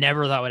thing you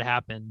never thought would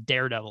happen,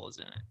 Daredevil, is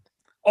in it.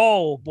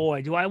 Oh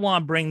boy, do I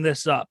want to bring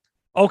this up?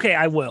 Okay,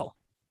 I will.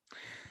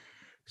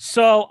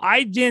 So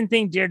I didn't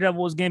think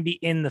Daredevil was going to be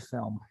in the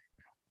film.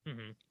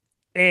 Mm-hmm.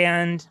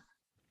 And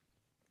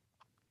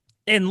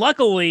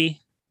luckily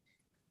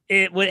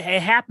it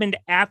happened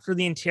after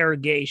the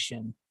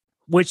interrogation,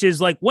 which is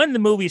like when the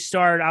movie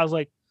started, I was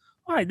like,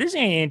 all right, this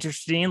ain't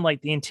interesting.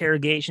 Like the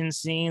interrogation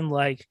scene,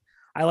 like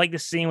I like the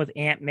scene with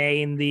Aunt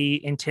May and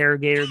the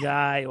interrogator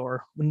guy,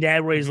 or when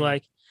Dad was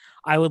like,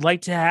 I would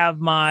like to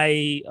have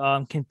my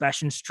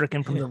confession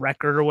stricken from the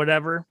record or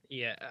whatever.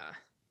 Yeah.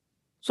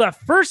 So at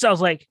first I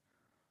was like,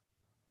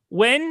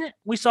 when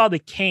we saw the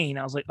cane,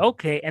 I was like,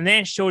 okay. And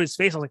then it showed his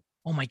face. I was like,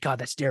 oh my God,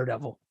 that's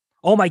Daredevil.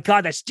 Oh my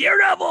God, that's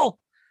Daredevil.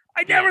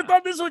 I never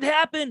thought this would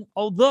happen.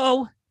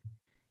 Although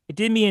it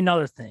did me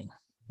another thing.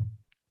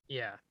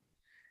 Yeah.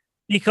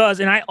 Because,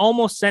 and I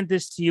almost sent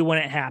this to you when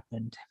it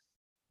happened.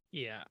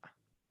 Yeah.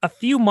 A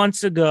few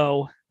months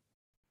ago,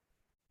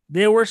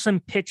 there were some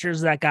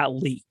pictures that got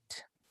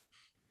leaked.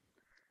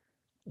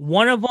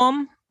 One of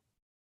them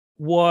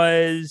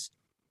was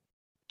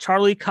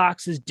Charlie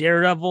Cox's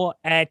Daredevil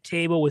at a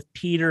table with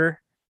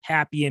Peter,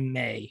 Happy, and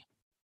May.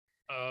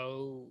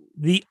 Oh.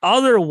 The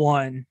other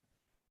one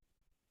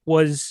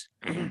was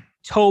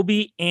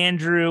Toby,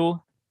 Andrew,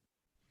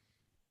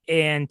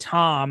 and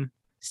Tom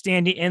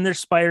standing in their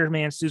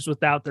Spider-Man suits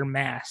without their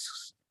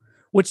masks,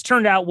 which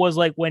turned out was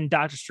like when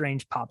Doctor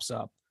Strange pops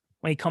up,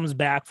 when he comes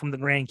back from the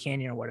Grand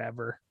Canyon or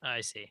whatever.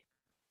 I see.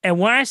 And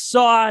when I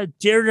saw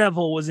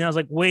Daredevil was in, I was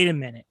like, wait a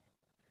minute.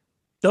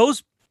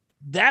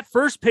 That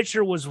first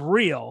picture was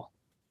real.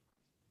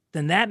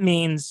 Then that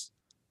means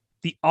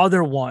the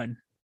other one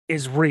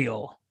is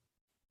real.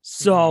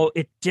 So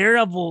if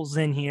Daredevil's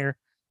in here,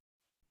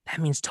 that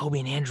means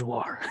Toby and Andrew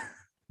are.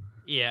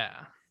 Yeah.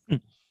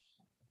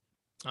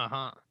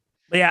 Uh-huh.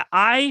 But yeah,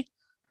 I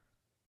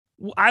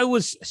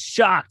was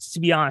shocked, to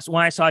be honest,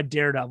 when I saw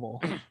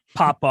Daredevil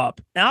pop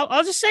up. And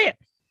I'll just say it.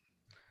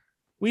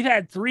 We've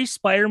had 3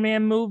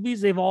 Spider-Man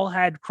movies. They've all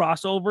had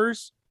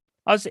crossovers.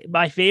 I'll say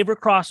my favorite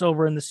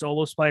crossover in the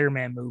solo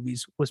Spider-Man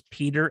movies was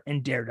Peter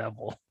and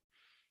Daredevil.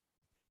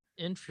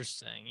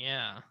 Interesting.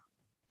 Yeah.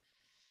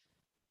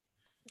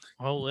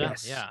 Oh yeah,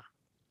 Yes. yeah.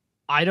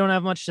 I don't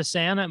have much to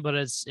say on it, but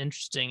it's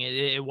interesting.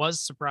 It was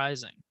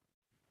surprising.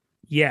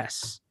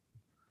 Yes.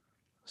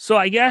 So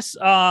I guess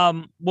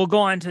we'll go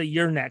on to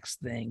your next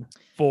thing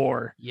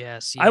for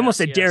Yes, I almost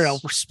yes, said Daredevil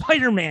yes. for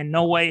Spider-Man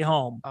No Way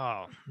Home.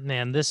 Oh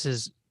man, this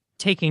is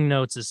taking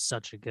notes is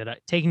such a good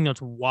taking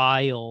notes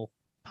while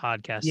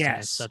podcasting is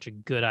Yes. such a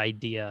good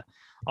idea.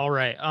 All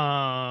right.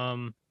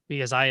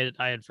 Because I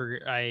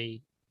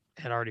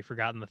had already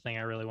forgotten the thing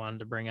I really wanted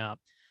to bring up.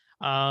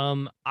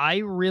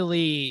 I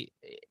really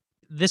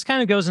this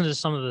kind of goes into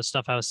some of the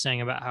stuff I was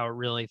saying about how it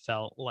really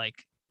felt like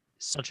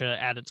such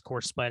a at its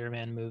core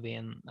Spider-Man movie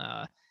and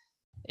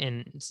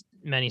in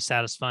many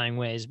satisfying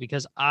ways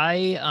because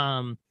it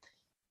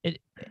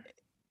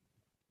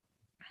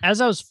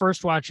as I was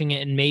first watching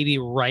it and maybe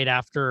right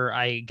after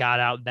I got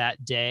out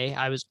that day,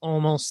 I was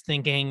almost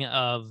thinking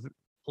of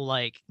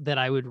like that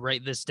I would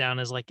write this down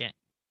as like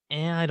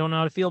I don't know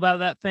how to feel about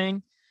that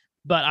thing.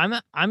 But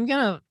I'm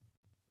gonna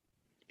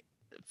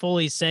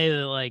fully say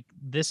that like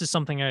this is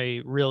something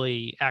I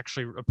really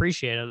actually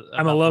appreciate.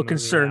 I'm a little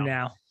concerned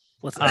now.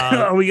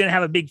 Are we gonna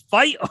have a big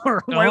fight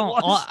or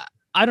what?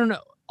 I don't know.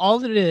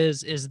 All it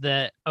is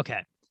that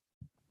okay.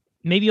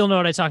 Maybe you'll know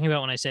what I'm talking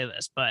about when I say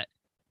this, but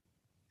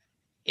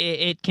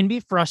it can be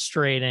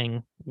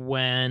frustrating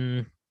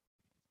when,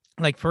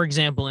 like, for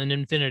example, in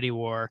Infinity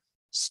War,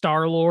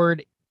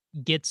 Star-Lord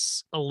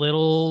gets a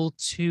little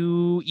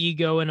too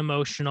ego and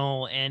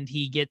emotional, and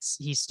he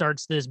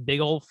starts this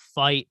big old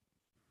fight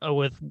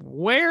with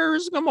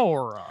where's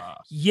Gamora?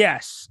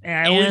 Yes,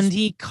 and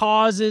he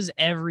causes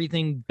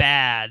everything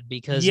bad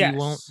because he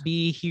won't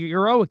be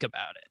heroic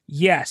about it.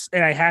 Yes,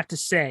 and I have to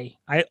say,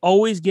 I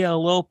always get a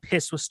little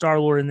pissed with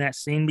Star-Lord in that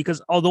scene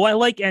because although I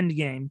like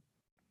Endgame,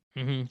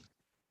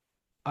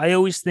 I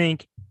always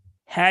think,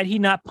 had he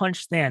not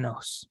punched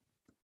Thanos,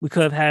 we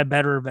could have had a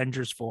better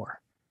Avengers 4.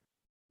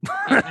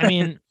 I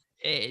mean,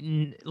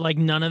 like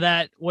none of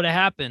that would have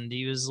happened.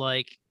 He was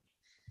like,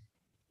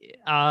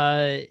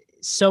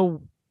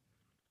 so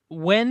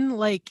when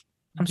like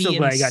I'm so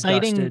glad I got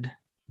dusted.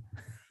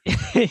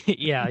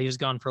 Yeah, he was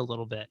gone for a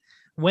little bit.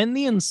 When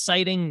the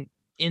inciting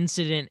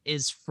incident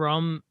is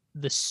from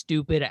the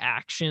stupid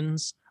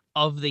actions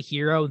of the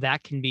hero,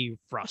 that can be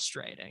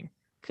frustrating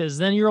because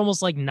then you're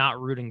almost like not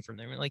rooting for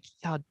them. You're like,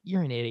 God,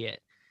 you're an idiot.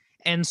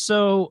 And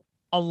so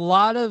a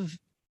lot of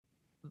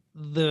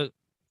the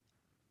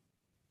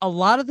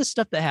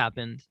stuff that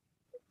happened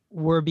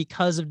were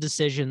because of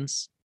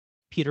decisions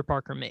Peter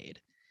Parker made.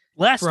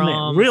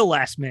 Real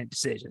last minute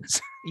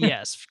decisions.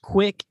 Yes,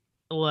 quick,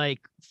 like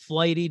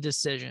flighty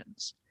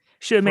decisions.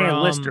 Should have made a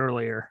list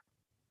earlier.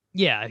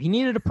 Yeah, he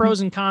needed a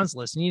pros and cons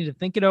list. He needed to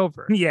think it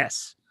over.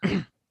 Yes.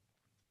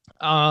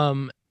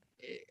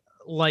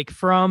 Like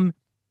from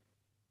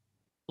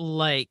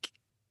like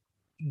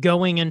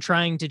going and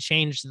trying to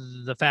change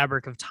the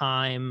fabric of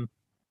time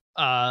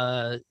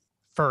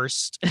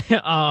first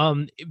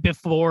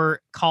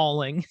before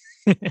calling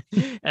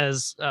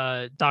as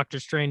Doctor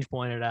Strange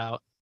pointed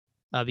out,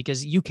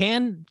 because you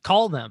can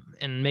call them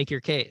and make your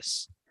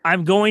case.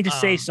 I'm going to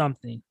say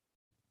something.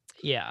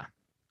 Yeah.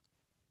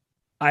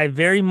 I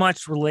very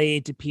much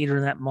related to Peter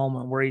in that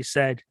moment where he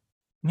said,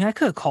 I mean, I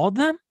could have called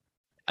them.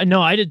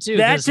 No, I did too.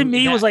 That to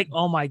me was like,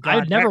 oh my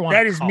God, I'd never want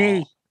that is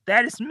me.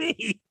 That is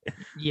me.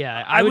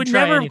 Yeah. I would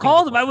never have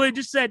called him. I would have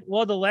just said,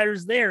 well, the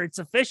letter's there. It's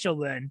official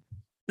then.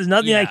 There's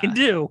nothing I can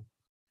do.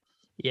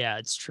 Yeah,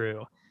 it's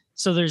true.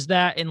 So there's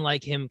that in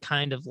like him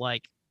kind of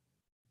like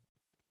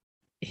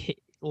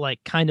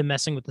kind of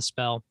messing with the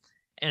spell.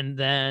 And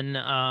then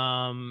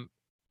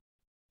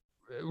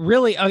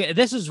really, okay,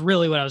 this is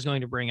really what I was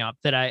going to bring up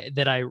that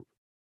I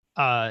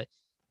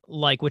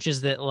like, which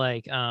is that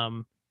like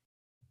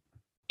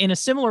in a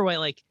similar way,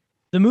 like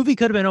the movie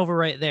could have been over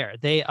right there.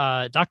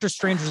 Doctor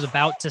Strange was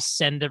about to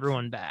send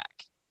everyone back.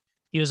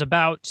 He was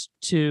about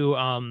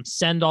to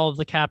send all of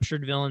the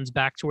captured villains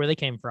back to where they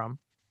came from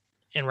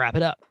and wrap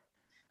it up.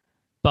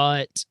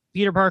 But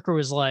Peter Parker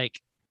was like,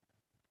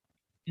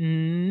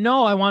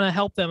 no, I want to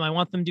help them. I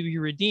want them to be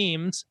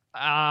redeemed.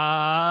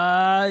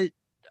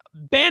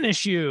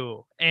 Banish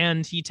you.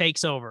 And he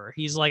takes over.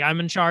 He's like, I'm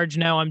in charge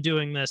now. I'm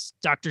doing this.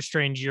 Doctor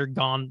Strange, you're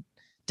gone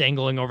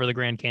dangling over the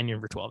Grand Canyon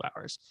for 12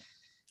 hours.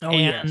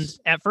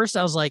 At first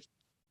I was like,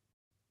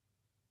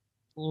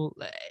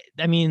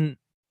 I mean,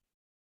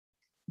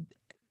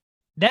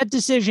 that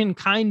decision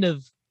kind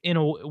of, in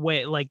a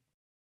way, like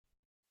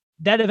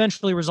that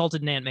eventually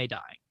resulted in Aunt May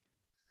dying.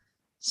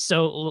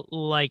 So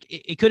like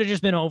it could have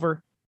just been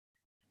over.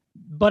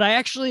 But I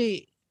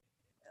actually,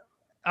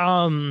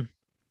 I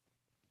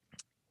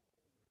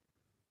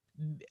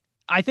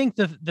think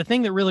the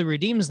thing that really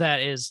redeems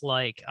that is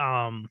like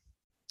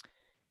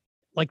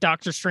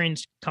Doctor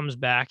Strange comes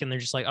back and they're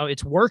just like, oh,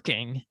 it's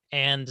working.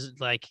 And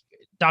like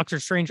Doctor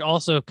Strange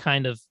also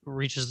kind of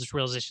reaches this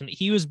realization that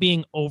he was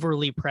being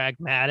overly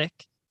pragmatic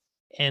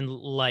and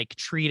like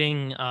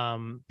treating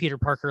Peter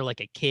Parker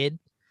like a kid.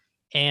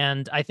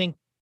 And I think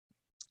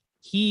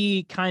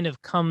he kind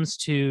of comes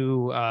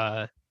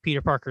to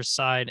Peter Parker's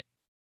side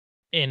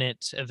in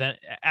it event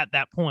at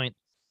that point.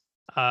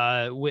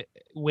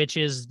 which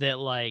is that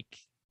like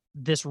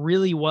this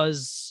really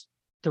was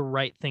the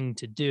right thing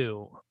to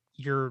do.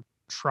 You're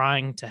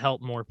trying to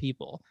help more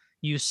people.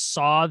 You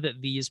saw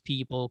that these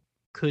people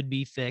could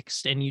be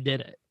fixed, and you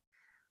did it.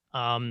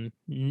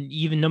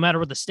 Even no matter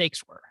what the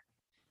stakes were.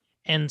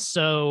 And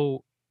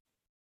so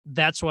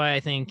that's why I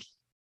think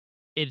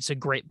it's a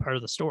great part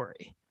of the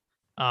story.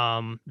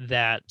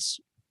 That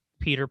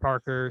Peter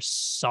Parker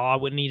saw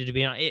what needed to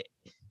be on it.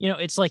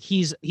 It's like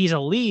he's a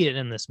lead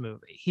in this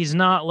movie. He's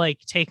not like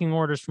taking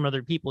orders from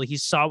other people. He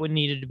saw what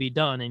needed to be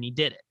done and he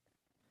did it.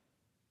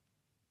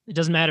 It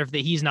doesn't matter if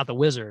he's not the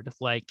wizard.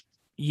 Like,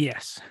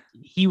 yes,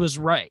 he was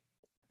right.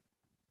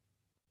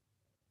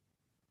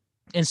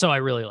 And so I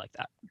really like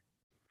that.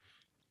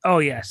 Oh,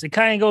 yes. It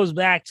kind of goes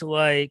back to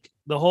like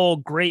the whole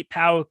great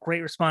power,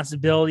 great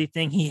responsibility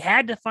thing. He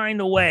had to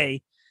find a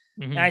way.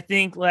 Mm-hmm. And I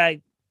think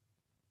like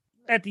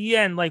at the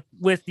end, like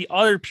with the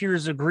other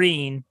peers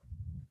agreeing,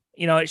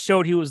 it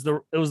showed it was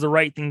the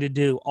right thing to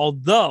do.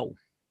 Although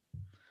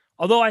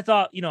I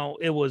thought,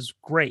 it was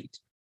great.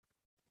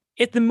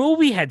 If the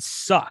movie had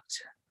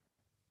sucked,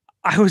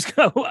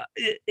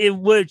 it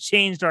would have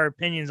changed our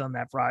opinions on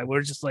that, probably.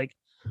 We're just like,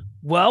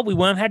 well, we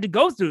wouldn't have had to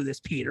go through this,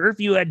 Peter, if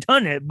you had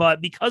done it. But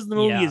because the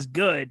movie is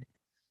good,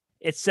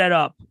 it's set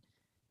up.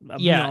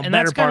 And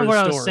that's kind of what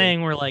I was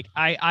saying. Where like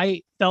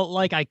I felt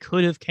like I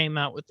could have came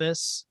out with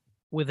this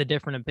with a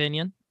different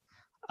opinion,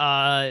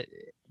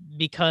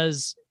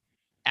 because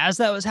as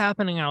that was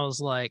happening, I was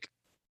like,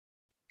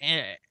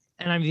 and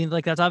I mean,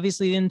 like that's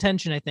obviously the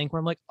intention. I think where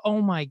I'm like,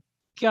 oh my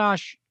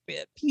gosh,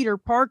 Peter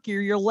Parker,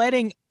 you're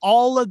letting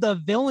all of the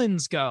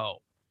villains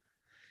go.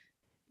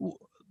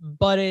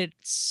 But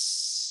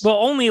it's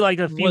only like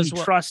a few he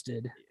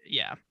trusted.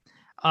 Yeah.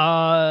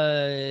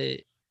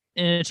 And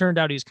it turned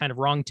out he was kind of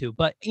wrong too.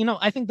 But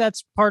I think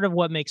that's part of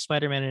what makes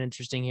Spider-Man an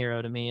interesting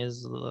hero to me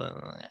is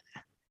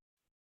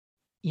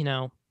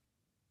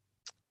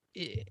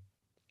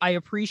I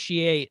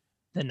appreciate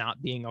the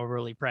not being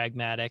overly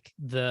pragmatic,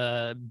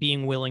 the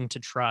being willing to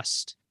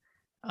trust,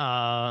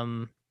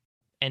 and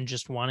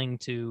just wanting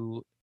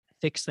to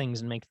fix things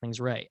and make things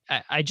right.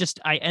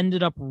 I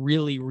ended up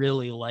really,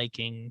 really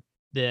liking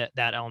that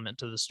element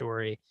to the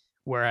story,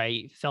 where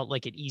I felt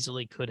like it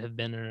easily could have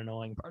been an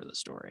annoying part of the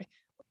story.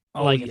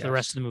 If the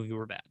rest of the movie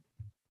were bad.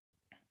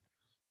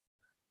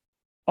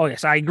 Oh,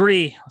 yes, I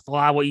agree with a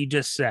lot of what you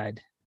just said.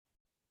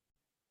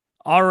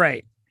 All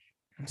right.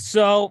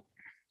 So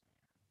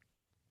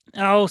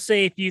I'll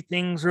say a few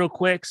things real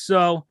quick.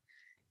 So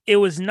it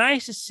was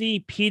nice to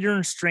see Peter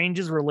and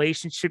Strange's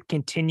relationship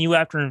continue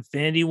after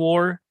Infinity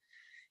War.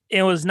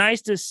 It was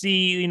nice to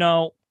see,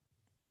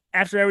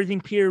 after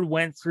everything Peter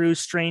went through,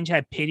 Strange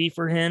had pity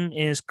for him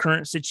in his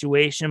current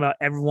situation about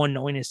everyone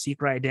knowing his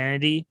secret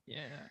identity.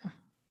 Yeah.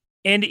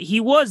 And he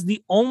was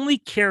the only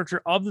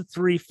character of the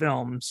three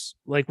films.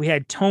 Like we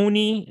had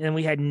Tony and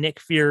we had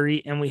Nick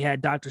Fury and we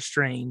had Doctor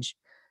Strange.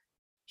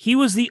 He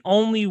was the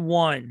only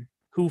one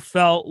who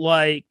felt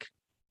like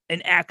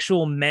an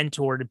actual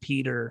mentor to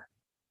Peter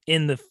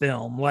in the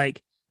film.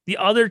 Like the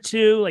other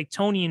two, like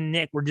Tony and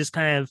Nick, were just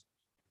kind of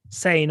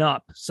setting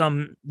up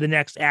the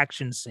next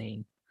action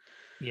scene.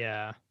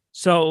 Yeah.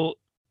 So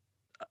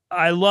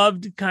I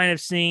loved kind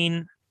of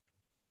seeing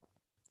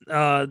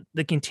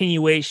the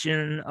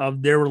continuation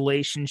of their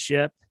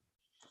relationship.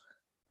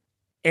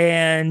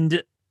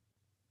 And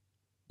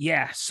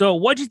yeah, so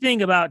what do you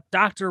think about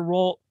Doctor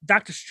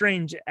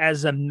Strange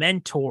as a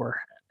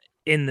mentor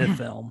in the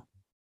film?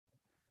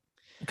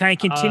 Kind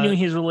of continuing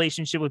his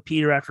relationship with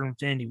Peter after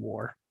Infinity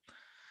War.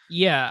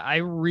 Yeah, I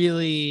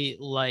really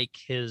like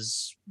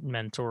his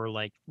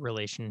mentor-like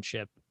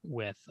relationship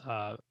with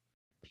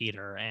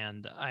Peter,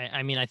 and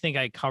I mean, I think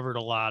I covered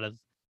a lot of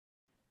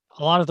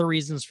the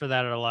reasons for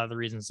that, or a lot of the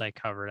reasons I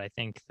covered. I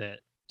think that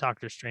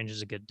Doctor Strange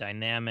is a good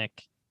dynamic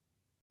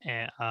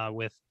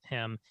with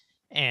him,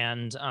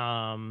 and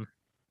I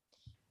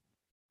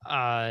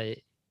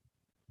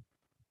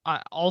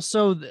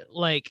also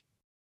like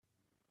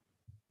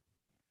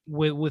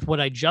with what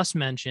I just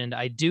mentioned,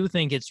 I do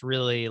think it's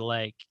really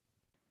like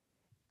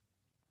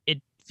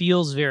it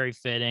feels very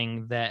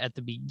fitting that at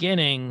the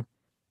beginning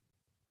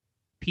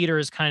Peter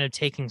is kind of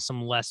taking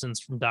some lessons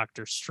from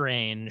Doctor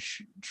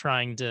Strange,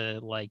 trying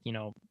to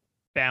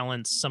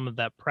balance some of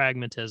that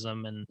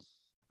pragmatism and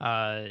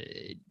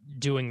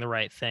doing the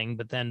right thing.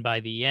 But then by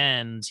the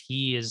end,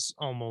 he is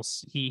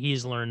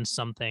he's learned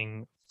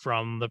something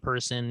from the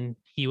person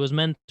he was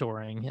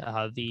mentoring.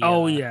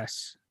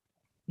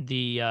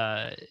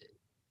 The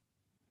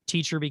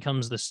teacher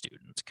becomes the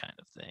student kind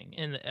of thing,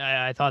 and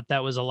I thought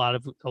that was a lot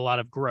of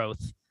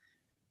growth.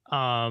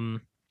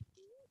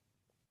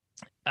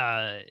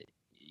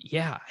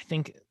 Yeah, I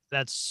think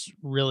that's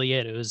really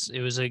it.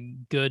 It was a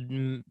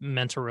good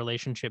mentor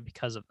relationship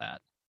because of that.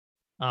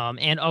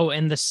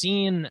 And the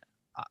scene,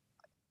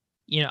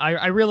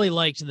 I really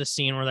liked the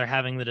scene where they're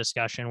having the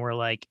discussion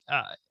where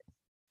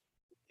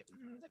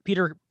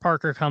Peter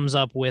Parker comes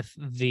up with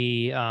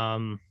the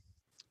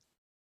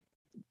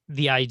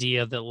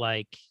idea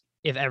that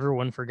if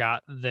everyone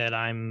forgot that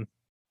I'm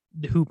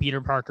who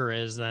Peter Parker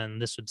is, then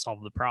this would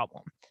solve the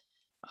problem.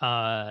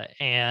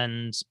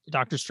 And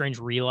Doctor Strange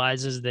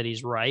realizes that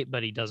he's right,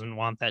 but he doesn't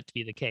want that to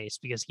be the case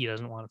because he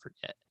doesn't want to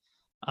forget.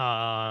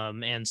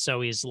 And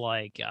so he's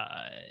like,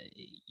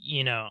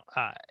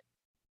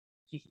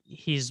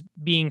 he's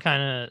being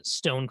kind of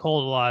stone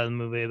cold a lot of the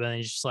movie, but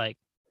he's just like,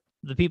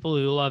 the people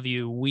who love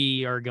you,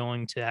 we are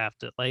going to have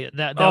to, like,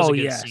 that was a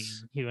good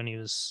scene. When he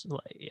was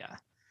like, yeah.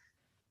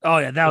 Oh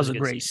yeah, that was a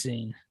great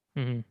scene.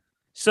 Mm-hmm.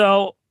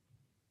 So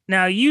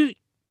now I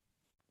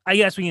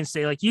guess we can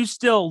say, like, you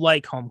still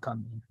like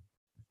Homecoming.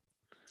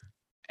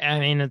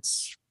 I mean,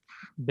 it's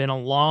been a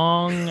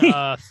long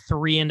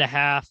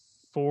 3.5,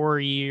 4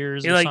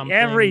 years. Or like something,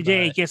 every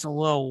day it gets a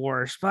little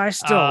worse, but I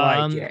still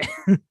like it.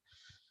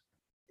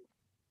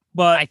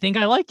 But I think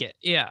I like it.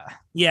 Yeah.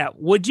 Yeah.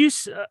 Would you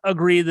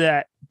agree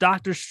that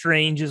Doctor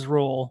Strange's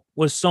role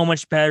was so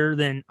much better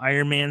than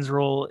Iron Man's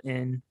role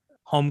in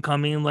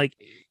Homecoming? Like,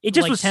 it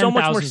just was so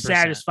much more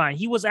satisfying.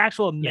 He was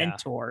actual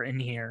mentor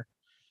in here.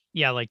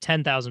 Yeah, like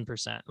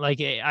 10,000%.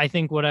 Like, I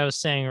think what I was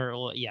saying,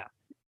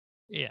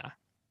 yeah,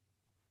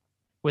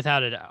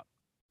 without a doubt.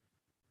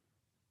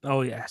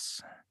 Oh yes.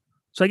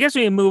 So I guess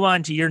we can move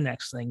on to your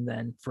next thing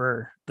then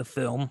for the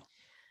film.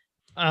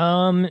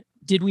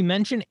 Did we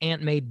mention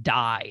Aunt May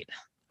died?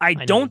 I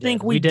don't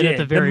think we did. At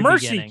the very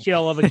mercy beginning.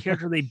 Kill of a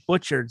character they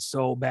butchered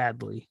so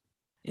badly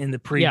in the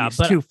previous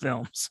two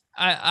films.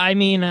 I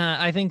mean,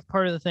 I think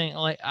part of the thing,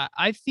 like,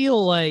 I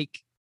feel like,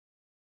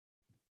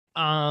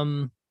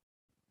 I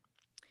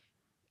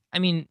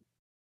mean,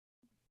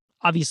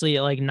 obviously,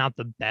 like, not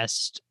the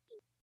best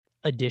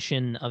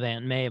edition of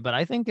Aunt May, but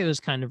I think it was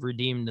kind of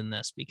redeemed in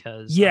this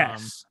because though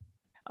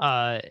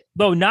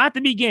not at the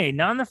beginning,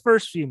 not in the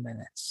first few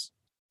minutes.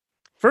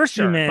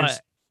 Few minutes,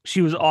 she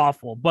was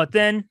awful, but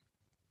then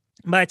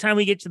by the time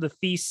we get to the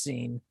feast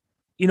scene,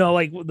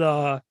 like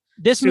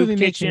this movie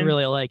makes me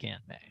really like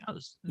Aunt May.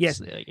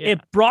 It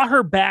brought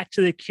her back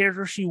to the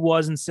character she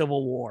was in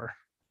Civil War.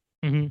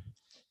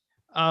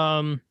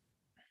 Mm-hmm.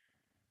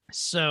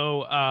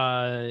 So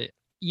I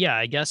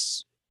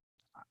guess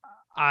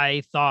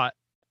I thought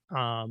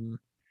I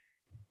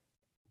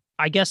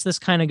guess this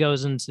kind of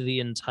goes into the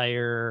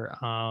entire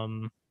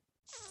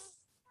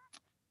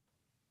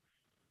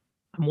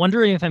I'm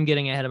wondering if I'm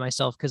getting ahead of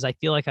myself because I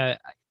feel like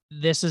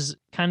this is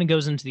kind of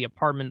goes into the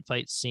apartment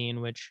fight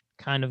scene, which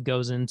kind of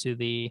goes into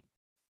the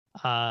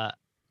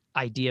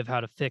idea of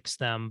how to fix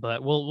them,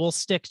 but we'll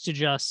stick to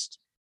just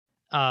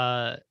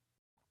the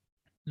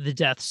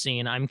death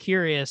scene. I'm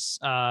curious.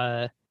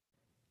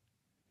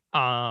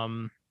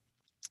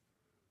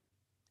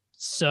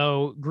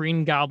 So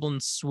Green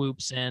Goblin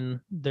swoops in.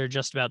 They're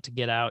just about to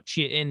get out.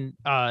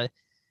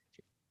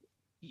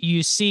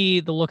 You see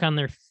the look on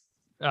their.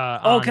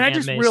 Can I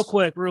just real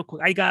quick?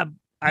 I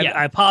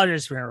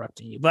apologize for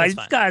interrupting you, but I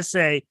just gotta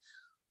say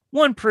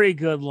one pretty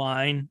good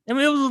line. I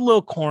mean, it was a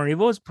little corny,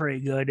 but it was pretty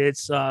good.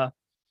 It's Aunt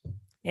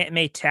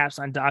May taps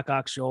on Doc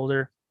Ock's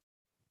shoulder.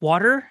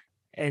 Water?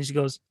 And she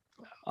goes,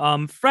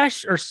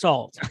 fresh or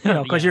salt?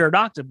 Because you're an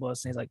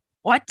octopus. And he's like,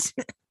 what?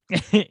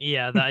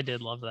 Yeah, I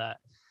did love that.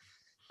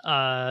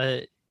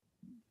 But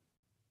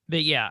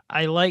yeah,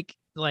 I like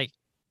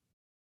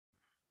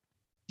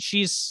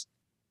she's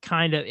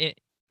kind of it.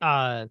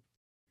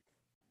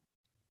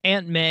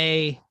 Aunt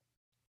May,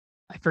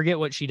 I forget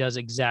what she does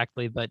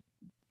exactly, but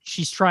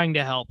she's trying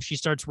to help. She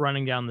starts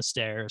running down the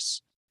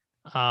stairs,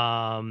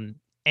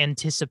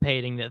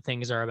 anticipating that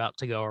things are about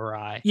to go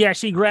awry. Yeah,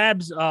 she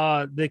grabs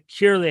the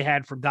cure they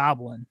had for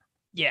Goblin.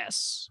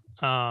 Yes.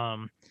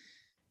 So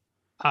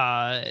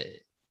that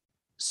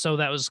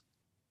was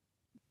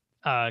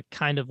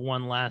kind of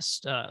one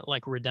last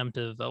like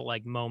redemptive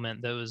like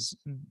moment that was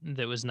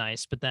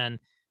nice. But then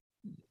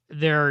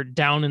they're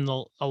down in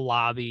a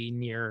lobby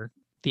near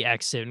the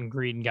exit, and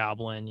Green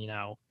Goblin,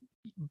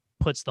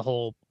 puts the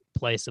whole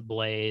place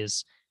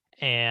ablaze.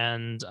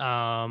 And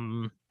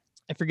I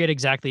forget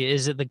exactly.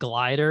 Is it the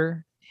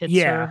glider hits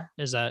her?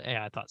 Is that?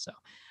 Yeah, I thought so.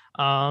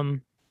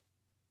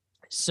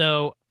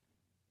 So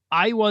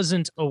I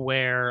wasn't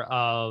aware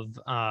of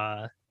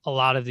a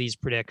lot of these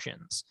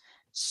predictions,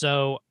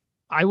 so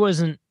I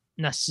wasn't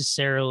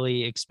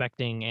necessarily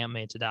expecting Aunt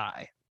May to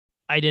die.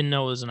 I didn't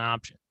know it was an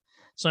option.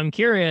 So I'm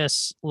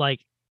curious, like,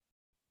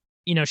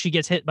 she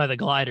gets hit by the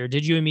glider.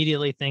 Did you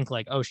immediately think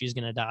like, oh, she's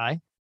going to die?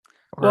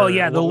 Well,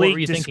 yeah, the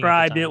leak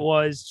described it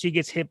was she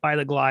gets hit by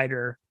the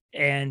glider,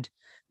 and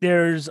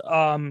there's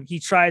he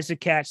tries to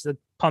catch the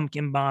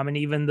pumpkin bomb, and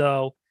even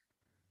though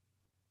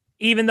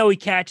he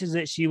catches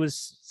it, she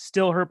was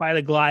still hurt by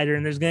the glider,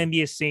 and there's going to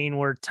be a scene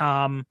where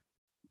Tom,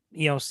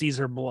 sees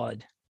her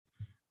blood.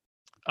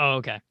 Oh,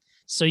 okay.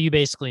 So you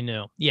basically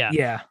knew. Yeah.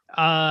 Yeah.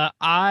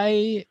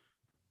 I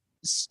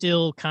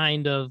still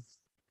kind of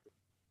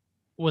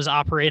was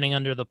operating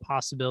under the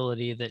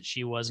possibility that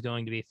she was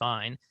going to be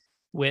fine,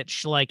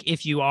 which, like,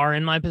 if you are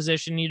in my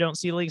position, you don't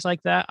see leaks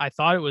like that. I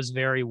thought it was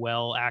very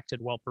well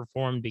acted, well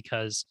performed,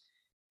 because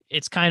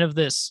it's kind of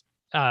this,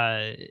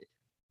 the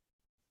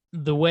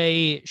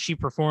way she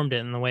performed it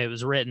and the way it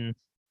was written,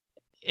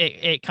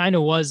 it kind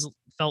of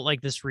felt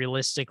like this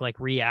realistic, like,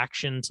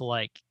 reaction to,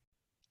 like,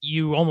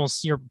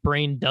 your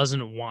brain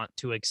doesn't want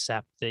to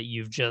accept that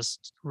you've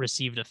just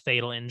received a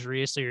fatal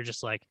injury. So you're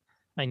just like,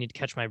 I need to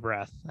catch my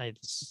breath.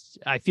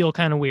 I feel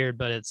kind of weird,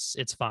 but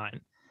it's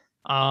fine.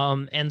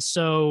 And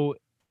so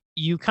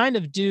you kind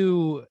of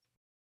do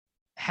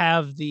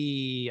have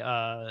the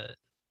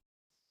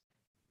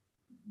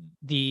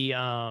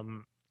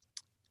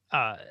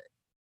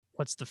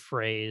what's the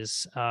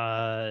phrase?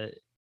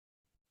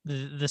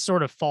 The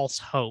sort of false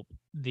hope,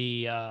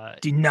 the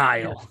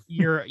denial.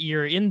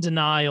 You're in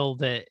denial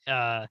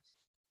that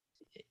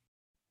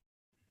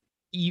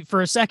you,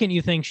 for a second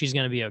you think she's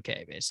going to be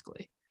okay,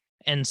 basically.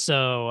 And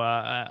so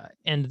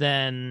and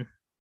then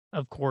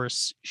of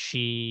course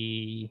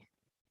she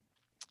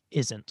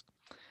isn't.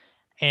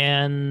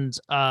 And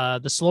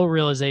the slow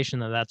realization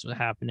that that's what's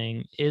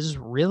happening is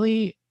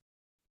really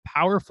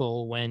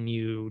powerful when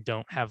you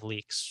don't have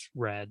leaks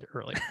read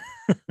earlier.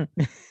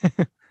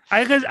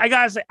 I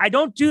gotta say, I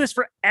don't do this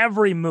for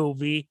every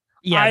movie.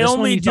 Yeah, I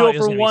only do it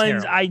for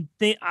ones I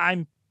think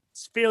I'm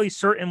fairly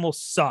certain will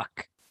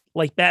suck,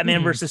 like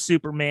Batman versus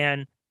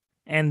Superman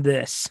and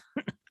this.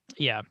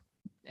 Yeah,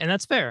 and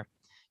that's fair.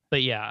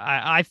 But yeah,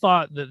 I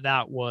thought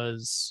that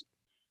was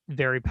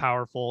very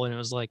powerful, and it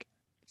was like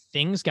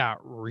things got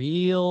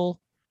real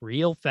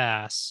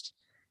fast,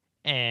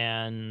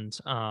 and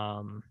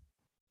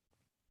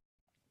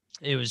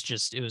it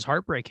was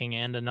heartbreaking,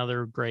 and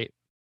another great.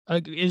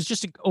 It was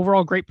just an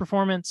overall great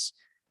performance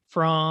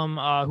from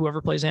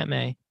whoever plays Aunt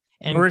May.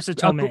 And Marissa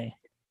Tomei.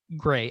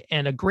 Great.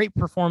 And a great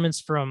performance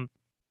from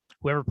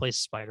whoever plays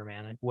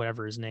Spider-Man,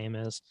 whatever his name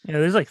is. Yeah,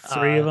 there's like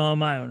 3 of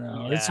them. I don't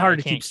know. Yeah, it's hard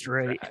to keep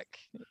straight.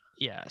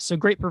 Yeah, so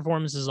great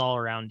performances all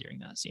around during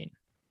that scene.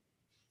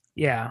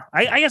 Yeah,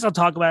 I guess I'll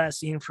talk about that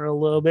scene for a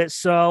little bit.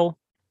 So,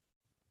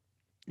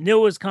 knew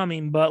it was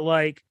coming, but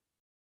like,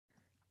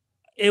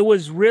 it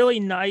was really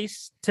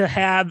nice to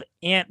have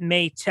Aunt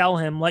May tell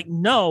him, like,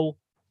 no,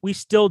 we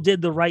still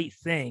did the right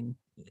thing,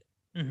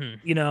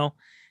 you know,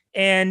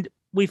 and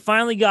we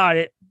finally got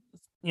it,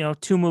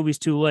 2 movies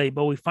too late,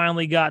 but we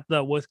finally got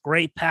the with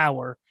great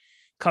power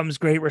comes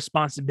great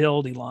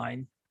responsibility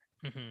line.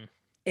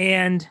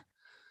 And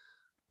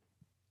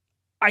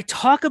I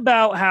talk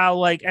about how,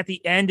 like, at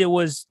the end, it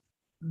was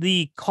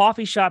the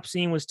coffee shop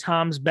scene was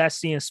Tom's best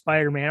scene of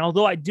Spider-Man.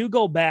 Although I do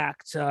go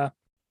back to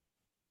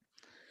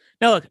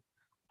now, look,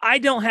 I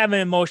don't have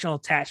an emotional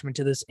attachment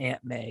to this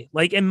Aunt May.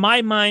 Like, in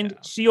my mind,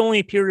 she only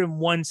appeared in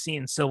one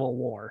scene in Civil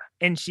War,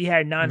 and she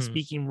had a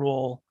non-speaking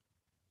role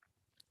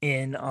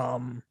in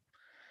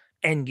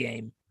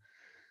Endgame.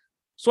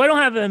 So I don't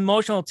have an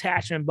emotional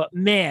attachment, but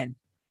man,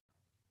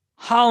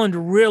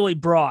 Holland really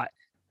brought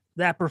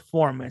that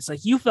performance.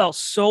 Like, you felt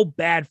so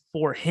bad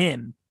for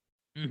him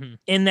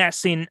in that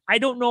scene. I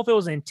don't know if it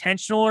was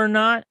intentional or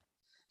not,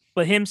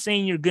 but him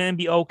saying you're going to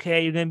be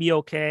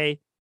okay.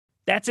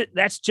 That's it.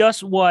 That's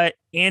just what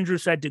Andrew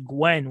said to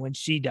Gwen when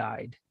she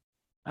died.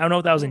 I don't know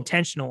if that was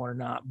intentional or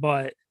not,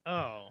 but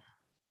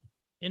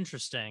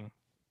interesting.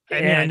 I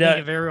think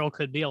it very well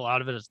could be. A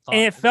lot of it is thought,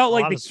 and it felt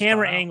like the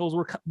camera angles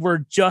were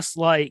just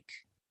like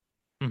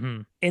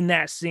in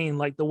that scene,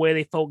 like the way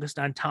they focused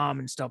on Tom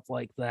and stuff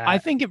like that. I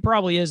think it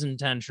probably is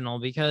intentional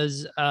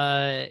because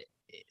like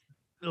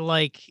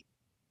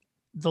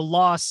the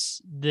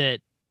loss that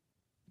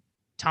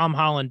Tom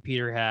Holland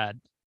Peter had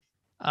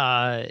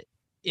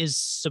is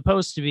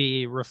supposed to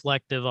be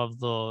reflective of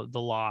the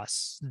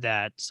loss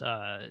that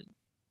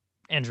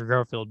Andrew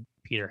Garfield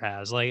Peter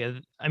has. Like,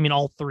 I mean,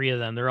 all 3 of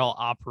them, they're all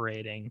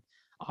operating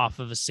off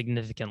of a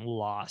significant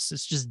loss.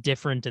 It's just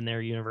different in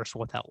their universe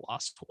what that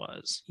loss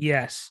was.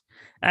 Yes.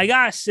 I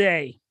gotta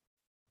say,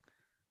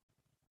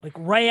 like,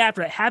 right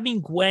after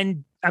having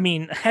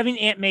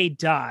Aunt May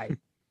die,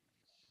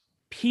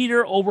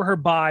 Peter over her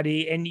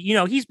body, and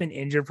he's been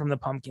injured from the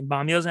pumpkin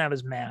bomb. He doesn't have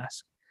his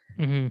mask.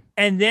 And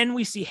then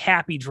we see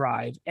Happy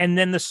drive, and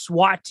then the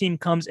SWAT team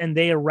comes and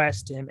they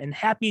arrest him, and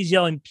Happy's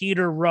yelling,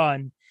 "Peter,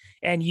 run."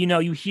 And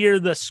you hear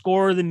the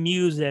score of the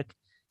music.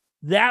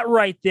 That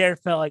right there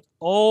felt like,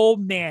 oh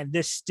man,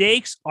 the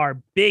stakes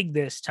are big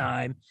this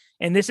time.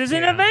 And this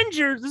isn't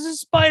Avengers, this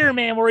is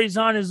Spider-Man where he's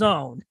on his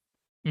own.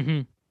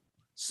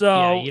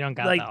 So you don't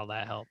got all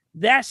that help.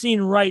 That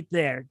scene right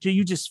there,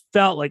 you just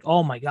felt like,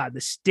 oh my God,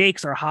 the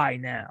stakes are high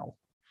now.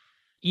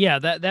 Yeah,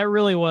 that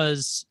really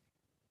was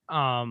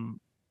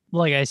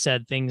like I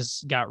said,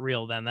 things got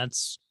real then.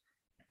 That's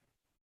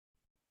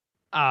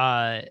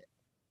I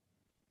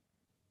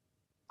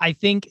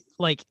think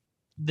like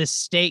the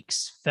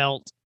stakes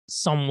felt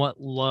somewhat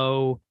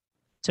low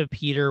to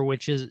Peter,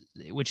 which is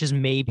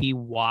maybe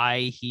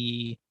why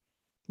he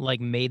like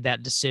made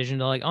that decision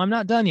to like, oh, I'm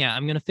not done yet,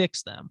 I'm gonna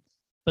fix them.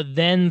 But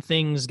then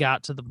things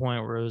got to the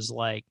point where it was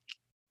like,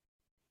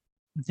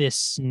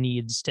 this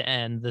needs to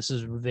end. This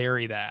is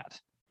very bad.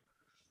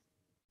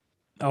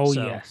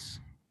 Yes.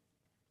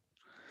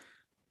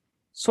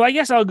 So I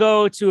guess I'll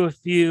go to a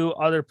few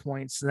other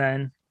points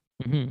then.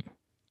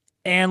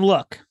 And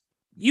look,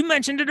 you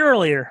mentioned it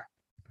earlier.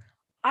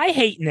 I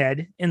hate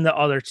Ned in the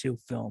other 2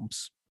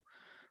 films.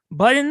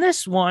 But in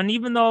this one,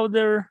 even though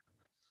there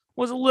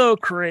was a little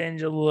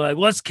cringe, like,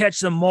 let's catch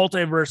the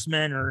multiverse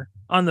men, or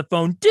on the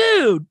phone,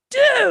 dude.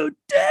 I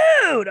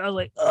was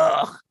like,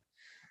 ugh.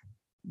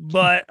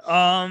 But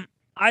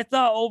I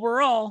thought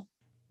overall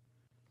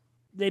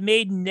they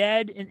made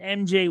Ned and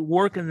MJ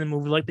work in the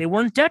movie like they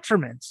weren't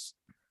detriments.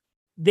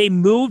 They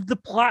moved the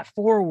plot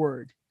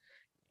forward.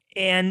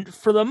 And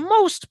for the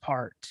most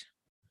part,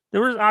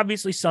 there was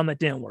obviously some that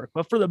didn't work,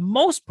 but for the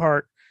most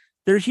part,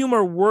 their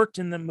humor worked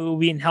in the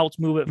movie and helped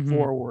move it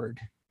forward.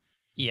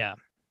 Yeah.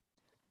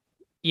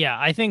 Yeah,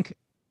 I think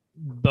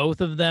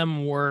both of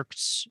them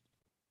worked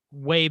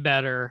way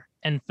better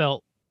and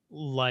felt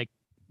like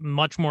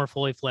much more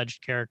fully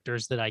fledged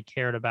characters that I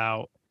cared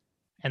about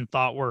and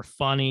thought were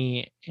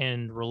funny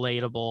and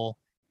relatable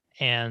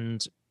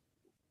and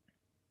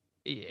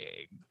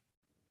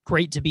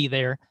great to be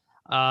there.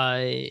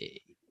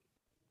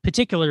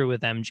 Particularly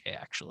with MJ,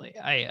 actually.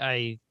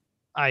 I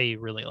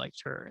really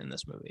liked her in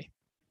this movie.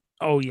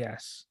 Oh,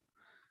 yes.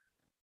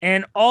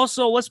 And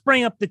also, let's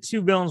bring up the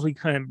two villains we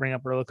couldn't bring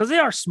up earlier because they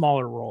are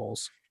smaller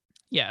roles.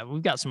 Yeah,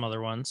 we've got some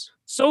other ones.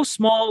 So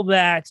small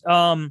that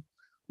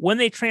when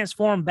they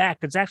transform back,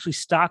 it's actually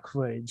stock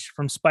footage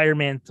from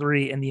Spider-Man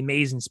 3 and The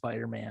Amazing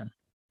Spider-Man.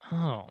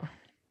 Oh.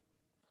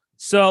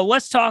 So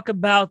let's talk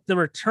about the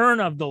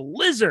return of the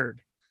Lizard,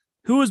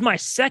 who is my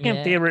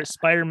second favorite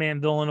Spider-Man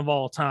villain of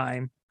all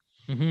time,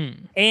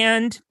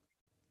 and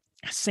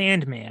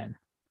Sandman.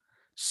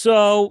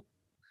 So,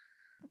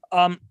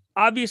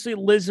 obviously,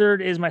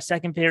 Lizard is my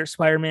second favorite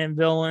Spider-Man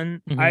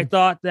villain. I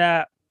thought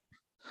that,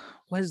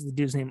 what is the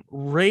dude's name?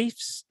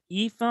 Rafe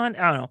Efron?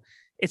 I don't know.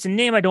 It's a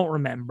name I don't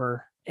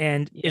remember,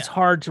 and it's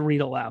hard to read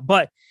aloud.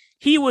 But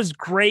he was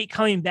great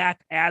coming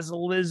back as a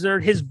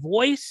Lizard. His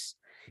voice,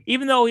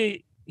 even though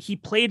he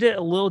played it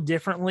a little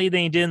differently than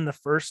he did in the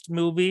first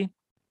movie,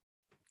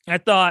 I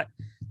thought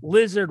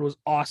Lizard was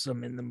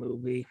awesome in the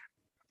movie.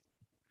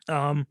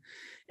 And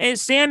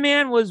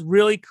Sandman was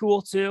really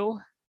cool too.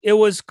 It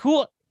was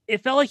cool.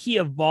 It felt like he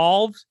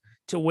evolved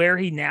to where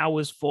he now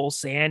was full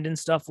sand and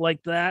stuff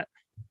like that.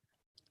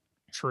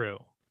 True.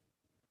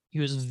 He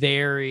was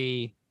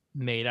very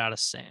made out of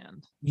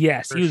sand.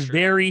 Yes, he was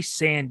very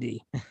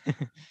sandy.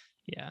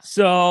 Yeah.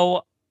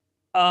 So,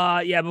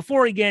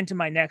 before we get into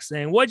my next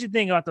thing, what'd you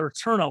think about the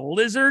return of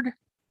Lizard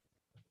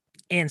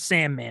and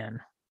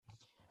Sandman?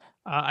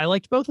 I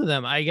liked both of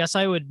them. I guess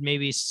I would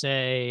maybe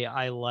say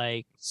I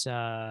liked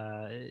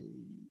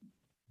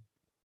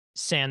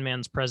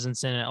Sandman's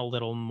presence in it a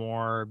little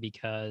more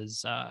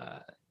because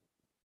I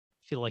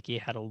feel like he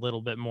had a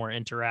little bit more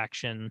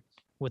interaction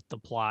with the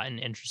plot and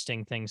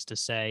interesting things to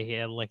say. He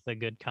had like the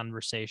good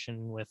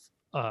conversation with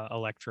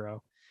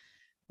Electro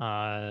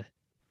in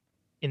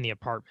the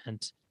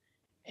apartment.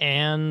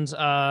 And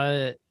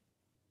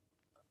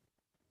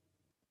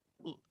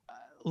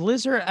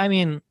Lizard, I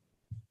mean,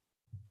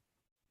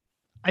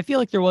 I feel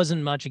like there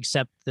wasn't much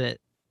except that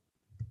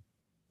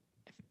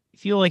I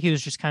feel like he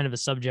was just kind of a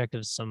subject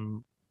of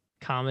some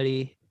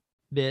comedy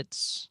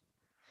bits.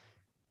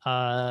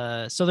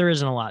 So there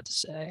isn't a lot to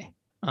say.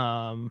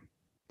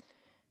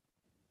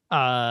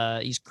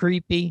 He's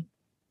creepy.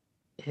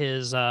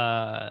 His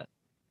I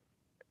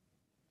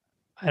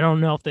don't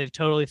know if they've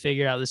totally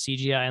figured out the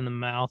CGI in the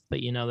mouth, but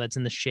that's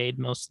in the shade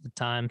most of the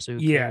time, so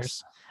who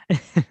cares?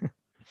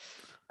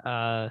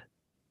 But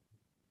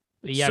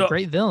yeah,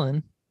 great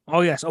villain.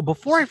 Oh, yes. Oh,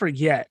 before I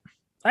forget,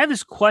 I have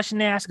this question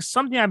to ask.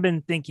 Something I've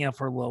been thinking of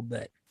for a little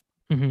bit.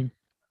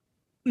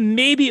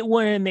 Maybe it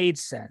wouldn't have made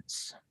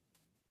sense.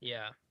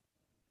 Yeah.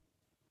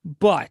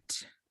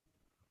 But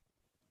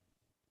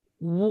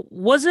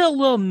was it a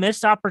little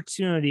missed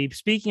opportunity,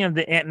 speaking of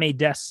the Aunt May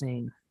death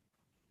scene,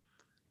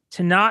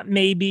 to not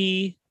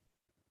maybe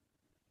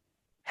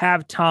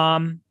have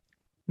Tom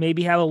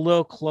maybe have a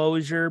little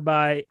closure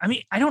by... I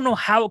mean, I don't know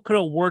how it could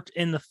have worked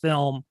in the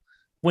film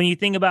when you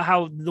think about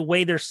how the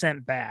way they're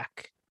sent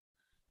back.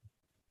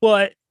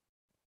 But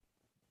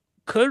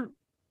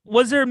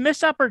was there a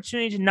missed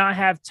opportunity to not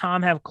have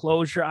Tom have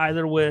closure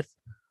either with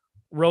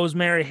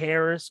Rosemary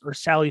Harris or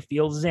Sally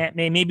Fields as Aunt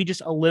May? Maybe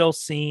just a little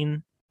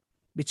scene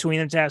between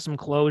them to have some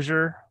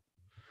closure.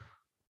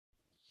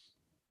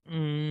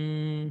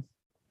 Though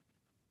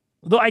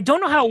I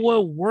don't know how it would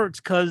have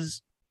worked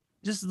because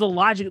just the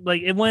logic,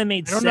 like it wouldn't have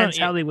made sense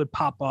how they would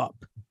pop up.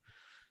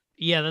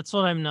 Yeah, that's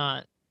what I'm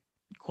not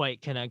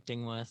quite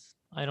connecting with.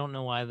 I don't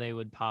know why they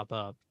would pop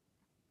up.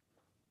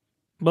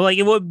 But like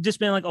it would just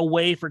been like a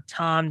way for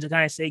Tom to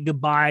kind of say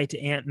goodbye to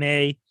Aunt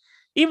May.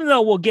 Even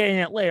though we'll get in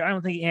it later, I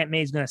don't think Aunt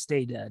May's gonna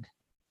stay dead.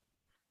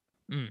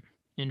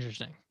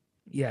 Interesting.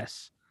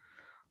 Yes.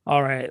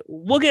 All right.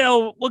 We'll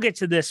get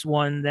to this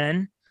one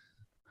then.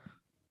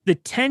 The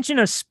tension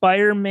of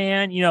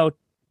Spider-Man,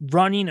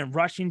 running and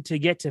rushing to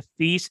get to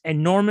Feast,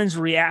 and Norman's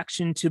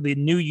reaction to the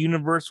new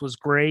universe was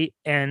great.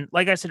 And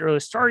like I said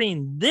earlier,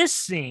 starting this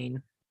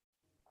scene,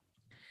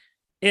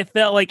 it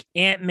felt like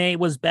Aunt May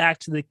was back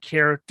to the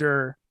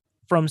character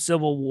from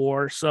Civil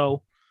War.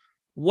 So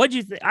what'd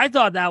you think? I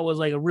thought that was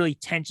like a really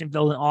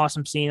tension-filled and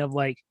awesome scene of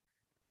like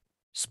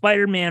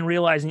Spider-Man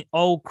realizing,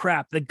 oh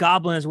crap, the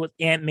Goblin is with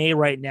Aunt May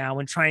right now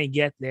and trying to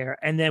get there.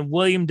 And then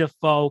William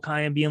Dafoe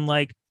kind of being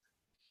like,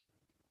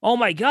 oh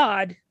my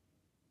God,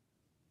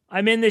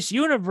 I'm in this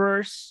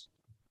universe.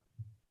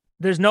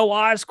 There's no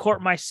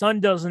Oscorp. My son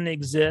doesn't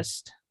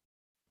exist.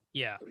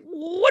 Yeah.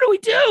 What do we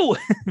do?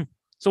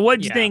 So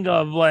what'd you think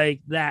of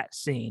like that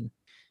scene?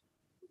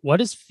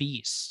 What is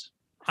Feast?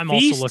 I'm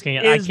Feast also looking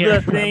at is I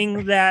can't the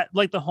thing that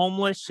like the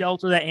homeless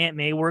shelter that Aunt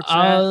May works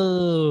at.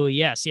 Oh,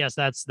 yes,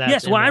 that's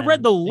yes. When I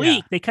read the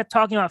leak, they kept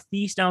talking about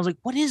Feast, and I was like,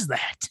 "What is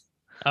that?"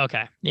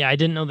 Okay, yeah, I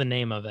didn't know the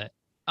name of it.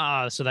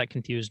 So that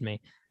confused me.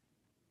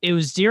 It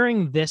was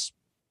during this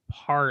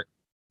part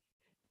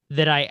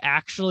that I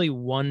actually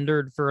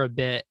wondered for a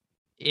bit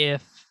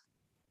if,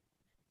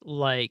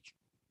 like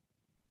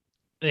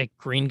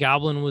Green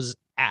Goblin was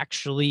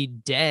actually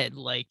dead,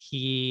 like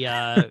he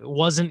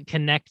wasn't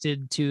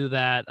connected to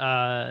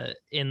that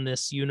in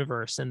this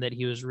universe, and that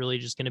he was really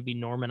just going to be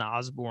Norman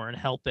Osborn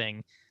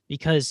helping,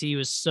 because he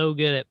was so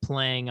good at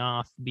playing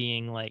off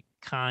being like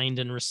kind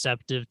and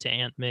receptive to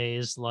Aunt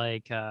May's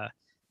like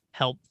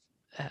help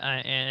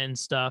and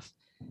stuff.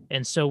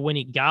 And so when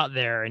he got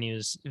there and he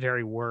was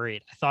very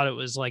worried, I thought it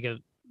was like a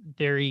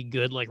very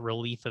good like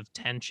relief of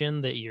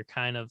tension, that you're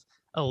kind of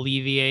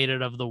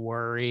alleviated of the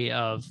worry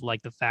of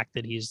like the fact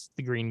that he's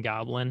the Green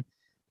Goblin,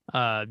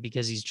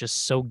 because he's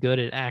just so good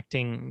at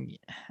acting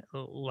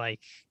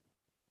like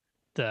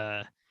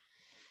the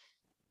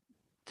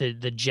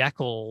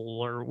Jekyll,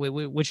 or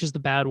which is the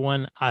bad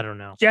one? I don't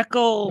know.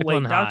 Jekyll.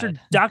 Wait,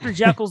 Dr.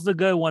 Jekyll's the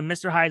good one.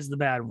 Mr. Hyde's the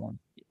bad one.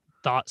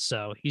 Thought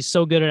so. He's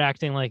so good at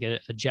acting like a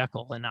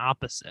Jekyll, an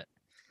opposite.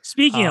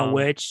 Speaking of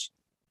which,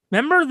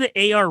 remember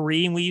the AR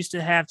reading we used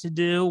to have to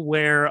do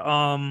where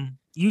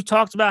you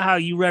talked about how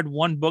you read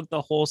one book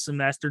the whole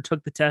semester,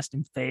 took the test,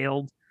 and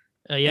failed.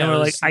 Yeah, and we're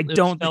like, I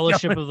don't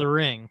Fellowship of the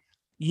Ring.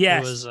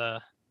 Yes, it was.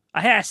 I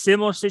had a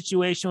similar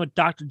situation with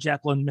Dr.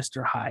 Jekyll and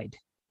Mr. Hyde.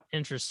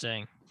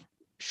 Interesting,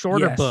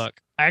 shorter book.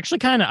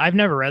 I've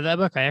never read that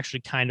book. I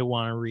actually kind of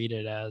want to read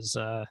it as.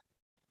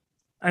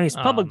 I mean, it's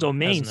public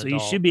domain, so you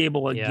should be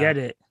able to get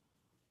it.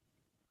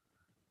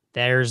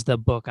 There's the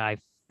book I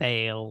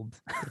failed.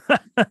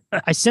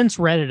 I since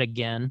read it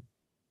again.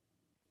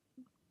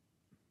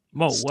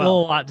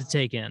 Still a lot to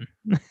take in.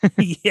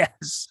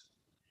 Yes.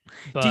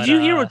 But, did you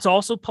hear it's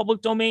also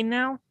public domain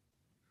now?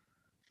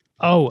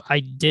 Oh,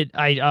 I did.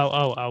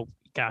 Oh,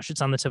 gosh,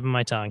 it's on the tip of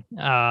my tongue.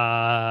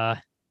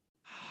 I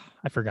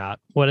forgot.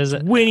 What is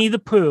it? Winnie the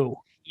Pooh.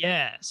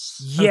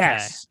 Yes.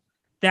 Yes. Okay.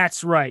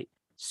 That's right.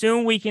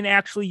 Soon we can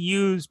actually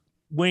use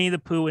Winnie the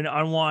Pooh in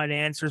Unwanted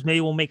Answers.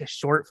 Maybe we'll make a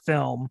short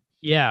film.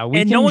 Yeah,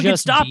 and no one can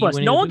stop us.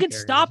 No one can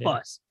stop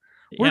us.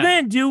 We're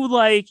gonna do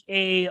like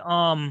a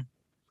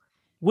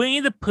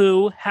Winnie the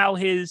Pooh, how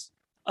his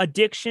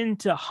addiction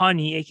to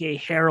honey, aka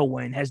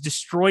heroin, has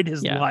destroyed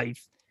his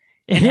life.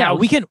 And how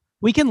we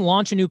can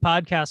launch a new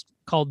podcast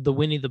called the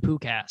Winnie the Pooh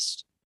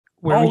Cast,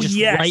 where we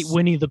just write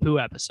Winnie the Pooh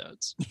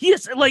episodes.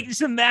 Yes, like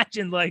just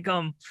imagine like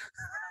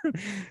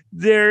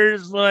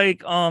there's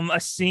like a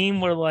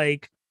scene where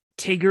like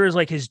Tigger is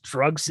like his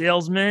drug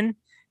salesman,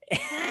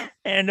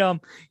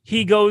 and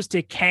he goes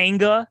to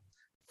Kanga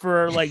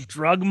for like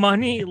drug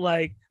money.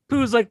 Like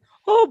Pooh's like,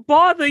 "Oh,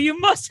 bother, you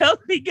must help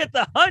me get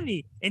the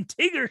honey." And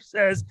Tigger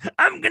says,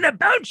 "I'm going to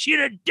bounce you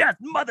to death,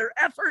 mother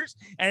effers."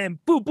 And then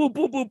boo, boo,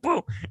 boo, boo,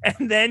 boo.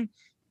 And then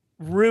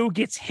Roo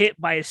gets hit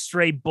by a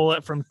stray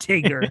bullet from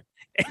Tigger.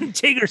 And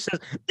Tigger says,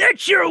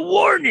 "That's your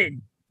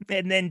warning."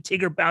 And then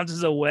Tigger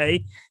bounces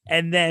away.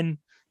 And then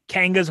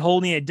Kanga's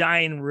holding a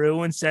dying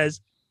Roo and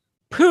says,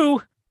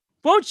 "Pooh,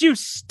 won't you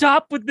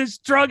stop with this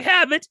drug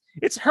habit?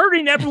 It's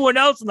hurting everyone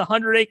else in the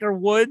 100-acre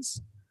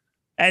woods."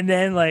 And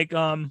then like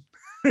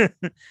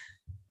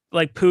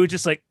like Pooh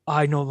just like,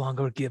 "I no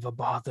longer give a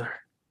bother,"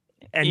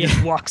 and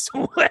just walks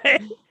away.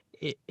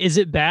 Is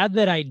it bad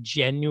that I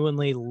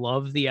genuinely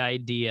love the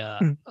idea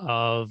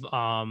of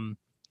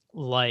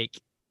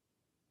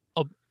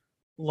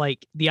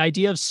like the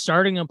idea of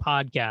starting a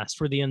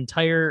podcast where the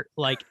entire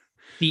like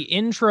the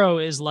intro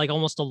is like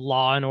almost a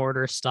Law and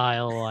Order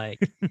style, like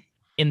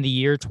in the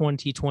year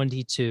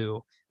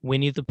 2022,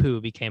 Winnie the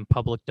Pooh became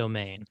public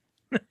domain.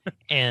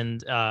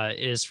 And it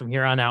is from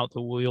here on out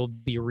that we'll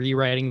be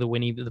rewriting the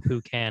Winnie the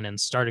Pooh canon,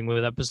 starting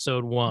with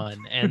episode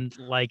 1, and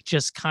like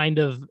just kind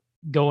of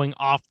going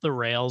off the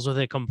rails with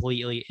a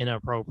completely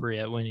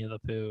inappropriate Winnie the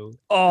Pooh.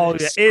 Oh,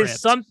 yeah.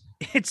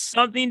 It's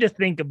something to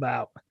think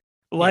about.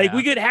 Like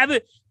we could have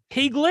it.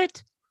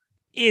 Piglet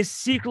is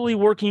secretly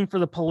working for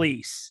the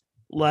police.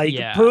 Like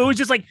Pooh is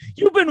just like,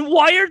 "You've been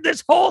wired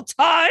this whole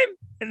time."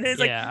 And then it's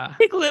like,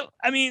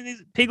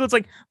 Piglet's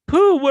like,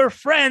 "Pooh, we're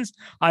friends.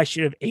 I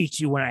should have ate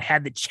you when I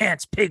had the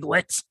chance,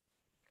 Piglet."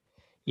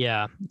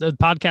 Yeah. The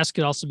podcast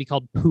could also be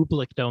called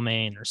Public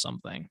Domain or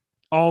something.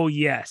 Oh,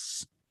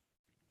 yes.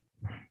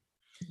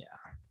 Yeah.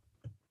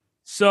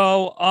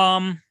 So,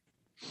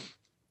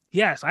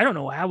 yes, I don't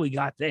know how we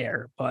got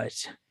there,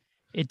 but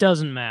it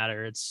doesn't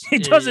matter.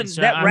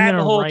 That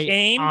rabbit hole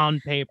came on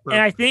paper.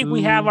 And I think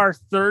we have our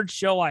third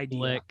show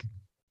idea.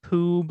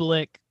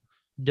 Public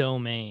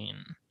Domain.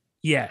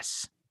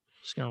 Yes.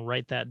 Just gonna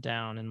write that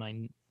down in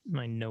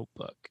my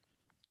notebook.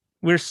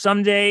 Where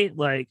someday,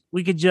 like,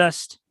 we could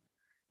just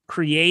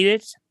create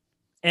it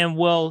and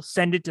we'll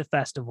send it to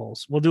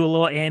festivals. We'll do a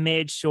little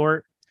animated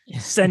short,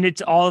 send it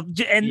to all,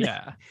 and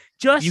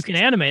just you can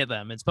animate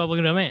them. It's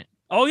public domain.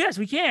 Oh yes,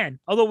 we can.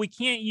 Although we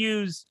can't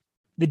use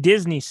the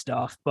Disney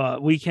stuff,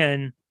 but we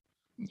can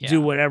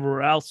do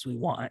whatever else we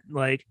want.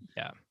 Like,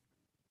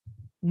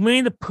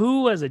 Winnie the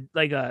Pooh as a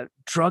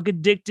drug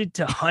addicted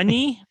to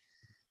honey.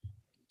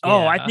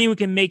 Oh, I think we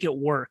can make it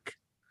work.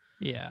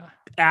 Yeah.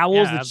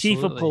 Owl's the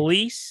chief of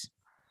police.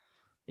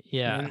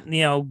 Yeah.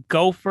 And,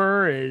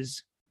 Gopher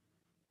is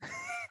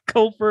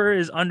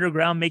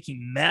underground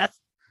making meth.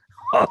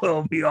 Oh,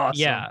 it'll be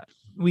awesome. Yeah.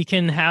 We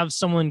can have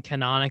someone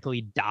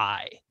canonically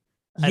die.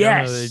 I don't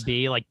know what it would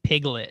be, like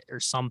Piglet or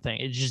something.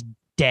 It's just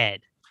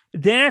dead.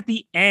 Then at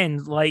the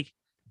end, like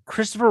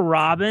Christopher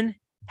Robin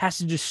has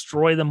to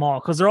destroy them all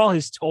because they're all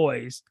his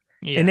toys.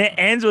 Yeah. And it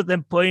ends with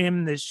them putting him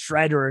in the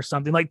shredder or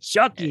something like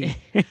Chucky.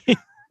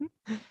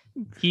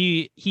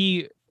 He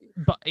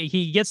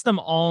gets them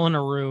all in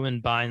a room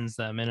and binds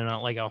them in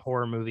a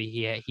horror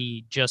movie.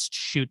 He just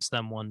shoots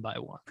them one by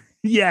one.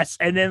 Yes,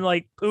 and then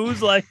like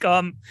Pooh's like,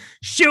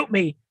 shoot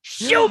me,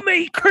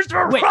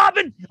 Christopher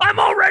Robin, I'm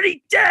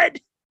already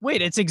dead.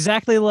 Wait, it's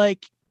exactly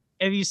like,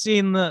 have you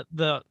seen the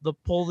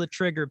pull the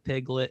trigger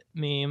Piglet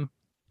meme?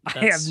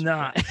 I have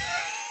not.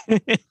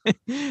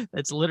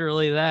 That's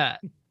literally that.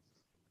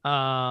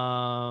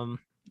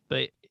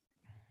 But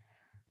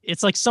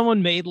it's like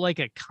someone made like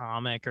a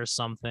comic or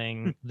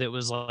something that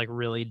was like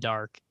really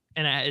dark,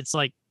 and it's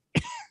like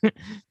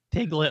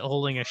Piglet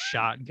holding a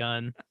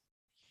shotgun.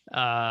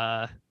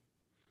 I'll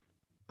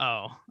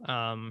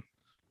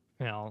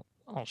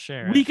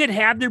share. We could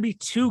have there be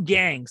two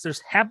gangs.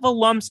 There's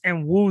Heffalumps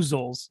and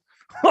Woozles.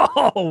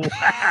 Oh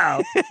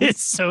wow,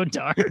 it's so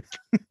dark.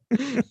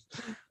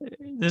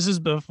 This is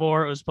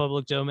before it was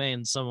public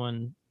domain.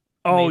 Someone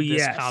made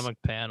this comic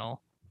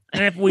panel.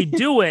 And if we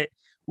do it,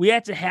 we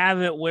have to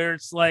have it where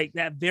it's like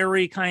that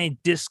very kind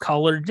of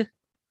discolored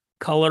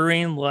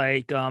coloring.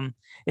 Like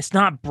it's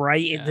not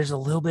bright. There's a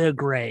little bit of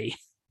gray.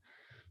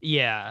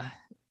 Yeah.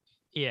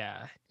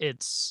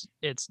 It's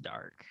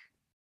dark.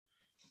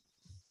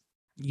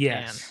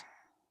 Yes. Man.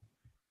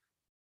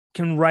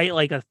 Can write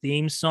like a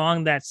theme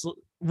song that's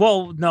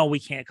no, we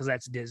can't because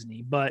that's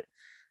Disney, but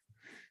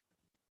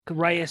could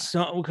write a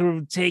song. We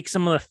could take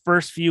some of the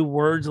first few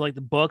words of like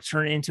the book,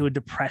 turn it into a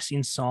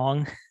depressing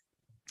song.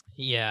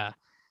 Yeah.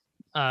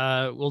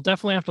 We'll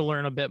definitely have to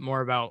learn a bit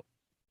more about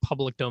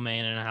public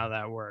domain and how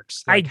that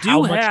works. Like, I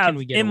do have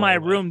in my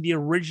room the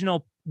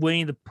original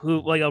Winnie the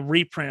Pooh, like a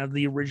reprint of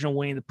the original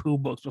Winnie the Pooh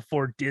books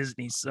before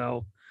Disney.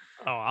 So,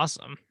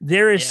 awesome.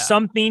 There is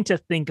something to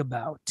think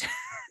about.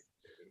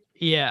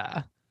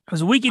 Yeah.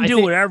 Because we can do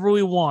whatever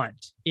we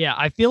want. Yeah,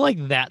 I feel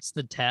like that's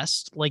the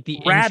test. Like the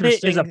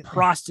rabbit is a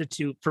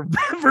prostitute for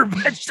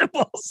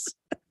vegetables.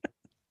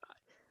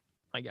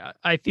 My God,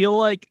 I feel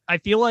like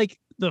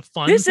the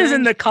fun. This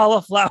isn't the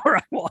cauliflower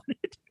I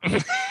wanted.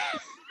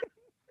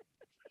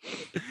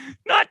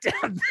 Not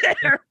down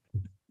there.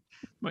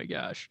 My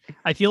gosh,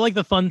 I feel like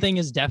the fun thing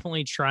is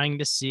definitely trying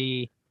to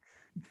see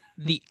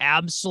the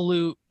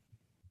absolute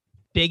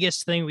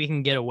biggest thing we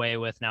can get away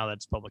with now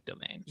that's public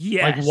domain.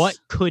 Yes. Like what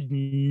could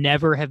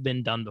never have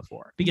been done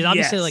before. Because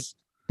obviously like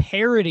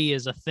parody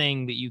is a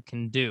thing that you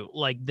can do.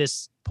 Like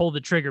this pull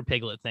the trigger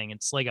Piglet thing.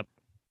 It's like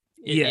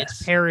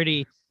it's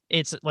parody.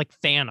 It's like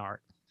fan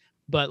art.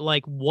 But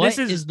like what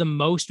is the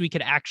most we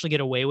could actually get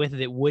away with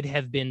that would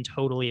have been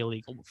totally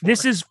illegal before?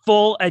 This is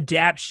full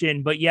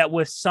adaptation, but yet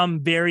with some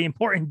very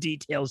important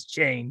details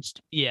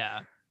changed. Yeah.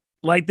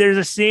 Like there's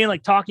a scene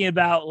like talking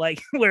about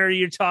like where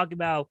you're talking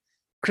about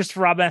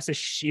Christopher Robin has to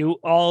shoot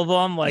all of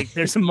them. Like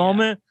there's a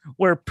moment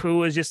where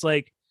Pooh is just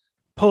like,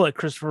 pull it,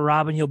 Christopher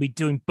Robin. You'll be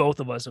doing both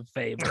of us a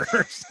favor.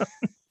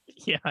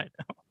 Yeah, I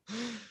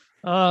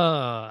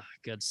know.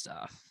 Good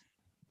stuff.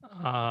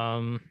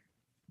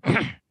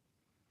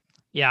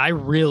 Yeah, I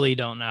really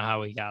don't know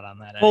how we got on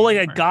that. Well, like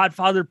a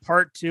Godfather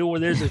Part 2 where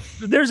there's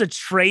a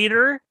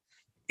traitor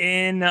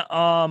in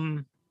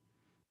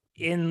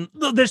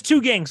there's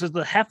two gangs. There's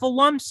the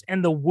Heffalumps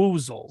and the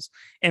Woozles.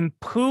 And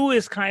Pooh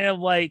is kind of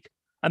like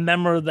a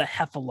member of the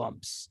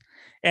Heffalumps.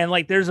 And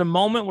like there's a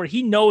moment where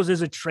he knows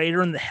there's a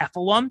traitor in the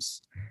Heffalumps,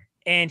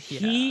 and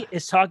he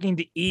is talking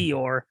to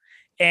Eeyore,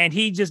 and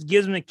he just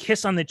gives him a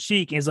kiss on the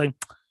cheek and he's like,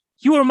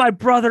 "You are my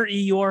brother,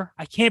 Eeyore.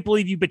 I can't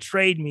believe you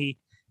betrayed me."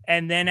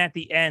 And then at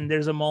the end,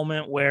 there's a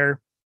moment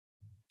where,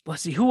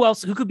 let's see, who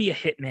could be a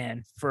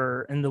hitman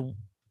in the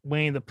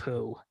Winnie the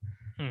Pooh?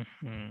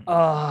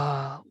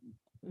 Mm-hmm.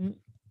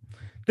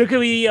 There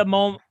could be a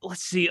moment.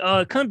 Let's see.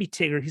 It couldn't be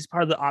Tigger. He's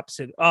part of the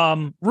opposite.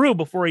 Roo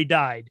before he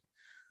died.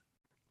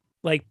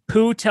 Like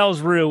Pooh tells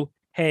Roo,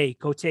 "Hey,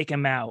 go take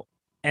him out,"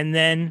 and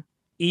then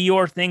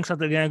Eeyore thinks that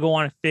they're gonna go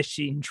on a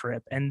fishing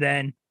trip, and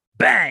then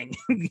bang,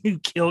 you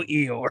kill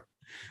Eeyore.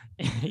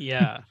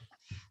 Yeah.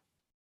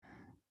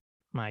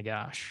 My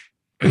gosh.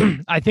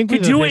 I think we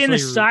do it in the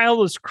style of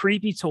those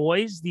creepy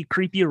toys, the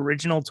creepy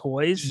original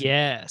toys.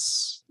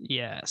 Yes.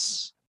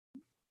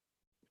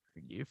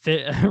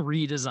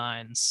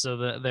 Redesigns so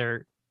that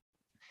they're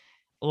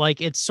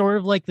Like, it's sort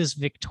of like this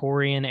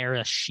Victorian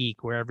era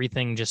chic where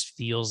everything just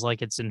feels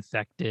like it's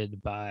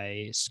infected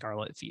by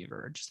scarlet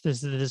fever. Just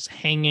this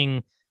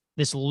hanging,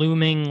 this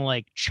looming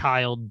like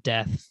child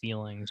death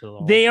feeling to the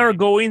whole They are thing.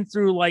 going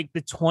through like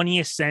the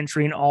 20th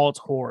century and all its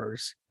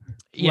horrors.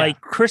 Yeah.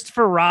 Like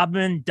Christopher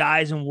Robin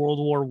dies in World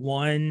War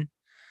I.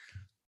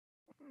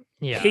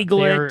 Yeah,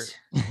 Piglet.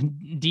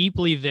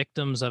 Deeply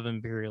victims of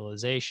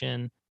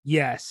imperialization.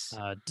 Yes.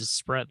 The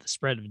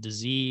spread of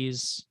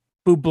disease.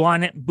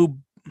 Bubonic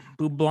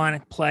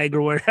plague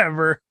or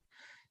whatever.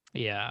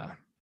 Yeah.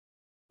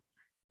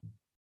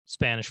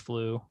 Spanish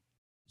flu.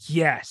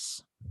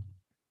 Yes.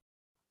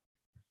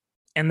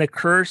 And the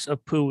curse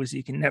of Pooh is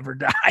he can never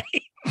die.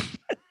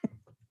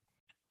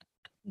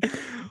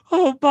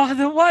 Oh,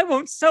 bother, why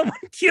won't someone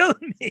kill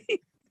me?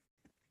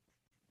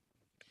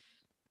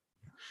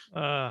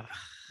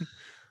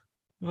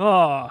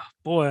 Oh,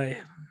 boy.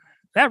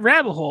 That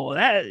rabbit hole,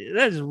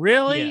 that's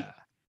really... Yeah.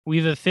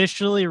 We've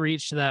officially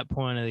reached that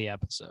point of the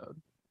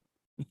episode.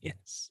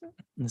 Yes.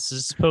 This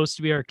is supposed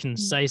to be our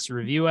concise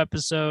review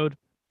episode.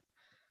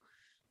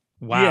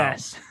 Wow.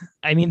 Yes.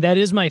 I mean, that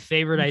is my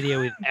favorite idea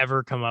we've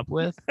ever come up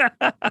with.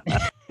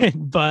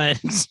 but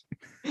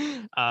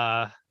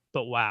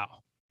wow.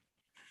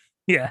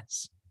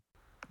 Yes.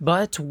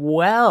 But,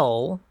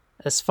 well,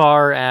 as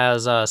far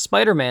as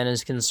Spider-Man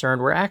is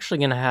concerned, we're actually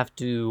going to have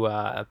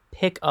to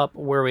pick up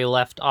where we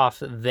left off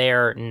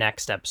there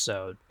next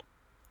episode.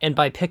 And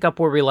by pick up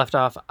where we left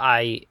off,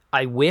 I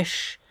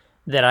wish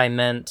that I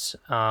meant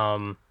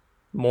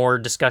more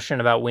discussion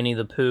about Winnie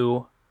the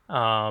Pooh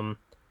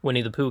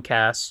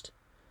cast.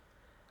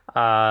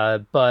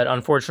 But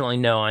unfortunately,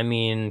 no. I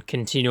mean,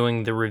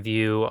 continuing the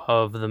review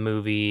of the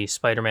movie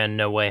Spider-Man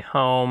No Way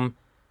Home,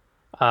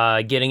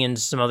 getting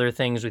into some other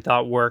things we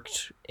thought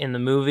worked in the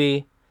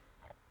movie,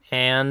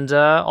 and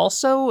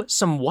also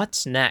some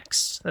what's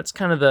next. That's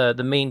kind of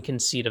the main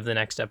conceit of the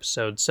next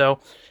episode. So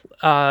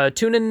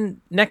tune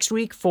in next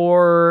week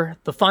for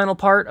the final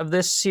part of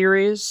this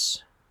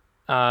series.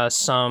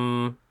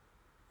 Some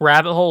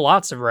rabbit hole,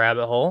 lots of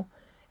rabbit hole,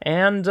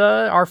 and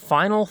our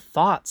final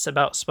thoughts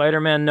about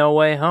Spider-Man No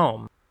Way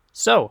Home.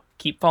 So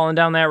keep falling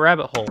down that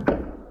rabbit hole.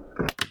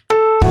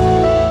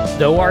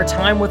 Though our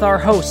time with our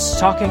hosts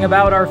talking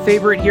about our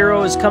favorite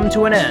hero has come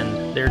to an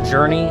end, their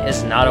journey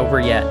is not over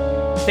yet.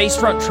 Face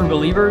front, true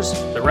believers.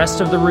 The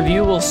rest of the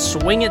review will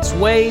swing its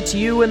way to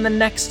you in the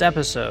next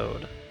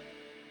episode.